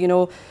to, you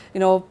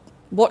know,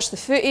 watch the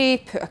footy,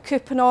 put a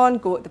coupon on,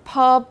 go to the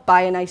pub,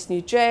 buy a nice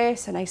new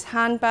dress, a nice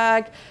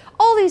handbag.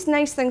 All these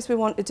nice things we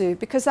want to do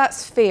because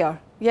that's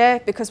fair, yeah?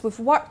 Because we've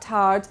worked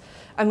hard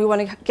and we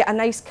want to get a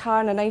nice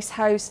car and a nice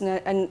house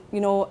and you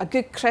know, a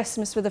good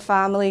Christmas with the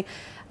family.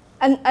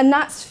 And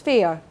that's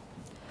fair.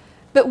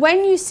 But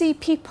when you see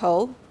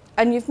people,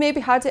 and you've maybe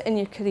had it in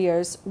your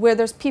careers, where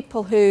there's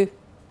people who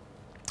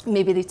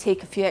maybe they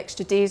take a few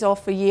extra days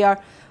off a year,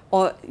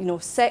 or you know,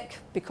 sick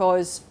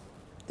because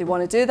they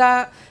want to do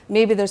that.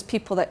 Maybe there's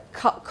people that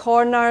cut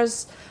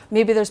corners.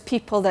 Maybe there's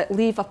people that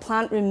leave a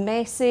plant room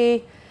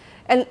messy.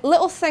 And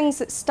little things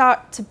that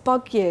start to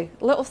bug you,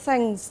 little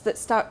things that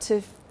start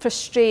to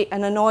frustrate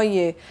and annoy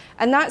you.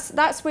 And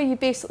that's where you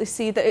basically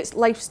see that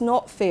life's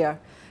not fair.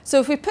 So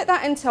if we put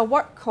that into a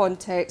work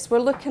context, we're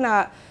looking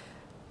at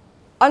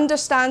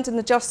understanding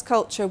the just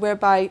culture,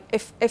 whereby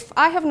if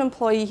I have an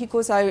employee, he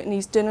goes out and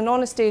he's doing an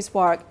honest day's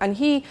work, and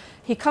he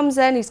comes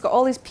in, he's got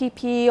all his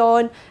PPE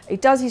on, he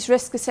does his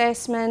risk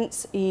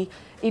assessments, he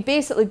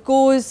basically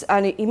goes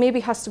and he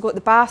maybe has to go to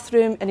the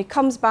bathroom, and he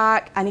comes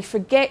back and he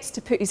forgets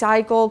to put his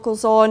eye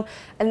goggles on,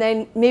 and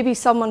then maybe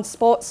someone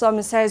spots him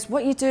and says,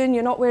 "What are you doing?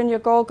 You're not wearing your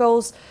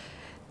goggles."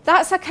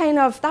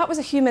 That was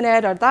a human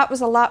error. That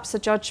was a lapse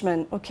of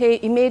judgment, okay?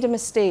 He made a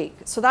mistake.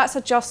 So that's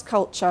a just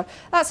culture.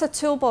 That's a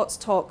toolbox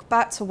talk,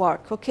 back to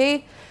work,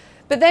 okay?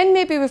 But then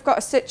maybe we've got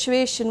a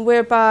situation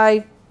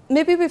whereby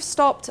maybe we've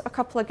stopped a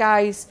couple of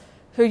guys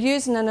who are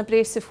using an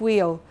abrasive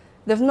wheel.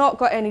 They've not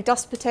got any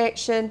dust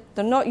protection.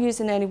 They're not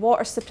using any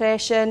water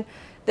suppression.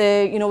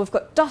 We've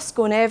got dust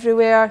going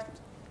everywhere.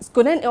 It's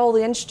going into all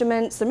the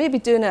instruments. They're maybe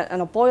doing it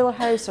in a boiler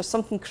house or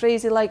something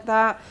crazy like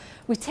that.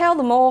 We tell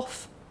them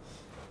off.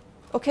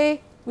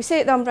 Okay, we say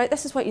to them, right,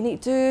 this is what you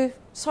need to do,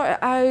 sort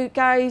it out,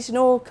 guys, you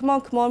know, come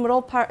on, we're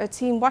all part of a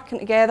team working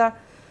together.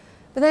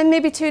 But then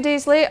maybe 2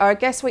 days later,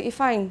 guess what you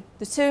find?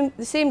 The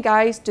same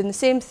guys doing the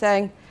same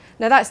thing.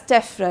 Now that's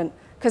different,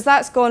 because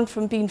that's gone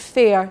from being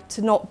fair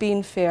to not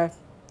being fair,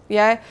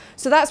 yeah?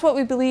 So that's what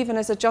we believe in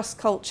as a just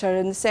culture,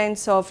 in the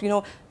sense of, you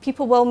know,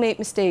 people will make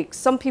mistakes.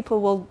 Some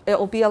people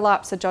it'll be a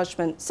lapse of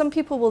judgment. Some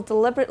people will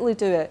deliberately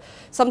do it.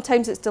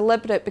 Sometimes it's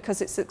deliberate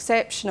because it's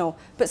exceptional,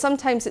 but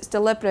sometimes it's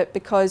deliberate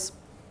because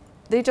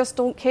they just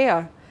don't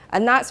care.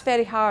 And that's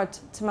very hard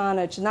to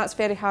manage, and that's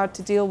very hard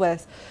to deal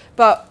with.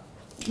 But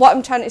what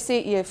I'm trying to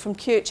say to you from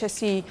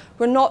QHSE,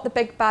 we're not the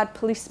big bad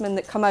policemen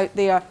that come out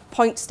there,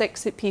 point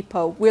sticks at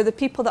people. We're the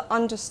people that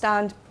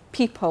understand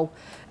people,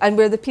 and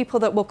we're the people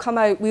that will come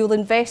out, we will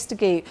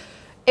investigate.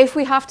 If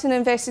we have to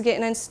investigate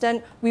an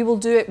incident, we will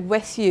do it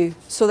with you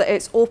so that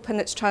it's open,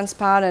 it's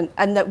transparent,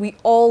 and that we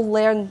all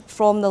learn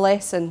from the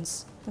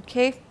lessons,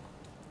 okay?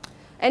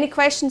 Any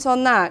questions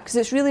on that? Because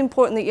it's really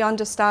important that you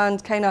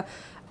understand kind of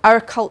our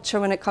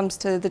culture when it comes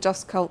to the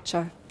just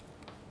culture.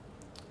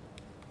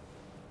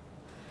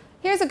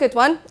 Here's a good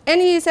one.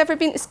 Any of you ever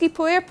been to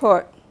Schiphol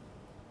Airport?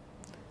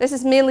 This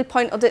is mainly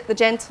pointed at the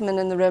gentlemen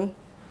in the room.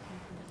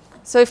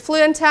 So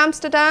flew into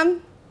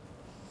Amsterdam.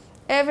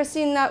 Ever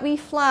seen that wee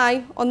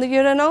fly on the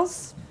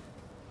urinals?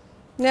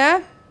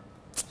 Yeah?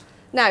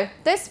 Now,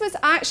 this was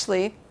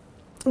actually,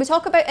 we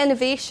talk about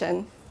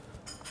innovation.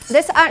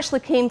 This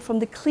actually came from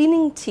the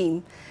cleaning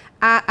team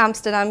at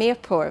Amsterdam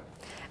Airport.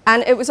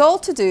 And it was all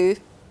to do,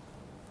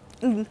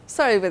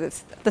 sorry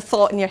with the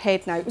thought in your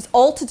head now, it was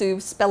all to do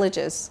with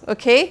spillages,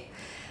 okay?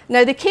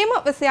 Now, they came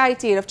up with the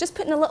idea of just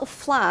putting a little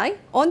fly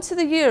onto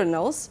the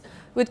urinals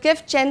would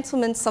give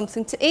gentlemen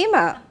something to aim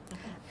at.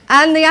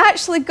 And they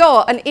actually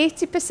got an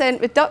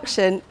 80%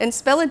 reduction in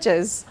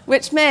spillages,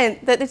 which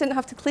meant that they didn't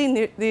have to clean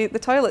the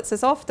toilets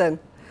as often.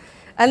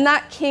 And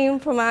that came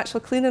from an actual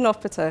cleaning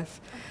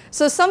operative.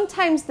 So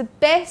sometimes the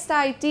best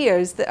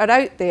ideas that are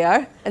out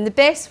there and the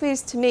best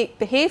ways to make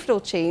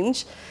behavioural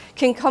change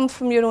can come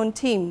from your own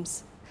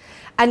teams.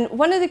 And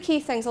one of the key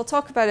things, I'll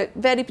talk about it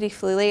very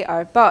briefly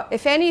later, but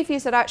if any of you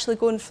are actually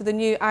going for the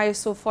new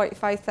ISO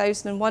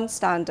 45001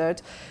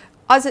 standard,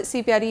 us at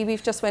CBRE,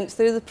 we've just went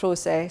through the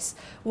process.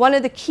 One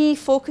of the key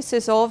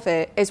focuses of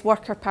it is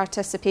worker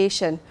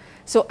participation.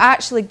 So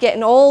actually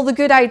getting all the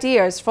good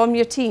ideas from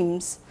your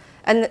teams.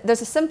 And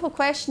there's a simple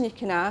question you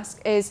can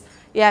ask is,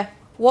 yeah,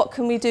 what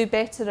can we do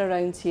better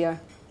around here?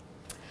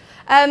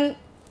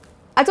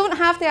 I don't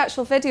have the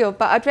actual video,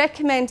 but I'd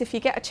recommend if you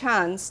get a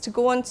chance to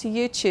go onto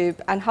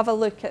YouTube and have a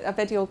look at a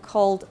video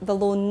called The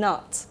Lone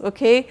Nut,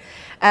 okay?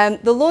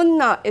 The Lone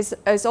Nut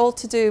is all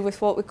to do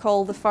with what we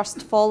call the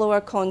first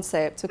follower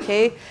concept,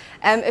 okay?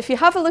 If you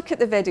have a look at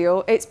the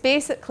video, it's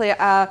basically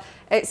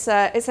it's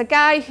a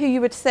guy who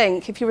you would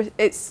think,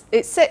 it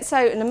sits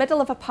out in the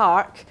middle of a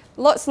park,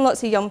 lots and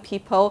lots of young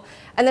people,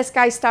 and this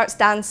guy starts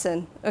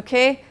dancing,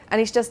 okay? And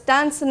he's just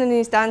dancing and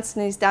he's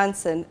dancing and he's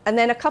dancing. And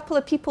then a couple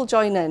of people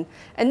join in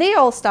and they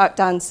all start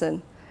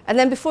dancing. And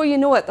then before you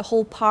know it, the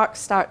whole park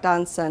start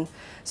dancing.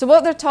 So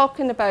what they're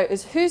talking about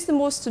is who's the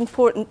most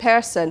important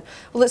person?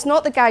 Well, it's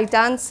not the guy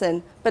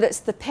dancing, but it's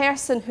the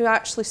person who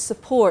actually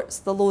supports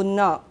the lone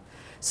nut.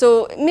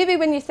 So maybe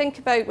when you think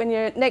about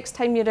next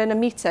time you're in a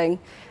meeting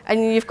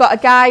and you've got a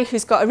guy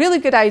who's got a really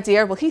good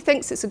idea, well, he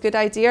thinks it's a good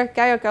idea,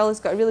 guy or girl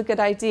has got a really good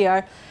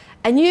idea,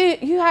 and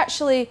you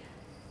actually,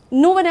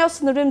 no one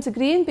else in the room's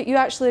agreeing, but you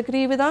actually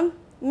agree with them,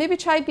 maybe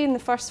try being the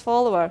first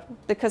follower,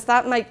 because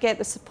that might get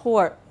the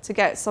support to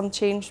get some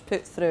change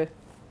put through.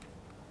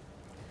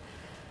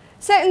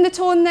 Setting the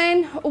tone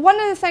then, one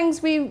of the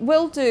things we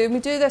will do, and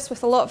we do this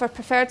with a lot of our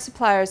preferred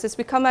suppliers, is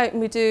we come out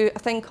and we do a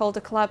thing called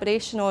a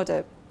collaboration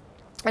audit.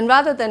 And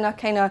rather than a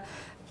kind of,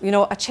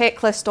 a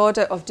checklist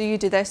audit of do you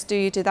do this, do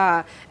you do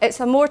that, it's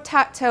a more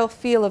tactile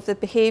feel of the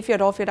behaviour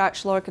of your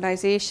actual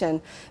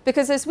organisation.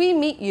 Because as we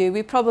meet you,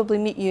 we probably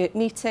meet you at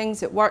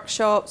meetings, at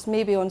workshops,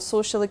 maybe on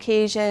social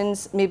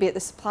occasions, maybe at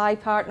the supply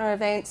partner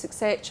events,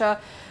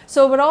 etc.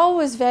 So we're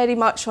always very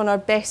much on our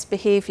best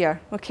behaviour,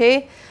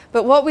 okay?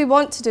 But what we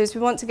want to do is we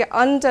want to get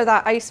under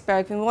that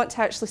iceberg and we want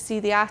to actually see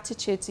the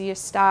attitudes of your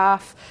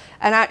staff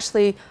and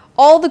actually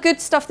all the good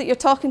stuff that you're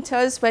talking to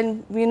us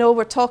when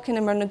we're talking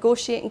and we're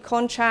negotiating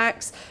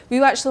contracts,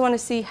 we actually want to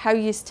see how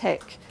you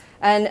tick.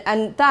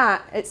 And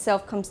that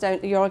itself comes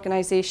down to your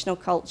organisational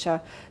culture.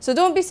 So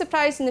don't be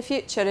surprised in the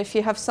future if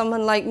you have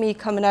someone like me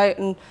coming out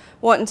and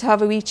wanting to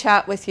have a wee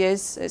chat with you.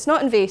 It's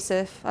not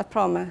invasive, I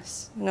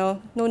promise. No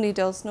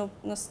needles, no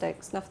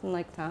sticks, nothing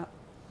like that.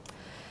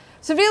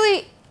 So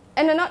really,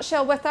 in a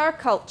nutshell, with our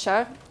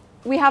culture,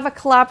 we have a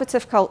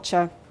collaborative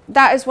culture.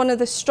 That is one of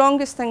the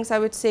strongest things I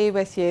would say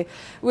with you.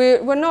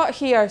 We're not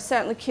here,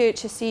 certainly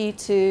QHSE,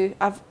 to,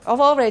 I've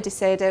already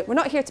said it, we're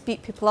not here to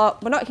beat people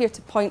up, we're not here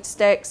to point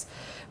sticks,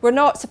 we're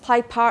not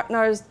supply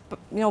partners,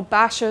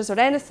 bashers or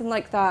anything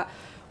like that.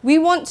 We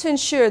want to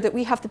ensure that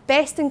we have the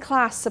best in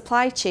class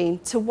supply chain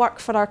to work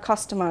for our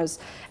customers.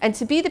 And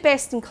to be the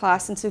best in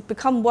class and to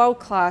become world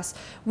class,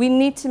 we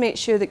need to make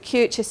sure that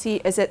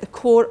QHSE is at the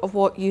core of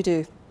what you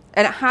do.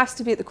 And it has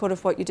to be at the core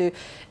of what you do.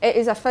 It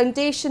is a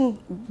foundation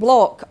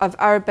block of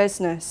our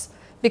business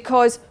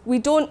because we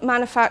don't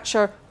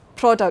manufacture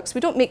products. We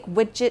don't make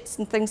widgets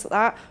and things like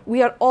that.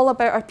 We are all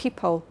about our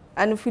people.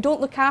 And if we don't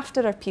look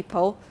after our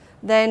people,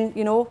 then,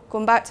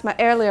 going back to my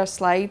earlier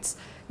slides,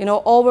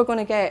 all we're going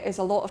to get is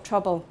a lot of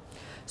trouble.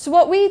 So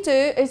what we do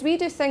is we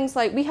do things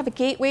like we have a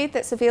gateway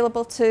that's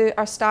available to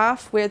our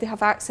staff where they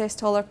have access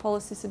to all our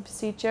policies and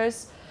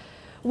procedures.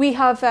 We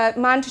have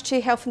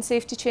mandatory health and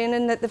safety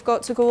training that they've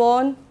got to go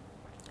on.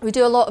 We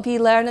do a lot of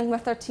e-learning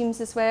with our teams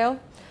as well.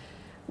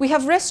 We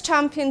have risk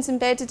champions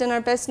embedded in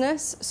our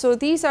business. So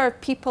these are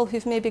people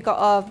who've maybe got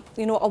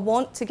a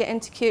want to get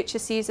into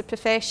QHSE as a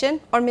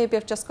profession, or maybe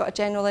have just got a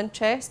general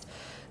interest.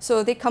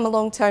 So they come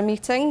along to our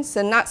meetings,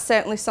 and that's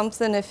certainly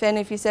something, if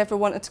any of you's ever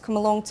wanted to come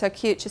along to a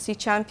QHSE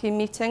champion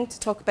meeting to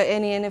talk about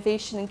any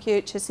innovation in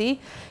QHSE,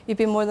 you'd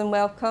be more than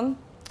welcome.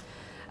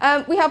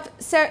 We have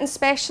certain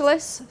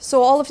specialists,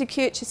 so all of the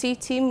QHSE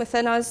team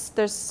within us,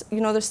 there's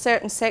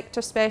certain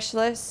sector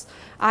specialists.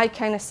 I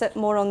kind of sit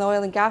more on the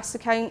oil and gas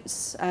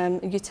accounts,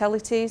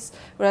 utilities,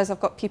 whereas I've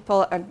got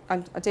people, and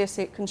I dare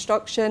say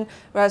construction,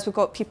 whereas we've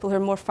got people who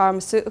are more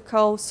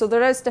pharmaceutical. So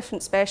there is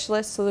different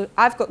specialists, so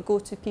I've got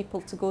go-to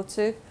people to go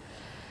to.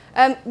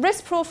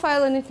 Risk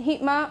profiling and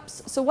heat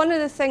maps. So one of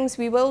the things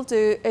we will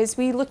do is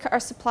we look at our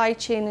supply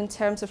chain in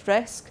terms of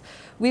risk.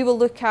 We will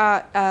look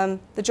at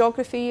the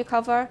geography you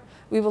cover.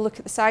 We will look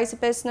at the size of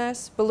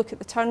business, we'll look at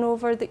the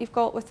turnover that you've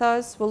got with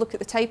us, we'll look at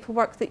the type of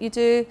work that you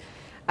do,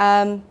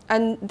 and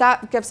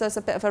that gives us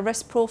a bit of a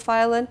risk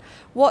profiling.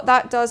 What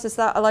that does is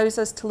that allows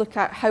us to look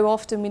at how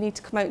often we need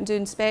to come out and do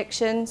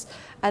inspections,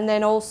 and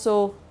then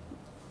also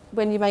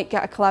when you might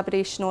get a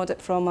collaboration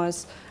audit from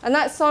us. And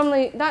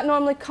that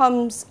normally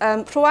comes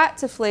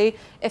proactively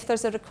if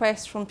there's a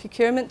request from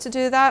procurement to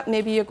do that.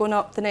 Maybe you're going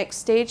up the next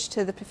stage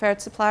to the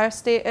preferred supplier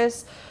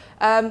status.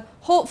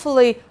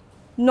 Hopefully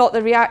not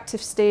the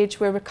reactive stage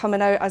where we're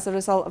coming out as a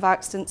result of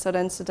accidents or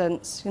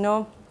incidents, you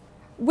know.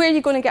 Where are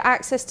you going to get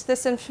access to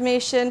this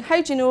information?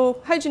 How do you know?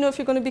 How do you know if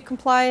you're going to be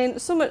compliant?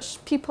 There's so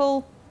much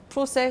people,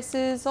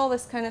 processes, all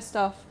this kind of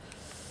stuff.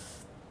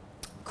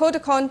 Code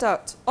of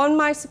conduct. On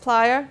My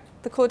Supplier,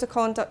 the code of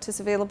conduct is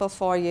available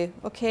for you,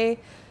 okay?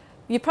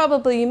 You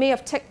may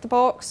have ticked the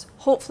box,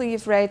 hopefully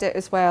you've read it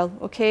as well,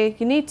 okay?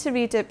 You need to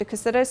read it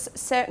because there is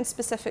certain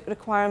specific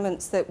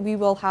requirements that we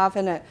will have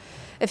in it.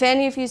 If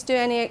any of you do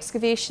any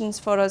excavations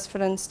for us,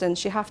 for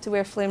instance, you have to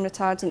wear flame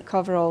retardant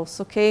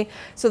coveralls, okay?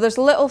 So there's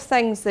little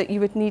things that you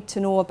would need to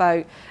know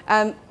about.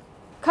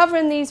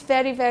 Covering these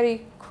very,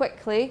 very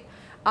quickly,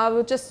 I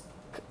will just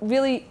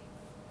really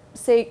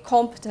say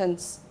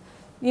competence.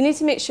 You need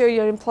to make sure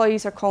your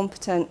employees are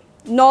competent.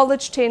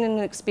 Knowledge, training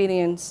and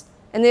experience.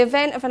 In the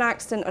event of an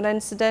accident or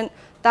incident,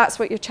 that's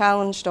what you're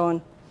challenged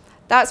on.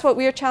 That's what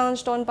we're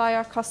challenged on by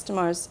our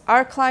customers.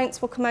 Our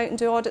clients will come out and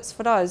do audits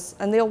for us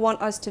and they'll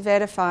want us to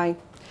verify.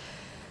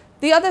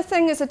 The other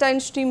thing as a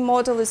downstream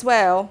model as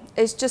well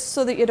is just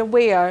so that you're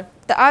aware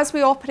that as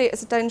we operate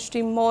as a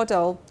downstream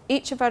model,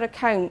 each of our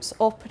accounts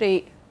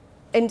operate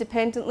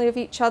independently of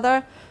each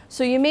other.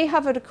 So you may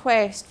have a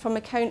request from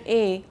account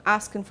A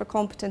asking for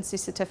competency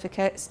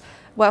certificates,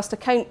 whilst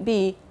account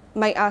B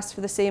might ask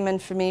for the same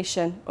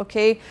information,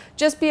 okay?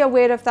 Just be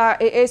aware of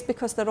that. It is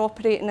because they're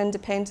operating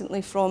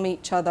independently from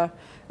each other,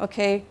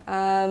 okay?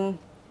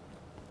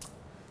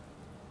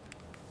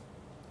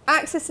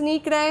 Access and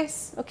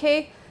egress,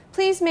 okay?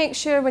 Please make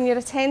sure when you're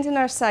attending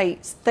our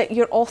sites that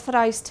you're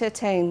authorised to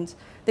attend,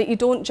 that you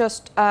don't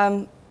just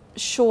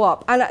show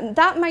up. And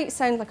that might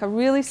sound like a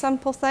really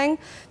simple thing,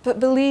 but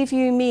believe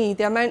you me,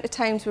 the amount of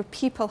times where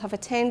people have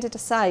attended a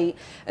site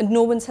and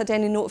no one's had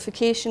any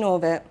notification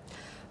of it.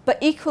 But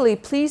equally,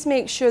 please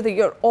make sure that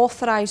you're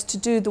authorised to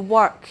do the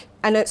work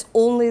and it's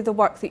only the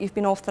work that you've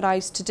been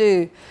authorised to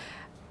do.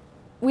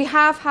 We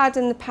have had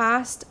in the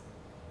past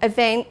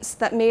events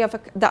that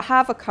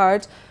have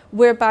occurred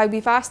whereby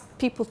we've asked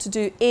people to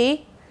do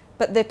A,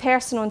 but the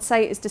person on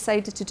site has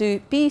decided to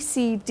do B,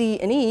 C, D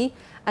and E,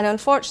 and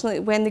unfortunately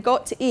when they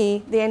got to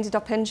E, they ended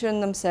up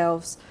injuring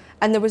themselves.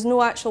 And there was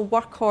no actual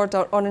work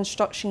order or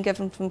instruction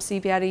given from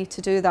CBRE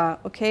to do that,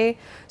 okay?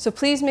 So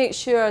please make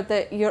sure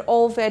that you're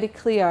all very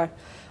clear.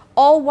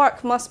 All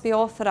work must be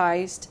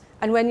authorised,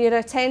 and when you're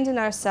attending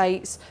our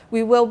sites,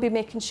 we will be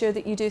making sure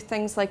that you do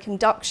things like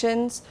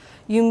inductions.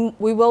 We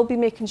will be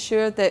making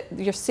sure that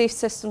your safe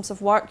systems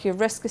of work, your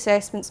risk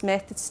assessments,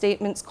 method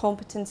statements,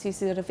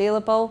 competencies are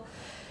available.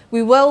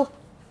 We will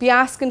be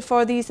asking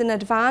for these in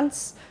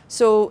advance.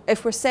 So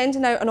if we're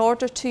sending out an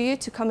order to you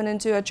to come in and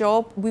do a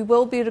job, we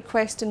will be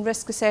requesting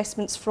risk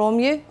assessments from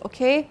you,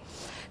 okay?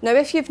 Now,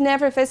 if you've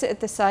never visited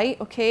the site,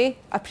 okay,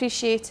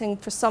 appreciating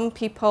for some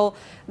people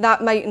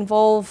that might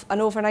involve an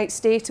overnight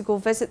stay to go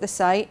visit the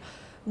site,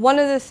 one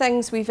of the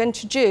things we've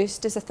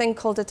introduced is a thing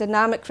called a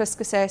dynamic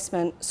risk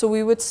assessment. So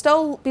we would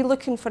still be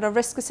looking for a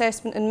risk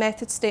assessment and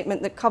method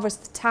statement that covers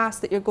the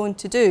task that you're going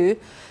to do.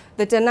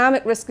 The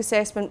dynamic risk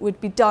assessment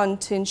would be done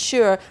to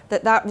ensure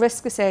that that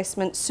risk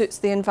assessment suits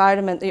the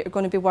environment that you're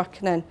going to be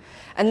working in.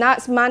 And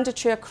that's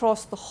mandatory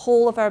across the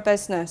whole of our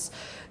business.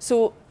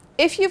 So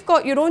if you've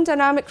got your own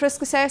dynamic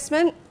risk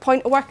assessment,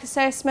 point of work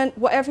assessment,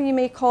 whatever you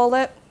may call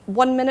it,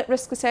 1 minute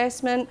risk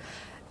assessment,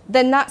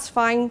 then that's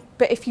fine.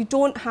 But if you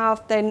don't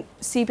have, then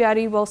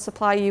CBRE will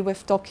supply you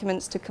with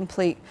documents to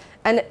complete.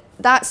 And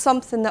that's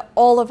something that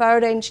all of our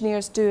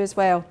engineers do as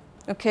well,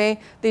 okay?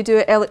 They do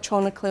it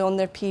electronically on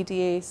their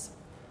PDAs.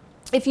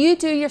 If you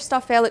do your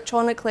stuff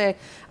electronically,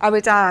 I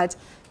would add,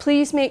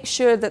 please make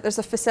sure that there's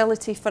a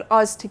facility for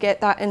us to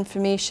get that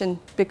information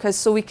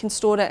so we can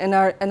store it in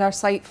our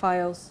site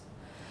files.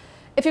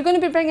 If you're going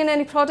to be bringing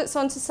any products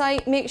onto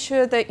site, make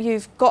sure that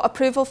you've got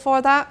approval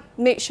for that.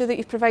 Make sure that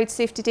you provide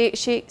safety data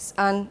sheets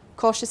and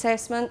cost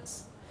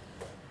assessments.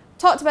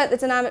 Talked about the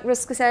dynamic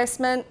risk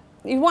assessment.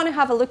 You want to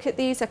have a look at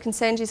these. I can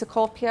send you a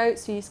copy out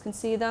so you can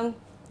see them.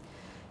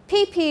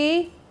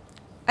 PPE,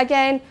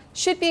 again,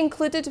 should be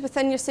included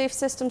within your safe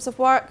systems of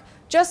work.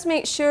 Just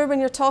make sure when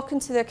you're talking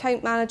to the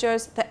account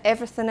managers that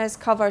everything is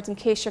covered in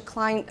case your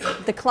client,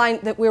 the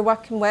client that we're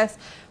working with,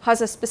 has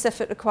a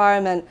specific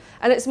requirement.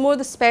 And it's more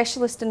the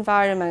specialist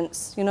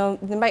environments. You know,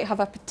 they might have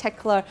a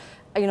particular,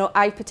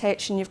 eye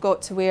protection you've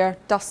got to wear,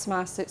 dust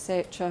masks,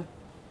 etc.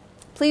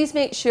 Please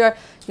make sure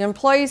your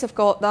employees have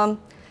got them,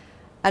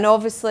 and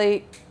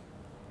obviously,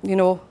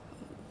 I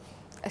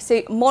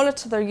say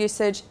monitor their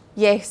usage.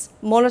 Yes,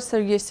 monitor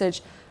their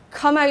usage.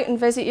 Come out and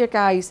visit your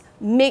guys.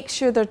 Make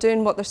sure they're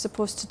doing what they're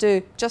supposed to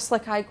do, just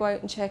like I go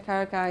out and check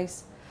our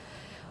guys.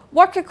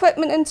 Work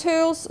equipment and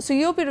tools. So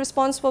you'll be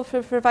responsible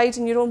for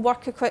providing your own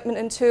work equipment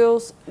and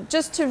tools.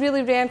 Just to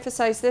really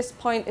re-emphasise this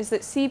point is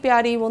that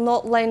CBRE will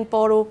not lend,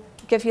 borrow,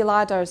 give you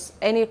ladders,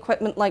 any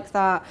equipment like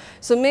that.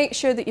 So make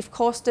sure that you've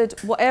costed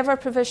whatever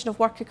provision of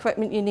work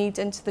equipment you need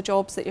into the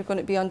jobs that you're going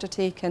to be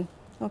undertaking.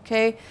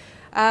 Okay.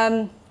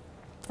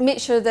 Make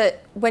sure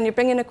that when you're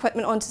bringing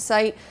equipment onto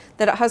site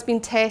that it has been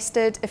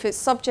tested. If it's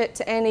subject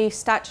to any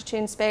statutory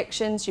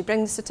inspections, you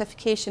bring the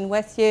certification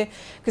with you,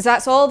 because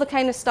that's all the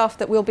kind of stuff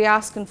that we'll be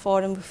asking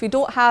for, and if we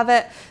don't have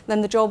it,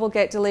 then the job will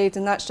get delayed,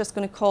 and that's just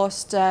going to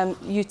cost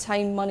you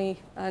time, money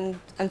and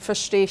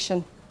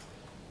frustration.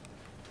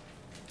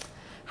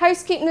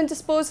 Housekeeping and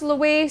disposal of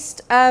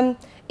waste.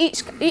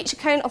 Each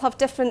account will have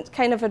different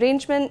kind of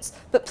arrangements,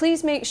 but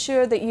please make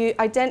sure that you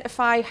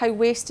identify how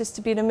waste is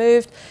to be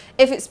removed.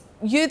 If it's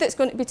you that's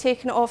going to be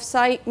taking it off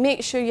site,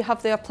 make sure you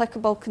have the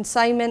applicable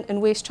consignment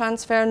and waste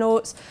transfer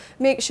notes.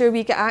 Make sure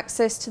we get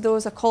access to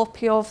those, a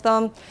copy of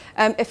them.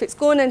 If it's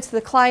going into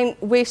the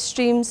client waste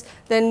streams,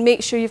 then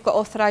make sure you've got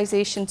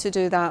authorisation to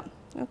do that.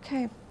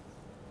 Okay.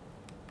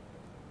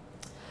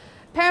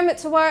 Permit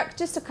to work,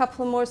 just a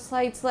couple of more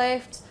slides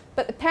left,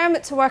 but the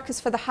permit to work is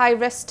for the high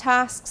risk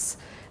tasks.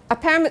 A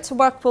permit to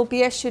work will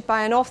be issued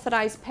by an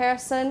authorised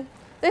person.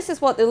 This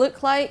is what they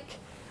look like.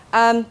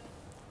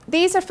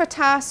 These are for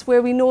tasks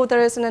where we know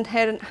there is an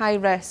inherent high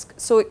risk.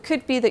 So it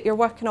could be that you're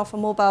working off a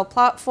mobile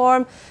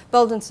platform,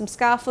 building some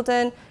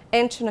scaffolding,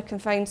 entering a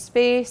confined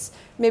space,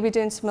 maybe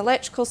doing some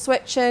electrical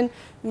switching,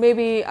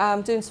 maybe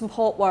doing some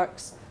hot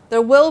works.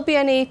 There will be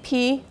an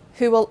AP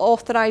who will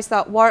authorise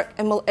that work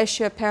and will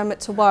issue a permit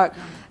to work.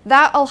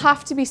 That will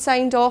have to be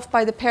signed off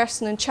by the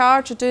person in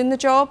charge of doing the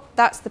job.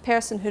 That's the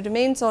person who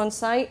remains on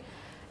site.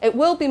 It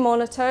will be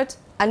monitored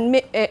and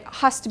it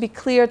has to be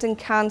cleared and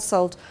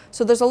cancelled.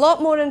 So there's a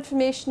lot more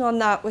information on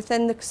that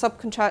within the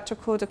subcontractor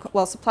code,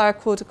 supplier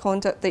code of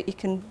conduct that you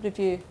can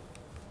review.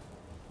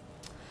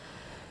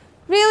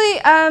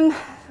 Really,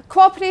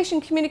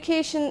 cooperation,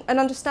 communication and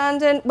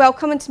understanding. Well,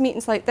 coming to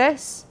meetings like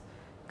this,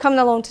 coming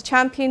along to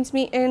champions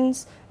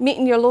meetings,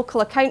 meeting your local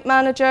account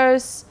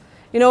managers,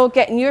 you know,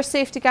 getting your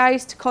safety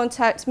guys to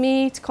contact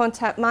me, to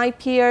contact my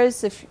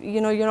peers. If you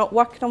know you're not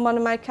working on one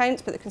of my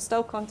accounts, but they can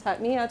still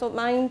contact me, I don't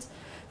mind.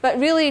 But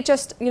really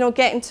just, you know,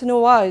 getting to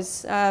know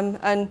us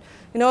and,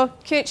 you know,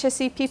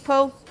 QHSE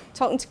people,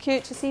 talking to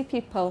QHSE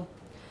people.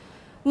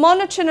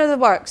 Monitoring of the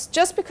works,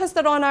 just because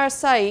they're on our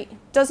site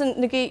doesn't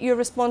negate your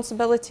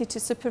responsibility to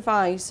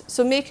supervise.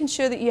 So making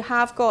sure that you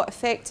have got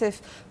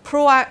effective,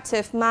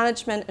 proactive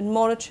management and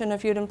monitoring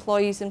of your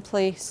employees in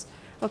place.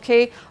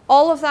 Okay,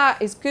 all of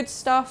that is good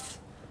stuff.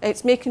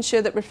 It's making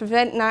sure that we're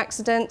preventing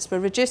accidents, we're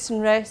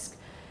reducing risk.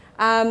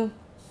 Yeah,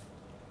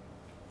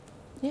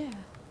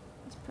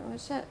 that's pretty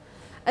much it.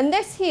 And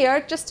this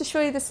here, just to show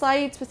you the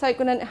slides without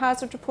going into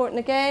hazard reporting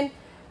again,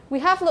 we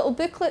have little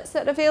booklets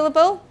that are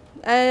available.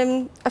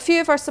 A few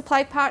of our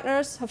supply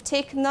partners have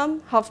taken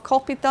them, have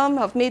copied them,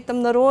 have made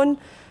them their own.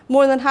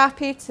 More than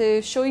happy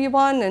to show you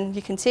one, and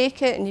you can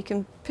take it and you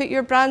can put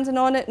your branding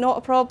on it, not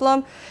a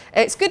problem.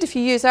 It's good if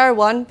you use our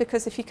one,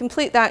 because if you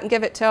complete that and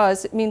give it to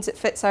us, it means it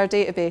fits our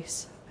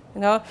database,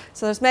 you know.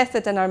 So there's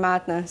method in our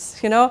madness,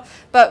 you know.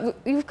 But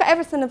we've got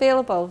everything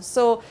available.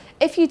 So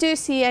if you do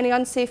see any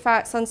unsafe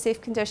acts,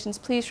 unsafe conditions,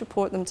 please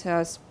report them to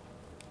us.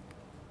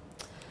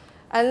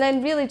 And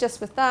then really just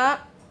with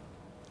that,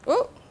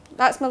 oh,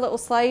 that's my little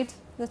slide.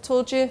 I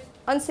told you,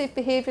 unsafe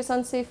behaviours,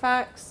 unsafe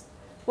acts.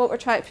 What we're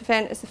trying to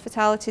prevent is the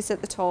fatalities at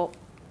the top.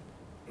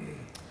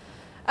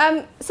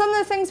 Some of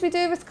the things we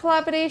do with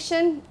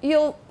collaboration,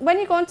 when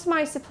you go onto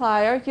My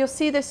Supplier, you'll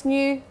see this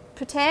new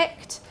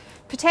Protect.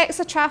 Protect's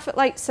a traffic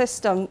light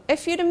system.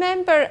 If you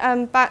remember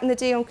back in the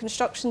day on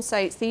construction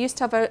sites, they used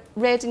to have a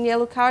red and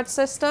yellow card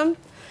system.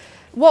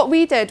 What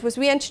we did was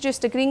we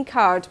introduced a green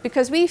card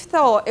because we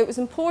thought it was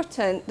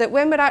important that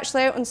when we're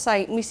actually out on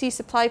site and we see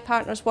supply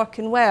partners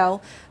working well,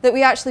 that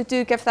we actually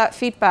do give that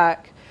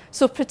feedback.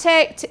 So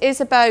Protect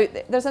is about,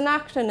 there's an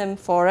acronym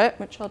for it,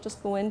 which I'll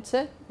just go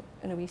into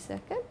in a wee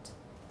second.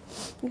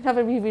 You can have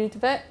a reread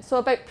of it. So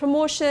about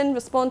promotion,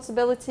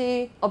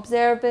 responsibility,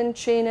 observing,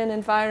 training,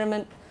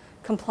 environment,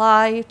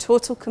 comply,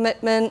 total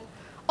commitment,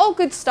 all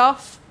good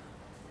stuff.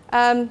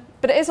 But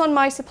it is on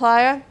My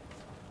Supplier,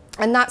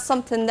 and that's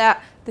something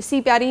that the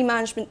CBRE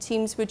management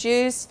teams would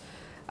use.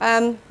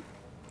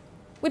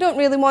 We don't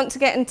really want to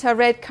get into a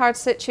red card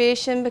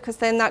situation because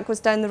then that goes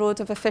down the road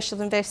of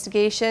official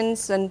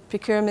investigations and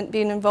procurement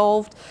being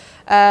involved.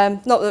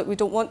 Not that we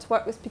don't want to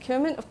work with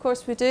procurement, of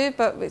course we do,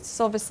 but it's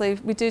obviously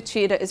we do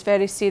treat it as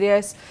very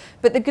serious.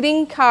 But the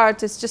green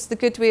card is just the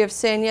good way of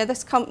saying, yeah,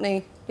 this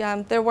company,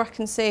 yeah, they're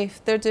working safe,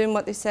 they're doing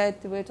what they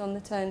said they would on the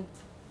tin.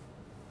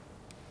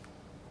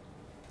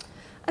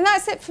 And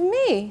that's it for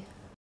me.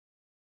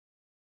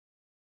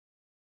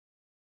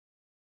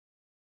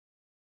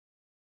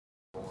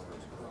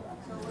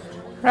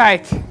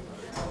 Right.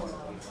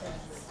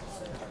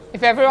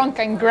 If everyone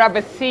can grab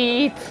a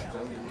seat.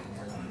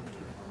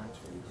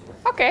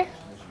 Okay.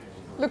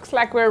 Looks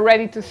like we're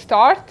ready to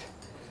start.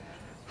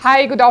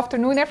 Hi, good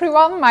afternoon,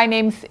 everyone. My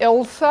name is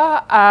Ilse.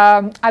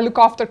 I look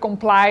after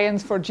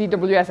compliance for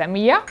GWS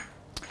EMEA.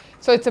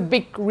 So it's a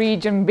big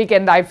region, big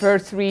and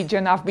diverse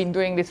region. I've been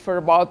doing this for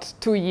about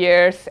 2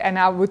 years, and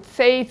I would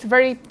say it's a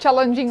very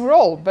challenging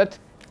role, but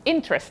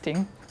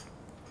interesting.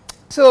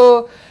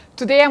 So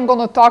today I'm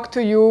going to talk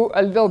to you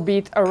a little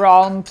bit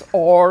around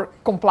our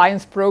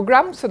compliance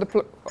program, so the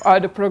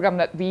program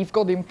that we've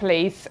got in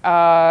place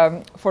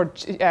for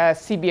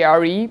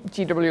CBRE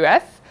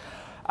GWS.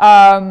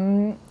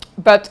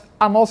 But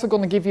I'm also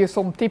going to give you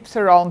some tips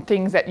around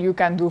things that you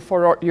can do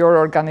for your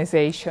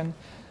organization.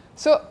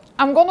 So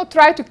I'm going to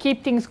try to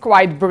keep things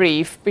quite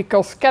brief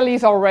because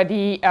Kelly's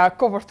already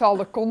covered all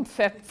the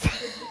concepts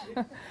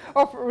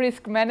of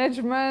risk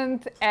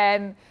management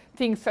and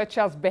things such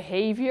as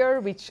behavior,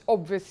 which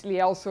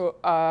obviously also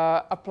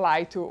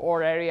apply to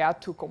our area,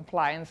 to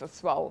compliance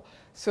as well.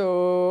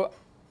 So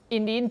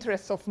in the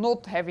interest of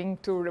not having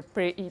to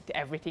repeat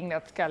everything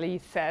that Kelly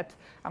said,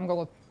 I'm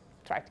going to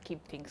try to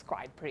keep things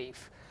quite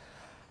brief.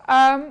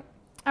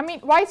 I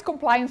mean, why is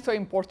compliance so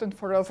important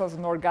for us as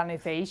an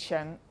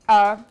organization?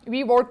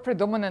 We work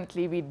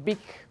predominantly with big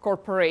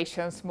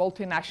corporations,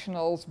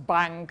 multinationals,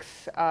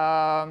 banks,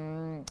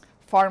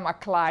 pharma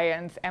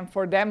clients, and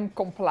for them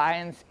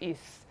compliance is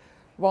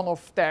one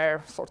of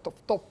their sort of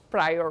top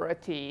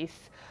priorities.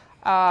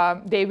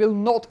 They will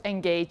not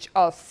engage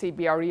us,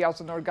 CBRE,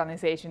 as an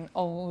organization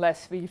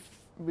unless we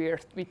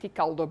tick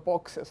all the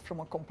boxes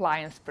from a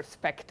compliance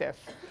perspective.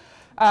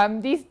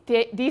 These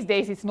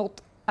days it's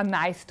not a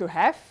nice to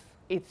have.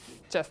 It's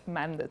just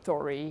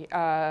mandatory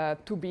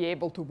to be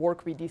able to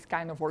work with these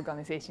kind of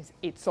organizations.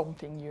 It's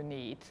something you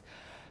need.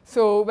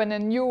 So when a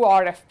new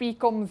RFP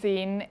comes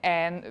in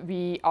and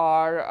we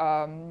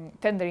are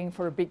tendering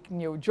for a big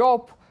new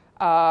job,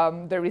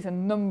 there is a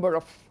number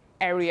of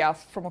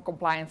areas from a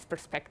compliance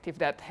perspective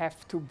that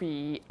have to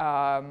be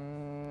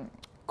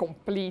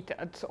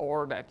completed,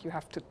 or that you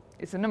have to,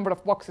 it's a number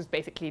of boxes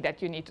basically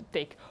that you need to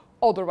take,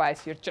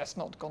 otherwise you're just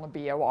not going to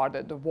be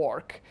awarded the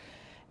work.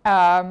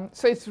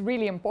 So it's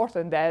really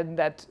important then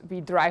that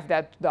we drive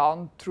that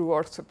down through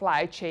our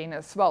supply chain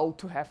as well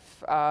to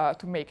have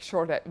to make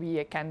sure that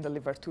we can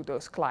deliver to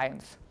those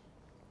clients.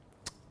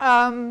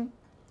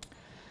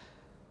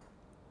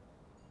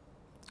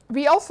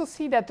 We also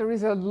see that there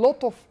is a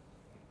lot of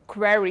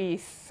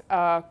queries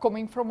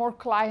coming from our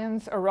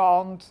clients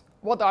around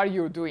what are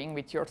you doing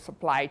with your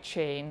supply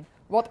chain?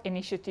 What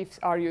initiatives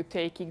are you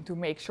taking to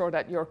make sure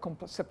that your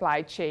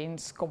supply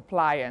chain's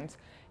compliant?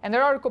 And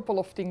there are a couple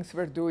of things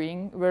we're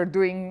doing. We're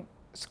doing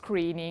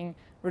screening,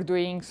 we're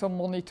doing some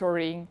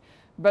monitoring,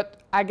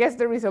 but I guess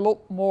there is a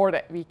lot more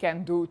that we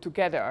can do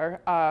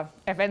together.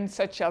 Events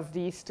such as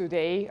these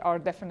today are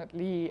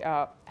definitely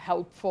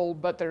helpful,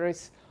 but there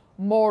is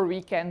more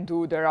we can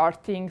do. There are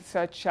things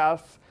such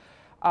as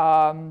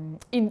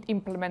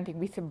implementing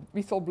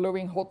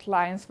whistleblowing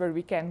hotlines where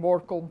we can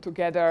work on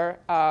together,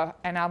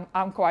 and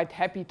I'm quite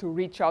happy to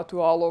reach out to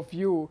all of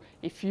you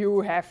if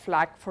you have,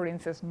 like, for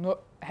instance,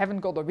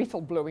 haven't got a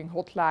whistleblowing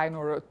hotline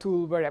or a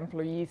tool where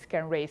employees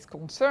can raise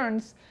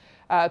concerns,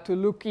 to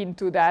look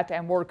into that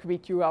and work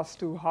with you as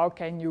to how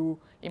can you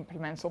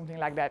implement something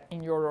like that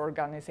in your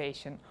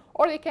organization.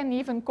 Or they can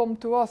even come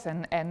to us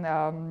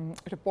and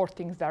report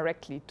things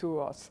directly to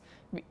us.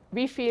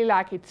 We feel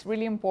like it's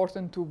really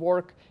important to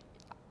work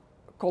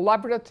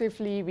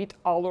collaboratively with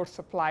all our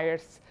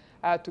suppliers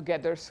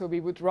together, so we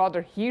would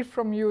rather hear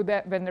from you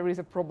that when there is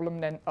a problem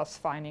than us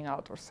finding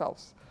out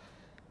ourselves.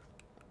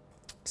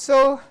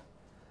 So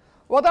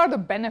what are the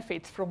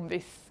benefits from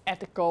this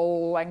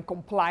ethical and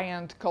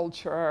compliant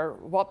culture?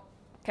 What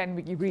can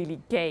we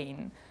really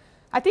gain?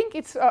 I think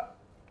it's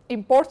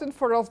important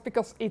for us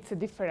because it's a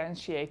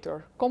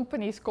differentiator.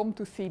 Companies come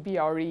to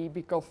CBRE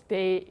because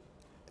they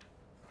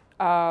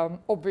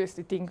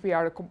obviously think we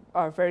are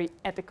a very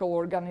ethical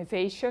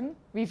organization.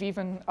 We've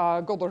even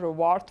got a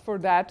award for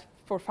that.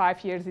 For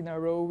 5 years in a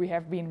row, we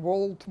have been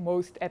world's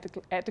most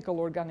ethical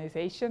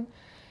organization.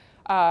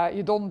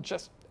 You don't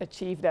just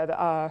achieve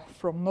that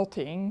from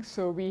nothing.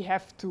 So we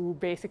have to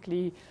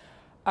basically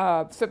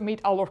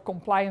submit all our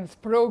compliance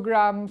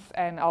programs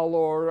and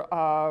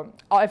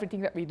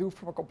everything that we do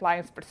from a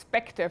compliance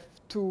perspective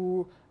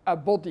to a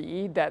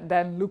body that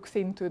then looks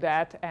into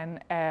that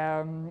and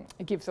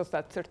gives us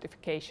that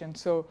certification.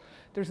 So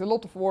there's a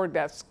lot of work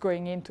that's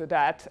going into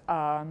that,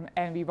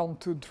 and we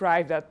want to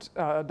drive that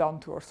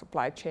down to our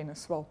supply chain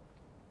as well.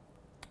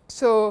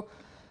 So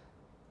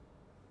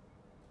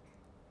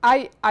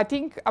I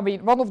think, I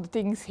mean, one of the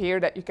things here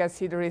that you can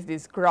see, there is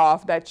this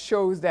graph that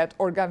shows that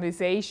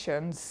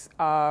organizations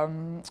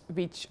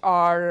which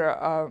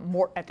are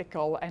more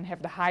ethical and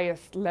have the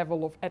highest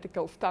level of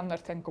ethical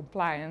standards and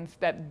compliance,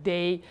 that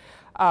they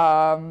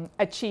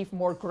achieve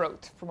more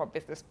growth from a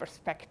business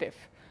perspective.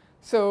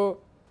 So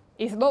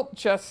it's not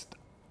just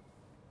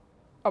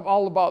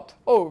all about,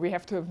 oh, we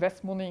have to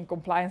invest money in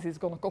compliance, it's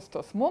going to cost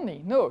us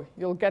money. No,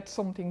 you'll get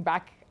something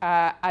back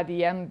at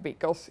the end,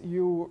 because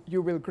you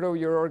will grow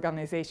your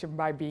organization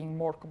by being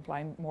more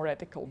compliant, more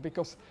ethical,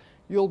 because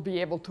you'll be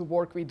able to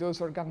work with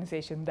those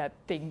organizations that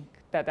think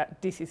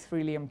that this is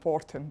really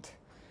important.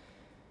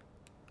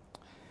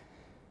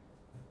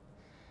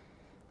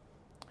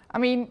 I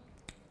mean,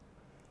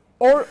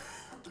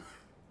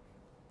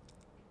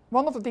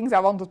 one of the things I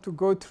wanted to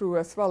go through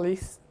as well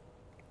is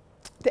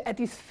the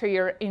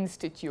Ethisphere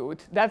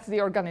Institute. That's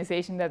the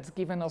organization that's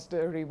given us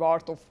the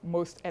reward of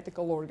most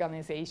ethical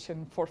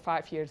organization for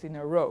 5 years in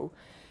a row.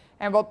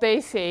 And what they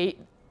say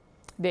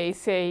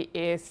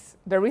is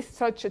there is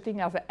such a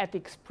thing as an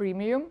ethics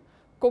premium.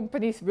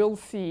 Companies will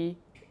see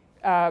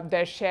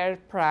their share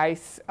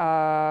price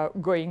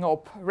going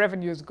up,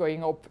 revenues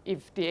going up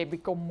if they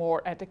become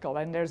more ethical.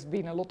 And there's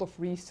been a lot of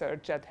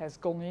research that has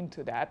gone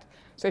into that.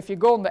 So if you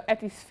go on the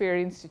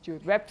Ethisphere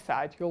Institute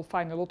website, you'll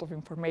find a lot of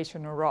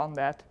information around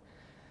that.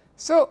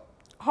 So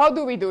how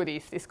do we do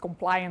this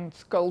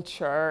compliance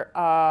culture?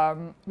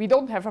 We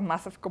don't have a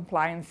massive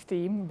compliance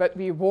team, but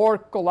we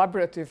work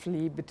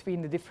collaboratively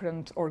between the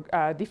different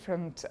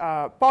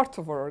parts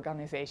of our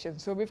organization.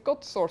 So we've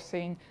got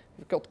sourcing,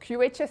 we've got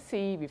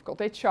QHSE, we've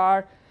got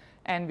HR,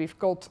 and we've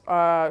got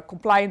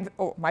compliance,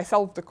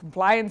 myself, the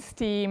compliance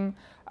team,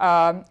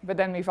 but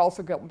then we've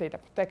also got data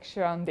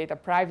protection, data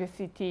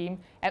privacy team,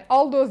 and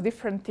all those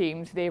different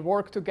teams, they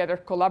work together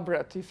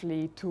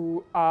collaboratively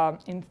to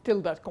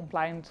instill that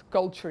compliance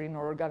culture in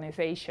our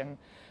organization.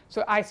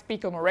 So I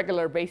speak on a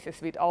regular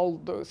basis with all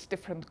those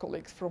different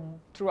colleagues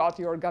from throughout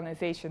the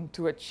organization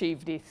to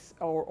achieve this,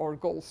 our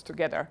goals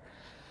together.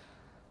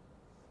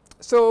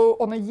 So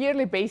on a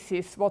yearly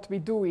basis, what we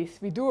do is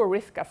we do a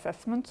risk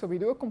assessment. So we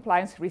do a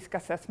compliance risk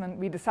assessment.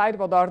 We decide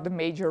what are the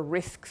major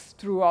risks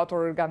throughout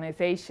our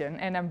organization.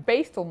 And then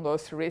based on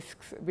those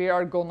risks, we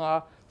are going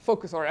to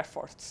focus our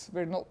efforts.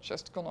 We're not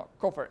just going to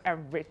cover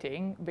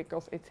everything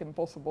because it's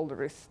impossible.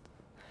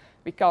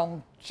 We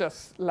can't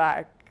just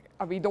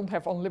we don't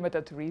have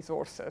unlimited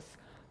resources.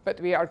 But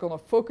we are going to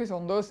focus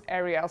on those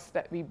areas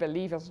that we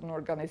believe as an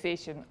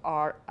organization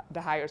are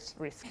the highest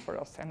risk for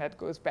us. And that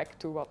goes back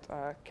to what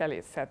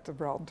Kelly said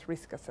around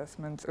risk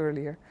assessments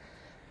earlier.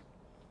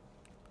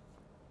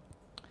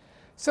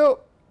 So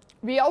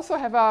we also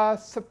have a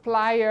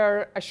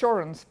supplier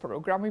assurance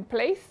program in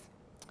place.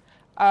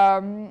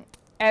 And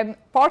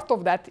part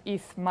of that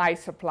is My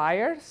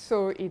Supplier.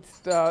 So it's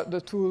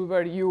the tool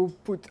where you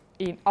put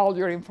in all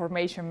your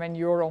information when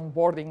you're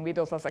onboarding with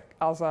us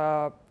as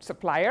a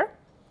supplier.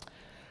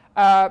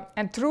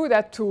 And through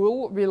that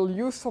tool, we'll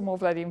use some of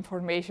that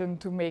information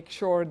to make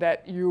sure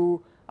that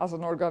you, as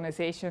an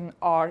organization,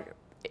 are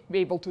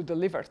able to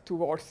deliver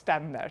to our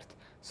standard.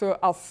 So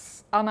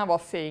as Anna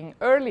was saying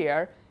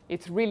earlier,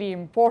 it's really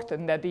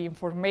important that the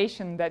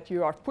information that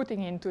you are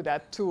putting into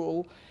that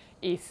tool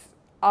is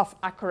as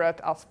accurate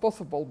as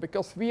possible,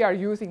 because we are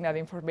using that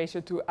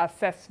information to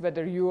assess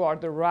whether you are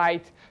the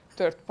right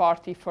third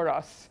party for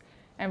us.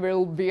 And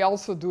we'll be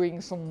also doing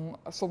some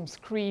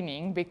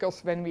screening,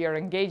 because when we are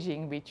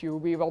engaging with you,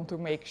 we want to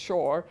make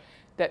sure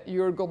that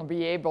you're going to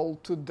be able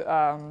to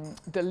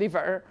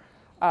deliver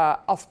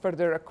as per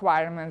the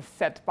requirements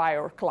set by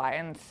our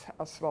clients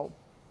as well.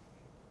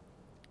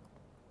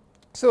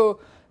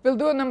 So we'll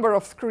do a number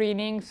of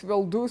screenings.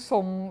 We'll do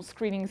some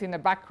screenings in the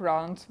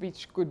background,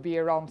 which could be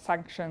around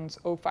sanctions,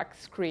 OFAC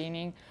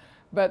screening.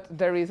 But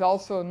there is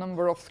also a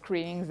number of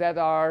screenings that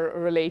are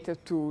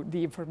related to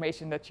the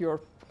information that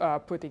you're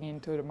putting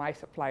into the My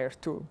Supplier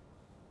tool.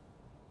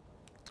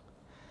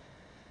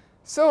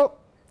 So,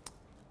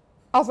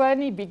 as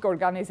any big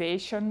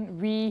organization,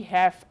 we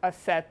have a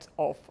set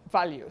of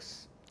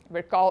values.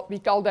 We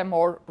call them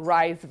our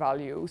RISE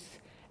values.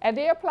 And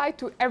they apply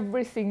to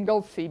every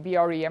single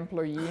CBRE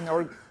employee in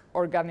our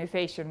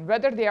organization,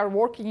 whether they are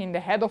working in the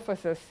head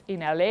offices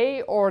in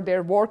LA or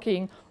they're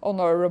working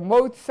on a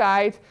remote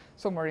site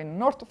somewhere in the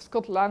north of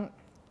Scotland.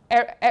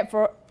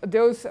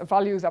 Those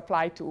values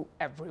apply to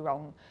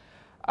everyone.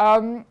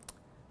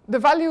 The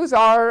values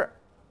are,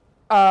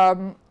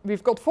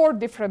 we've got 4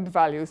 different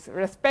values: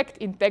 respect,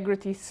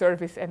 integrity,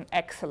 service, and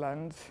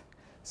excellence.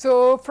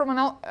 So from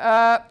an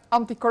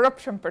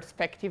anti-corruption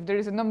perspective, there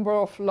is a number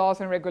of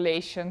laws and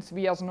regulations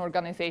we as an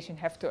organization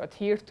have to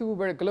adhere to.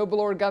 We're a global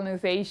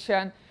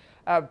organization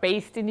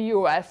based in the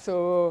US,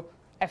 so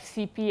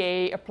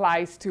FCPA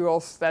applies to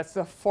us. That's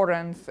the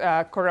Foreign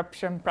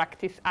Corruption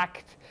Practice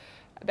Act.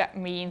 That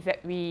means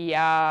that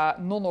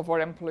none of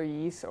our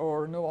employees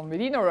or no one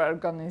within our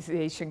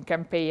organization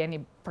can pay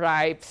any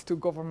bribes to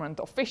government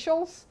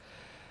officials.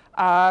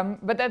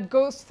 But that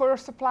goes for our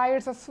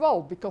suppliers as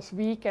well, because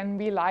we can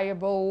be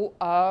liable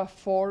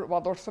for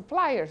what our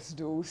suppliers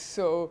do.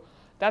 So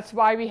that's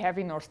why we have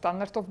in our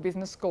standard of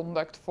business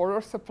conduct for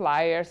our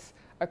suppliers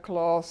a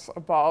clause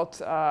about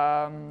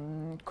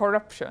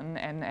corruption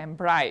and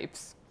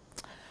bribes.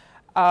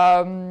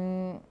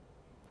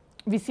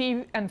 We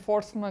see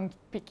enforcement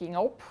picking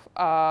up.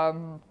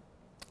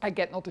 I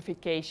get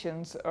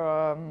notifications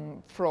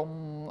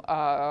from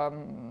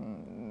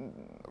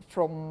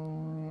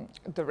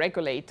the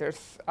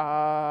regulators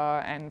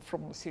and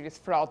from the Serious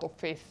Fraud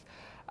Office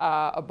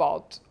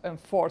about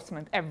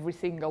enforcement every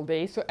single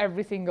day. So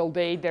every single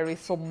day there is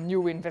some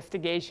new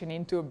investigation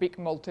into a big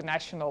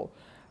multinational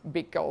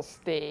because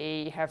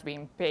they have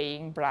been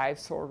paying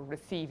bribes or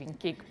receiving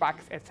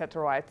kickbacks,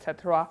 etc.,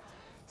 etc.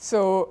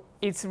 So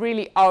it's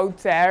really out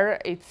there.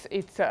 It's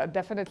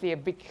definitely a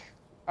big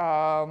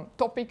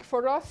topic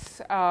for us.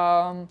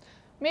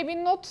 Maybe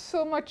not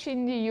so much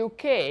in the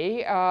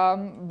UK,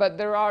 but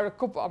there are a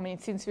couple, I mean,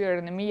 since we are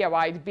an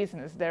EMEA-wide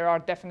business, there are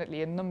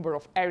definitely a number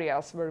of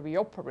areas where we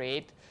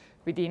operate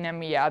within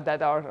EMEA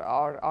that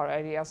are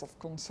areas of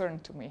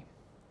concern to me.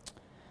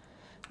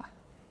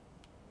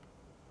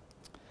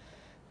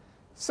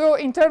 So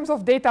in terms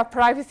of data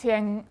privacy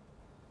and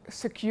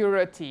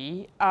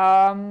security,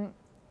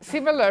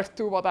 similar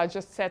to what I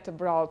just said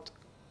about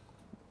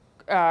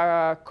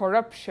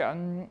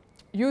corruption,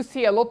 you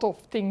see a lot of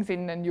things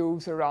in the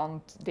news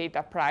around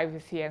data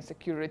privacy and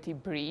security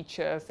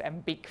breaches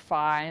and big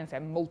fines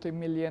and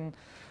multi-million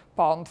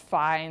pound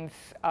fines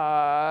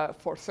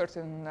for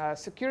certain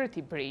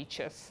security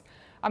breaches.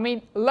 I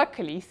mean,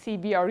 luckily,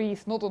 CBRE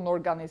is not an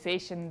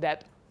organization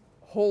that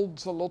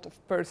holds a lot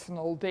of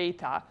personal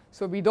data,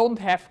 so we don't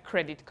have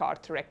credit card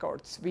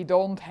records. We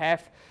don't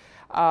have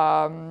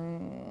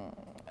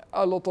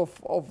a lot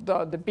of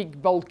the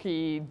big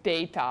bulky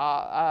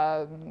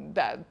data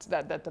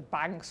that the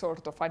banks or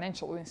the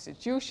financial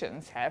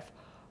institutions have.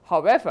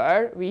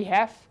 However, we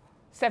have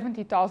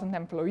 70,000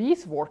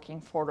 employees working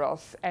for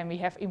us, and we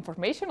have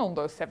information on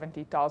those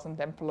 70,000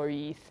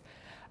 employees.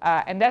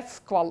 And that's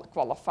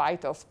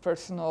qualified as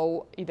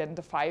personal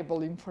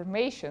identifiable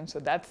information. So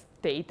that's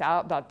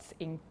data that's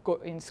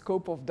in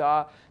scope of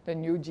the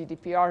new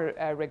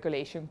GDPR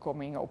regulation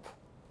coming up.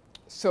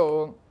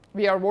 So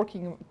we are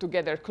working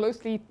together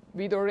closely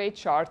with our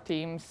HR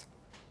teams,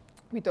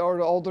 with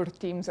our other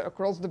teams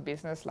across the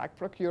business, like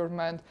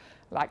procurement,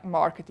 like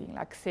marketing,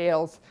 like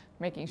sales,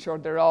 making sure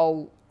they're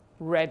all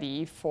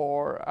ready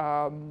for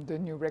the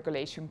new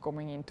regulation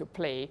coming into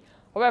play.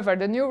 However,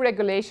 the new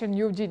regulation,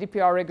 new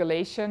GDPR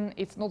regulation,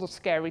 it's not a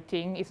scary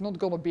thing. It's not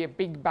going to be a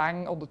big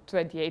bang on the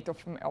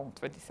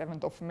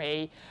 27th of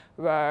May,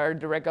 where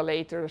the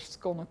regulator's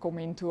going to come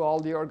into all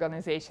the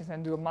organizations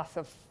and do a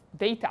massive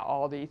data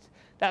audit.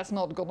 That's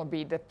not going to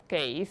be the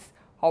case.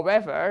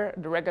 However,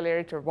 the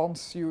regulator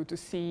wants you to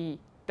see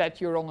that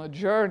you're on a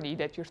journey,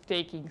 that you're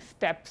taking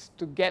steps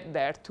to get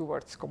there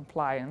towards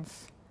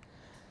compliance.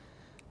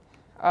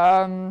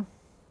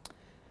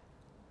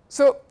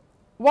 So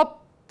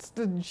what's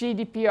the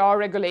GDPR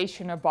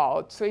regulation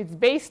about? So it's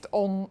based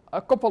on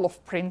a couple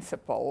of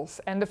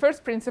principles. And the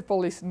first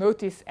principle is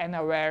notice and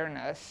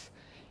awareness.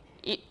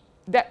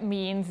 That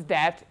means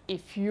that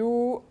if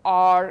you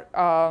are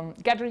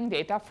gathering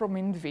data from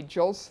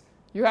individuals,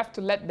 you have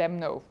to let them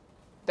know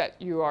that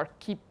you are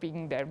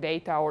keeping their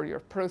data, or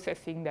you're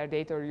processing their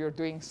data, or you're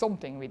doing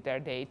something with their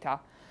data.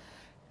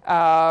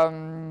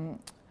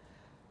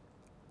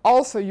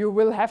 Also, you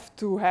will have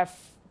to have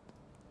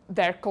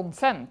their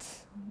consent.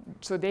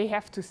 So they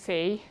have to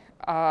say,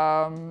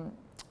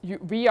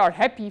 we are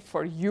happy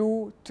for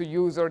you to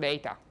use our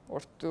data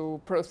or to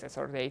process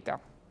our data.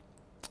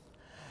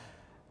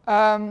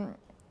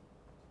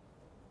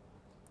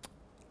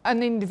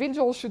 An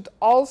individual should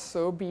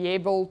also be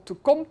able to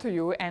come to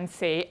you and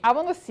say, I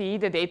want to see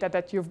the data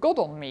that you've got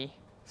on me.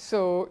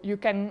 So you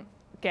can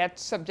get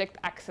subject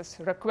access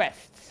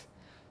requests.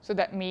 So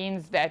that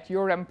means that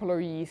your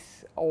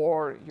employees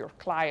or your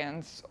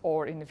clients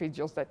or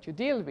individuals that you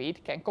deal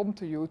with can come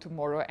to you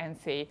tomorrow and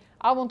say,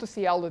 I want to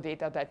see all the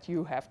data that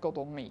you have got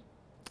on me.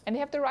 And they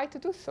have the right to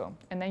do so.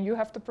 And then you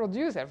have to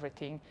produce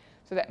everything.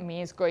 So that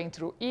means going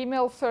through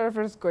email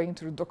servers, going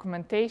through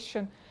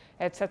documentation,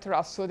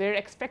 etc. So they're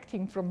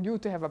expecting from you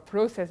to have a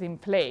process in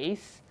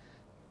place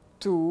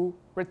to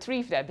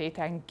retrieve that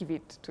data and give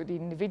it to the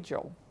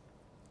individual.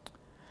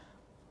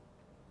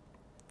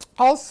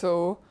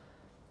 Also,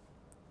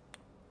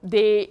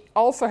 they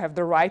also have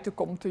the right to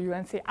come to you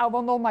and say, I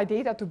want all my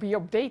data to be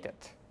updated.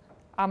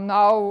 I'm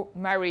now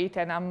married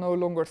and I'm no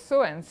longer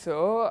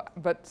so-and-so,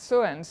 but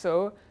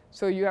so-and-so.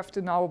 So you have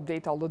to now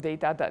update all the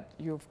data that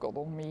you've got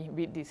on me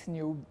with these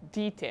new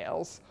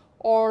details.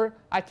 Or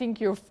I think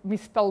you've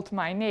misspelled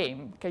my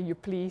name. Can you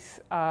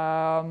please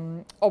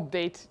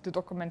update the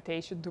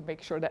documentation to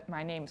make sure that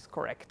my name is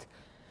correct?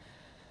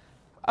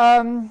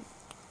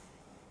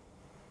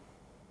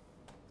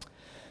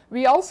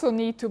 We also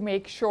need to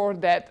make sure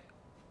that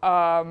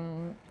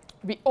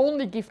we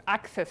only give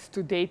access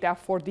to data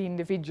for the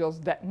individuals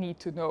that need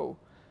to know.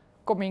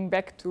 Coming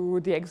back to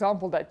the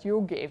example that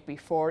you gave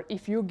before,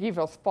 if you give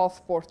us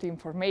passport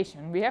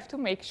information, we have to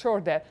make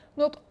sure that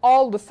not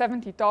all the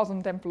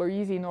 70,000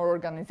 employees in our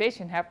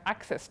organization have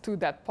access to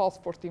that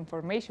passport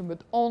information,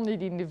 but only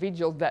the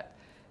individuals that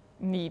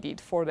need it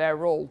for their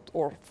role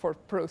or for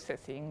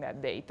processing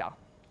that data.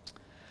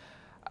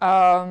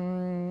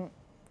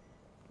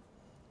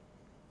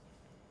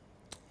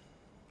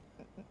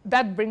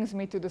 That brings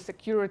me to the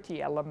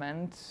security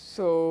element.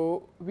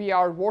 So we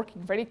are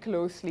working very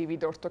closely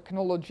with our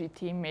technology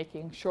team,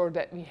 making sure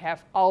that we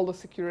have all the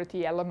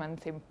security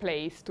elements in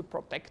place to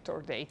protect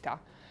our data.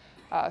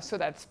 So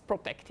that's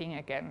protecting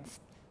against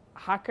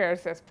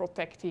hackers, that's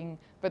protecting,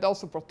 but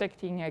also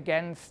protecting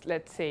against,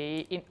 let's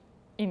say,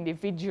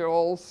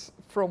 individuals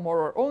from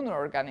our own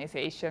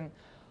organization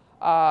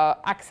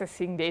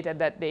accessing data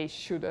that they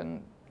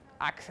shouldn't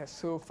access.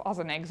 So as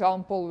an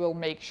example, we'll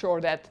make sure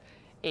that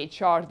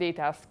HR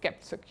data is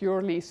kept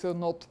securely, so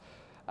not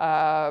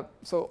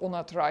So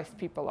unauthorized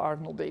people are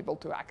not able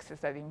to access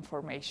that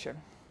information.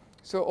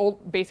 So all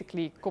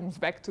basically comes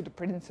back to the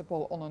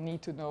principle on a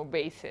need-to-know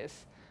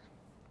basis.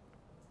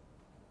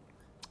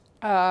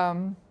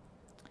 And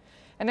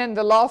then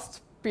the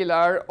last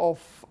pillar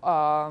of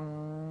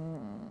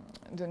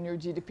the new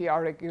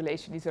GDPR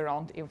regulation is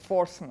around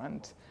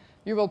enforcement.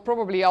 You will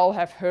probably all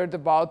have heard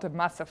about the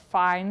massive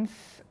fines.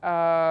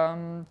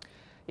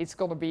 It's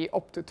going to be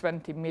up to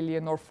 20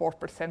 million or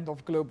 4%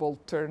 of global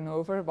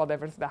turnover,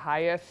 whatever's the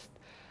highest.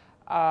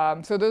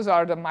 So those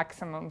are the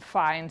maximum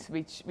fines,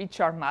 which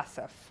are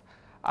massive.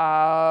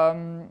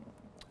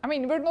 I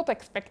mean, we're not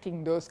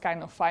expecting those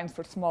kind of fines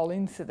for small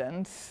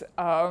incidents,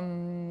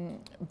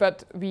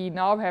 but we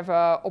now have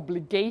an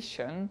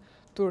obligation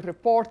to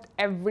report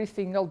every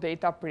single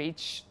data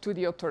breach to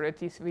the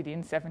authorities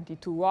within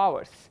 72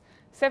 hours.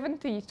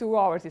 72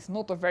 hours is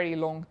not a very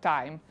long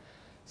time.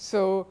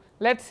 So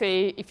let's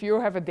say if you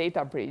have a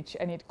data breach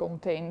and it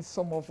contains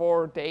some of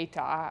our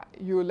data,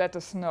 you let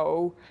us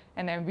know,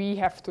 and then we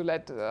have to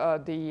let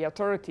the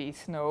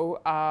authorities know.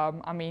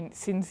 I mean,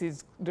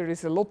 since there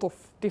is a lot of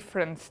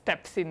different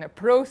steps in the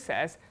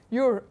process,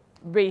 you're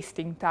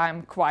wasting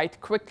time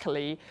quite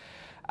quickly.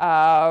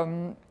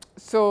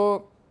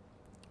 So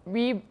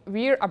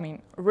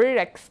we're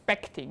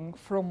expecting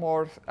from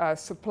our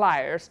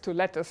suppliers to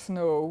let us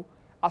know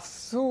as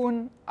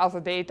soon as a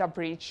data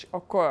breach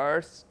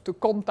occurs, to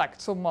contact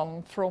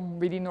someone from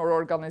within our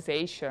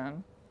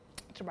organization,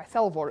 either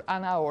myself or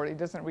Anna, or it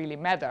doesn't really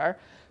matter,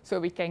 so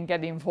we can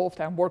get involved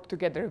and work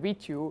together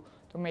with you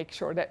to make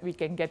sure that we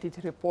can get it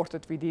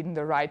reported within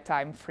the right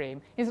time frame.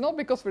 It's not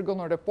because we're going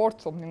to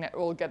report something that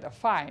we'll get a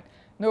fine.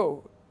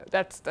 No,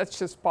 that's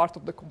just part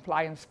of the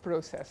compliance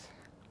process.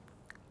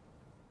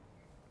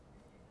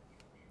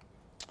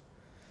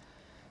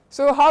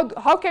 So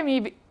how can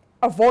we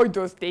avoid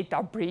those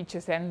data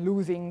breaches and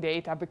losing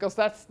data, because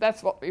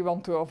that's what we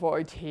want to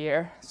avoid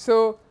here.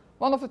 So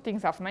one of the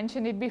things I've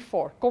mentioned it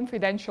before,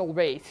 confidential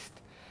waste.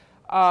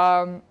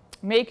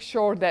 Make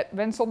sure that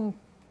when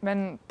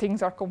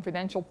things are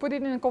confidential, put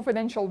it in a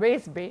confidential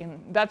waste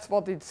bin. That's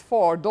what it's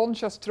for. Don't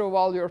just throw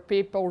all your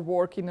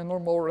paperwork in a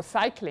normal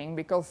recycling,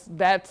 because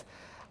that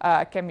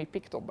can be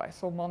picked up by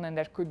someone and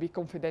there could be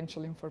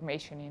confidential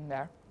information in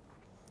there.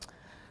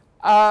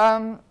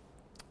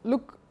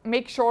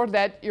 Make sure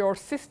that your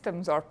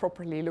systems are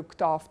properly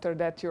looked after,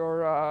 that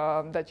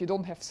you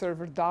don't have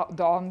server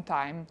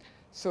downtime,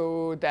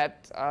 so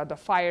that the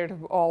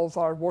firewalls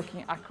are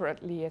working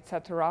accurately,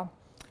 etc.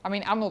 I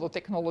mean, I'm not a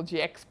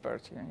technology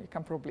expert, you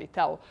can probably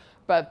tell,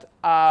 but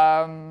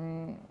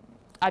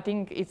I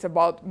think it's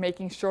about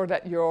making sure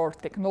that your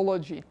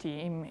technology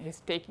team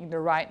is taking the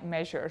right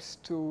measures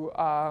to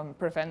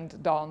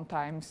prevent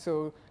downtime,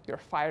 so your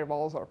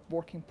firewalls are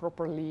working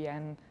properly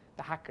and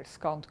the hackers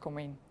can't come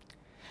in.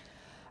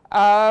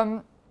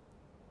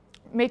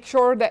 Make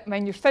sure that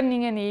when you're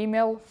sending an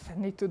email,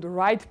 send it to the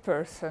right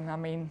person. I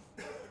mean,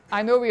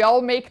 I know we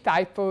all make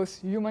typos,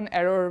 human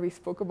error, we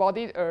spoke about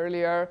it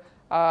earlier,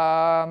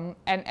 and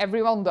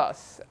everyone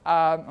does.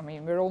 I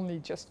mean, we're only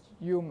just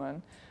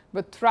human,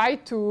 but try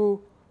to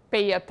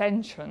pay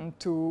attention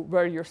to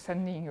where you're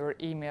sending your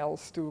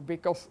emails to,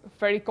 because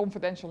very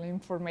confidential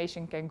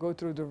information can go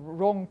through the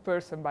wrong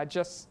person by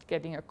just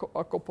getting a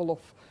couple of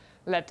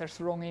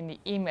letters wrong in the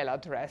email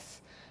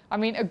address. I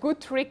mean, a good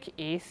trick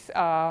is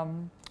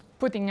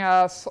putting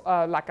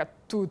like a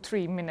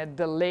 2-3 minute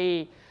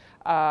delay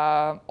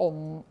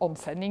on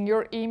sending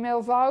your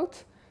emails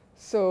out.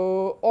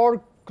 So our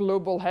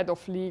global head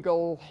of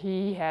legal,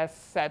 he has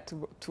said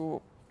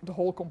to the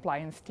whole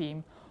compliance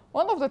team,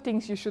 one of the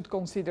things you should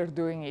consider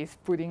doing is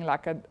putting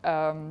like a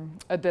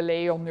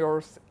delay on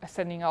your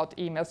sending out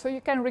emails, so you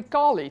can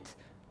recall it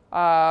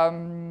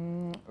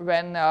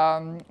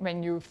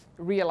when you've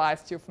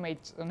realized you've made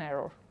an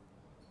error.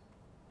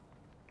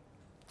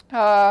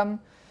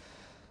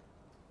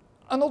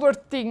 Another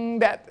thing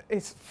that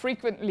is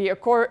frequently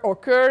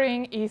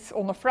occurring is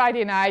on a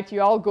Friday night,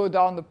 you all go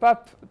down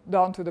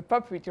to the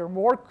pub with your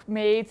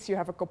workmates, you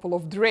have a couple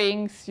of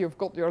drinks, you've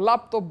got your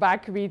laptop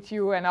back with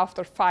you, and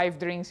after 5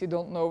 drinks, you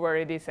don't know where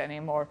it is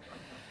anymore.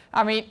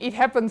 I mean, it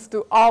happens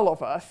to all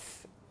of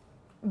us.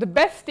 The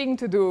best thing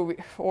to do,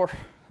 or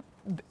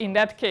in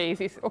that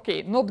case, is,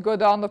 okay, not go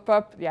down the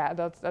pub. Yeah,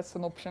 that's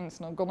an option, it's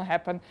not gonna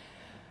happen.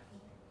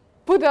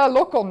 Put a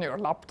lock on your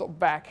laptop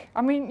back.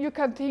 I mean, you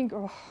can think,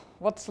 oh,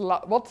 what's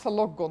a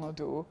lock gonna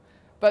do?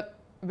 But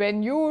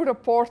when you're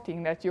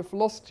reporting that you've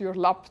lost your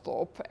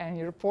laptop and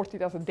you report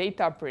it as a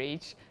data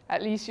breach,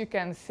 at least you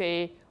can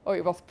say, oh,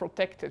 it was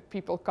protected.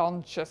 People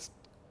can't just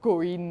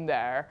go in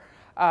there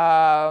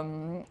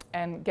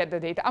and get the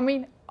data. I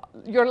mean,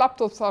 your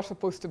laptops are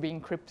supposed to be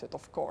encrypted,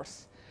 of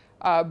course.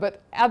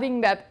 But adding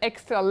that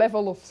extra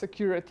level of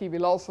security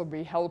will also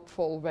be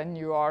helpful when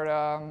you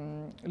are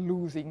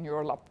losing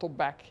your laptop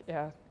back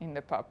in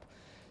the pub.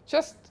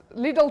 Just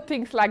little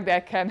things like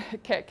that can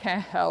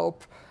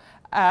help.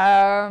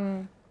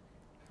 Right.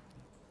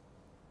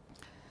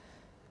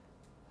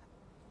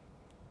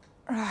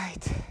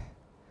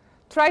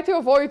 Try to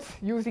avoid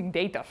using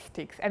data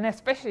sticks, and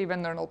especially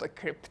when they're not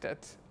encrypted.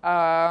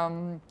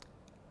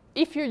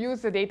 If you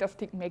use the data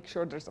stick, make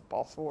sure there's a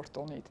password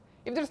on it.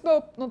 If there's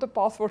not a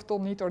password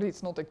on it or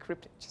it's not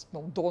encrypted, just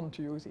don't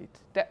use it.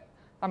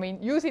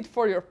 Use it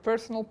for your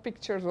personal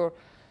pictures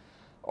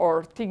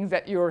or things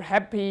that you're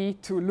happy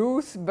to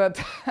lose, but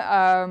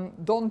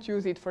don't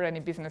use it for any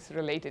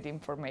business-related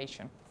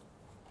information.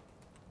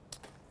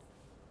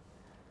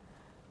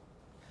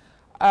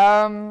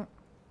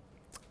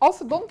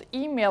 Also, don't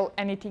email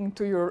anything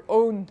to your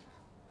own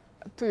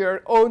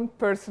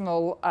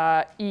personal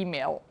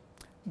email,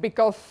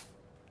 because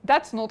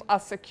that's not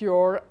as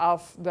secure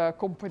as the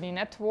company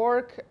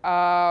network.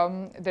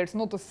 There's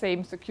not the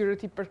same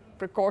security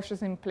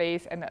precautions in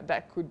place, and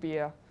that could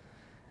be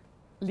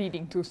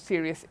leading to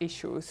serious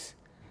issues.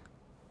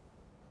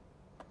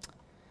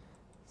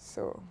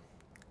 So,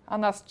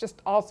 Anna's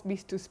just asked me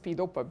to speed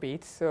up a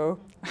bit, so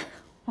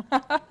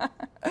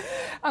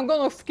I'm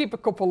going to skip a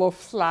couple of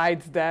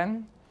slides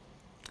then.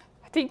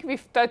 I think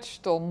we've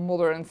touched on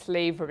modern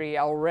slavery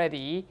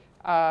already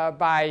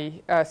by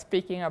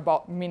speaking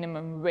about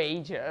minimum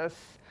wages.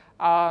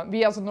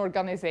 We as an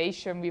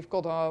organization, we've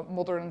got a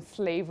Modern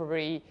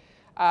Slavery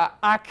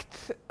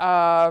Act.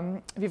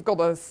 We've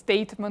got a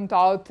statement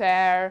out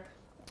there.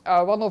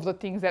 One of the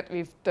things that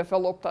we've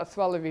developed as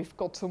well, we've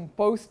got some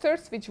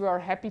posters which we are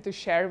happy to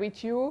share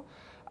with you.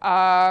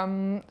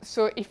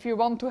 So if you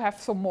want to have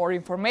some more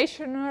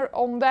information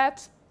on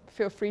that,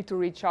 feel free to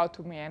reach out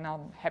to me and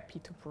I'm happy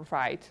to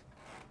provide.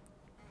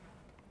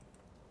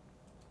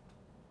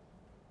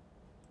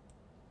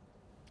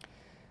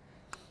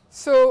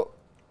 So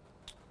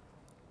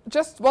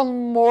just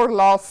one more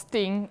last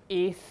thing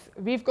is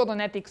we've got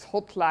an ethics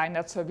hotline.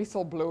 That's a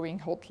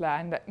whistleblowing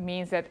hotline. That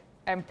means that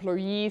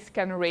employees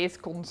can raise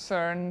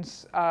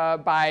concerns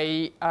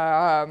by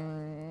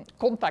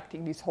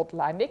contacting this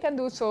hotline. They can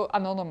do so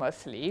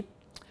anonymously,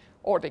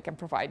 or they can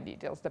provide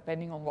details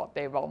depending on what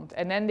they want.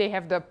 And then they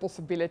have the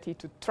possibility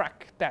to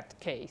track that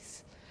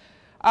case.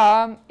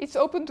 It's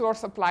open to our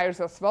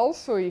suppliers as well,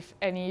 so if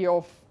any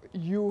of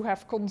you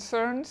have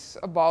concerns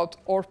about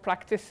our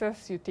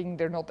practices, you think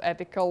they're not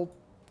ethical,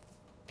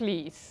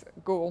 please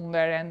go on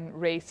there and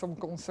raise some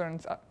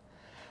concerns.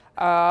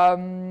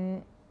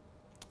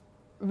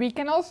 We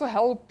can also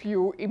help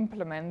you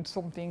implement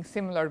something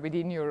similar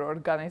within your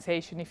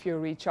organization if you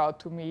reach out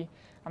to me.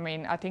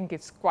 I think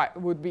it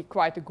would be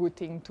quite a good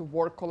thing to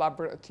work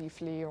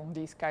collaboratively on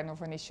these kind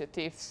of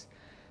initiatives.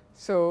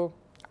 So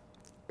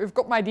we've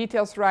got my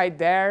details right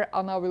there.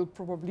 Anna will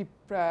probably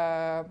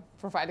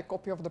provide a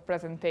copy of the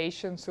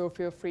presentation, so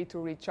feel free to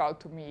reach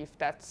out to me if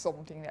that's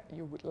something that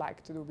you would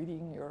like to do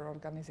within your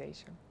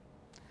organization.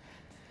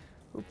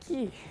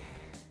 Okay.